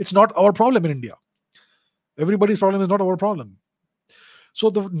country. It's not our problem in India. Everybody's problem is not our problem. So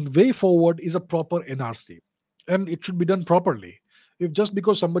the way forward is a proper NRC, and it should be done properly. If just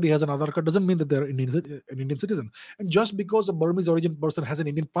because somebody has an Aadhaar card doesn't mean that they're an Indian citizen, and just because a Burmese origin person has an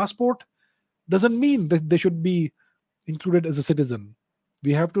Indian passport doesn't mean that they should be included as a citizen.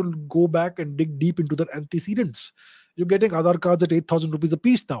 We have to go back and dig deep into their antecedents. You're getting Aadhaar cards at 8,000 rupees a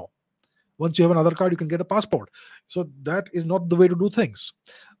piece now. Once you have an Aadhaar card, you can get a passport. So that is not the way to do things.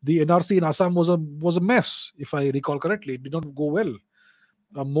 The NRC in Assam was a mess, if I recall correctly. It did not go well.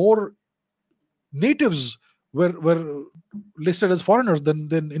 More natives were listed as foreigners than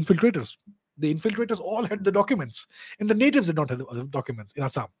infiltrators. The infiltrators all had the documents, and the natives did not have the documents in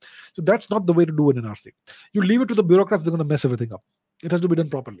Assam. So that's not the way to do an NRC. You leave it to the bureaucrats; they're going to mess everything up. It has to be done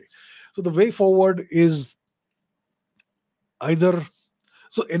properly. So the way forward is either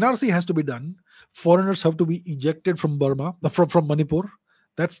NRC has to be done. Foreigners have to be ejected from Burma, from Manipur.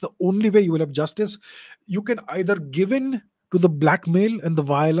 That's the only way you will have justice. You can either give in to the blackmail and the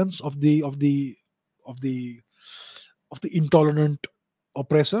violence of the intolerant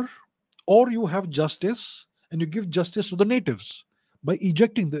oppressor, or you have justice and you give justice to the natives by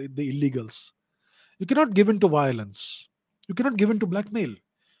ejecting the illegals. You cannot give in to violence. You cannot give in to blackmail.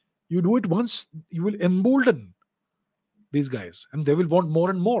 You do it once, you will embolden these guys and they will want more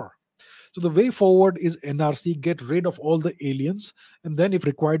and more. So the way forward is NRC, get rid of all the aliens, and then if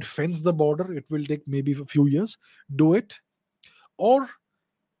required, fence the border. It will take maybe a few years. Do it. Or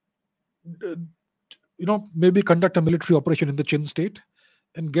maybe conduct a military operation in the Chin state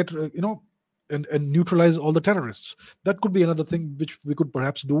and get and neutralize all the terrorists. That could be another thing which we could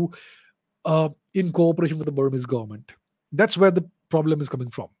perhaps do in cooperation with the Burmese government. That's where the problem is coming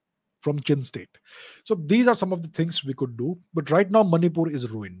from Chin state. So these are some of the things we could do. But right now, Manipur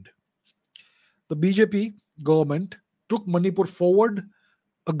is ruined. The BJP government took Manipur forward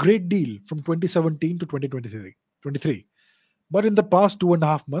a great deal from 2017 to 2023. 23. But in the past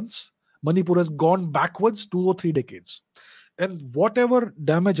 2.5 months, Manipur has gone backwards 2 or 3 decades. And whatever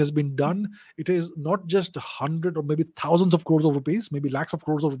damage has been done, it is not just 100 or maybe thousands of crores of rupees, maybe lakhs of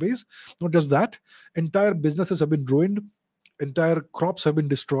crores of rupees. Not just that, entire businesses have been ruined, entire crops have been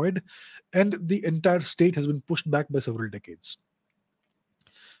destroyed, and the entire state has been pushed back by several decades.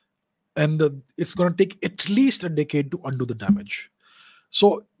 And it's going to take at least a decade to undo the damage.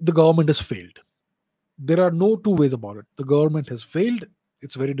 So the government has failed. There are no two ways about it. The government has failed.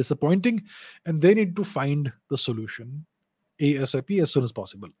 It's very disappointing, and they need to find the solution ASAP, as soon as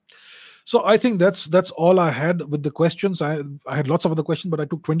possible. So I think that's all I had with the questions. I had lots of other questions, but I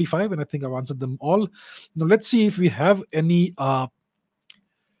took 25, and I think I've answered them all. Now let's see if we have any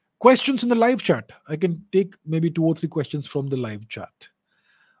questions in the live chat. I can take maybe 2 or 3 questions from the live chat.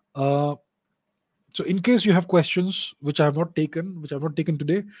 Uh, so in case you have questions which I have not taken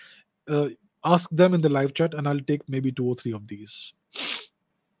today, uh, ask them in the live chat, and I'll take maybe 2 or 3 of these.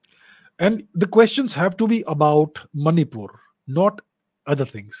 And the questions have to be about Manipur, not other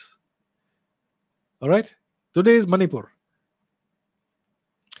things. All right. Today is Manipur.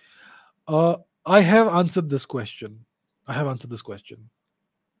 Uh, I have answered this question. I have answered this question.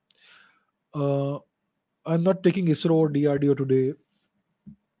 Uh, I'm not taking ISRO or DRDO today.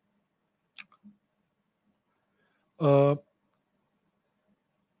 Uh,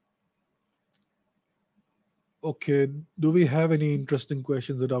 okay. Do we have any interesting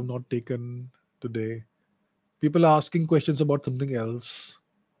questions that I've not taken today? People are asking questions about something else.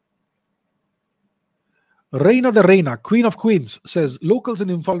 Reina the Reina, Queen of Queens, says locals in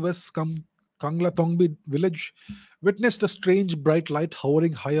Imphal West, Kangla Tongbi village, witnessed a strange bright light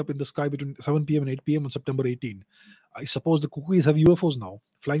hovering high up in the sky between 7 p.m. and 8 p.m. on September 18. I suppose the cookies have UFOs now,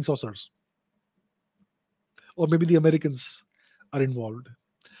 flying saucers. Or maybe the Americans are involved.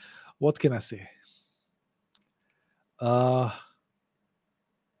 What can I say? Uh,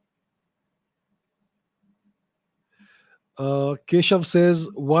 Keshav says,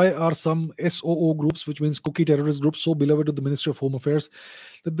 why are some SOO groups, which means cookie terrorist groups, so beloved to the Ministry of Home Affairs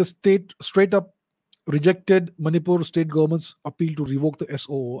that the state straight up rejected Manipur state government's appeal to revoke the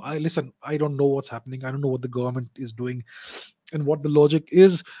SOO? I don't know what's happening. I don't know what the government is doing and what the logic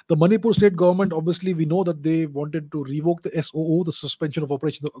is. The Manipur state government, obviously, we know that they wanted to revoke the SOO, the suspension of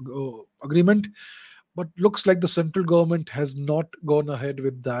operation agreement, but looks like the central government has not gone ahead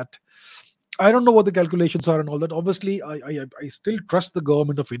with that. I don't know what the calculations are and all that. Obviously, I still trust the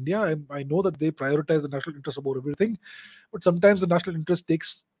government of India. I know that they prioritize the national interest above everything, but sometimes the national interest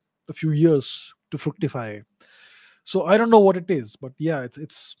takes a few years to fructify. So I don't know what it is, but yeah,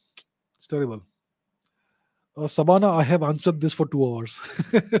 it's terrible. Sabana, I have answered this for 2 hours.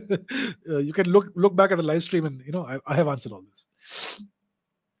 You can look back at the live stream, and I have answered all this.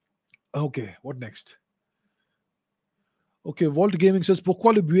 Okay, what next? Okay, Walt Gaming says,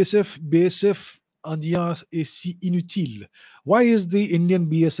 pourquoi le BSF indien est si inutile? Why is the Indian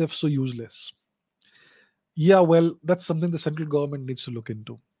BSF so useless? Yeah, well, that's something the central government needs to look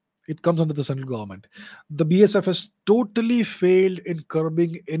into. It comes under the central government. The BSF has totally failed in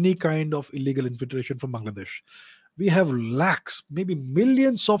curbing any kind of illegal infiltration from Bangladesh. We have lakhs, maybe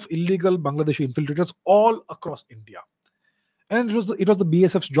millions of illegal Bangladeshi infiltrators all across India. And it was the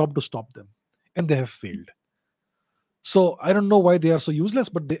BSF's job to stop them. And they have failed. So I don't know why they are so useless,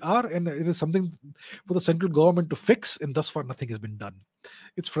 but they are, and it is something for the central government to fix. And thus far, nothing has been done.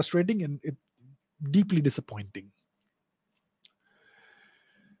 It's frustrating and it deeply disappointing.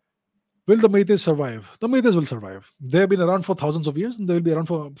 Will the Meiteis survive? The Meiteis will survive. They have been around for thousands of years, and they will be around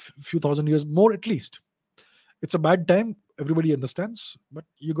for a few thousand years more at least. It's a bad time. Everybody understands, but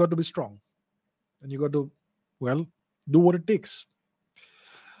you got to be strong, and you got to, well, do what it takes.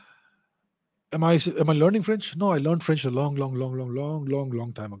 Am I learning French? No, I learned French a long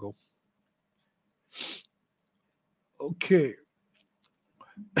time ago. Okay.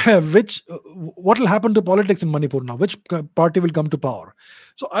 Which what will happen to politics in Manipur now? Which party will come to power?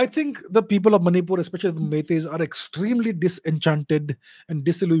 So I think the people of Manipur, especially the Meiteis, are extremely disenchanted and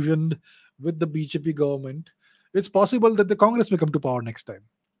disillusioned with the BJP government. It's possible that the Congress may come to power next time.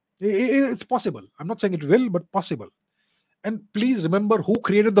 It's possible. I'm not saying it will, but possible. And please remember who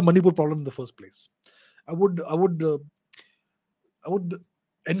created the Manipur problem in the first place. I would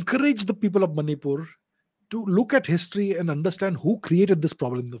encourage the people of Manipur to look at history and understand who created this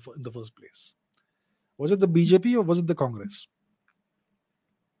problem in the first place. Was it the BJP or was it the Congress?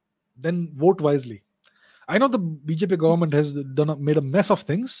 Then vote wisely. I know the BJP government has made a mess of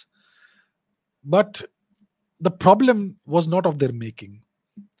things, but the problem was not of their making.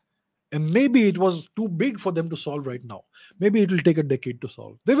 And maybe it was too big for them to solve right now. Maybe it will take a decade to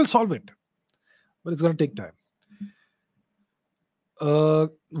solve. They will solve it, but it's going to take time.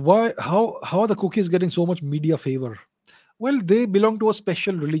 Why? How are the cookies getting so much media favor? Well, they belong to a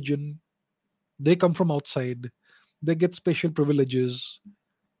special religion. They come from outside. They get special privileges,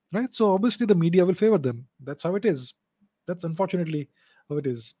 right? So obviously the media will favor them. That's how it is. That's unfortunately how it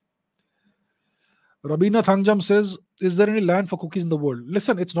is. Rabina Thangjam says, "Is there any land for cookies in the world?"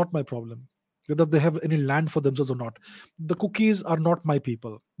 Listen, it's not my problem whether they have any land for themselves or not. The cookies are not my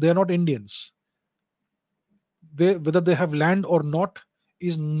people. They are not Indians. Whether they have land or not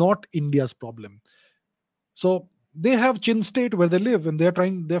is not India's problem. So they have Chin State where they live, and they're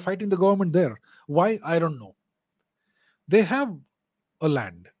fighting the government there. Why? I don't know. They have a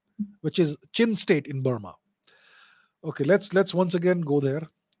land, which is Chin State in Burma. Okay, let's once again go there.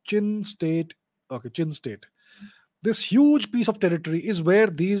 Chin State. Okay, Chin State. This huge piece of territory is where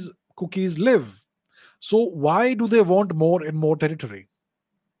these cookies live. So why do they want more and more territory?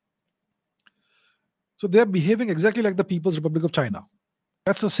 So they're behaving exactly like the People's Republic of China.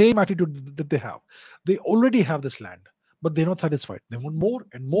 That's the same attitude that they have. They already have this land, but they're not satisfied. They want more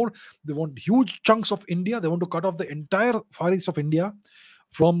and more. They want huge chunks of India. They want to cut off the entire far east of India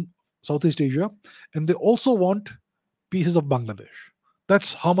from Southeast Asia. And they also want pieces of Bangladesh.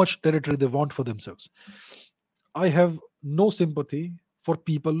 That's how much territory they want for themselves. I have no sympathy for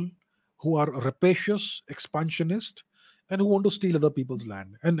people who are rapacious, expansionist, and who want to steal other people's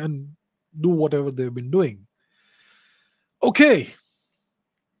land and do whatever they've been doing. Okay,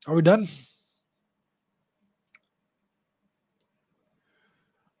 are we done?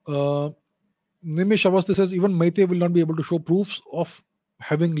 Nimish Avasti says even Meitei will not be able to show proofs of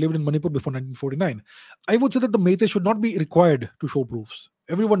having lived in Manipur before 1949. I would say that the Meitei should not be required to show proofs.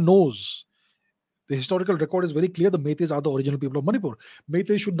 Everyone knows. The historical record is very clear. The Meiteis are the original people of Manipur.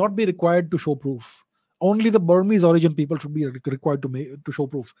 Meiteis should not be required to show proof. Only the Burmese origin people should be required to show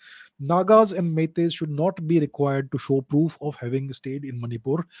proof. Nagas and Meiteis should not be required to show proof of having stayed in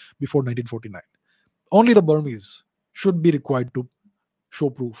Manipur before 1949. Only the Burmese should be required to show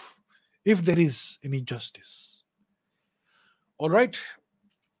proof if there is any justice. All right.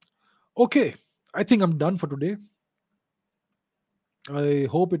 Okay. I think I'm done for today. I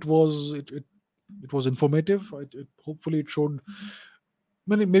hope it was informative. Hopefully it showed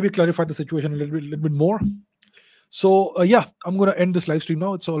maybe clarify the situation a little bit more. So yeah, I'm going to end this live stream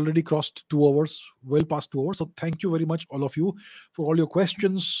now. It's already crossed 2 hours, well past 2 hours. So thank you very much, all of you, for all your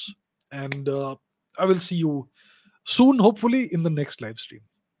questions. And I will see you soon, hopefully, in the next live stream.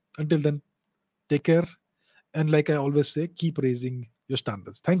 Until then, take care. And like I always say, keep raising your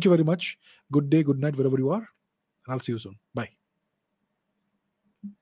standards. Thank you very much. Good day, good night, wherever you are. And I'll see you soon. Bye.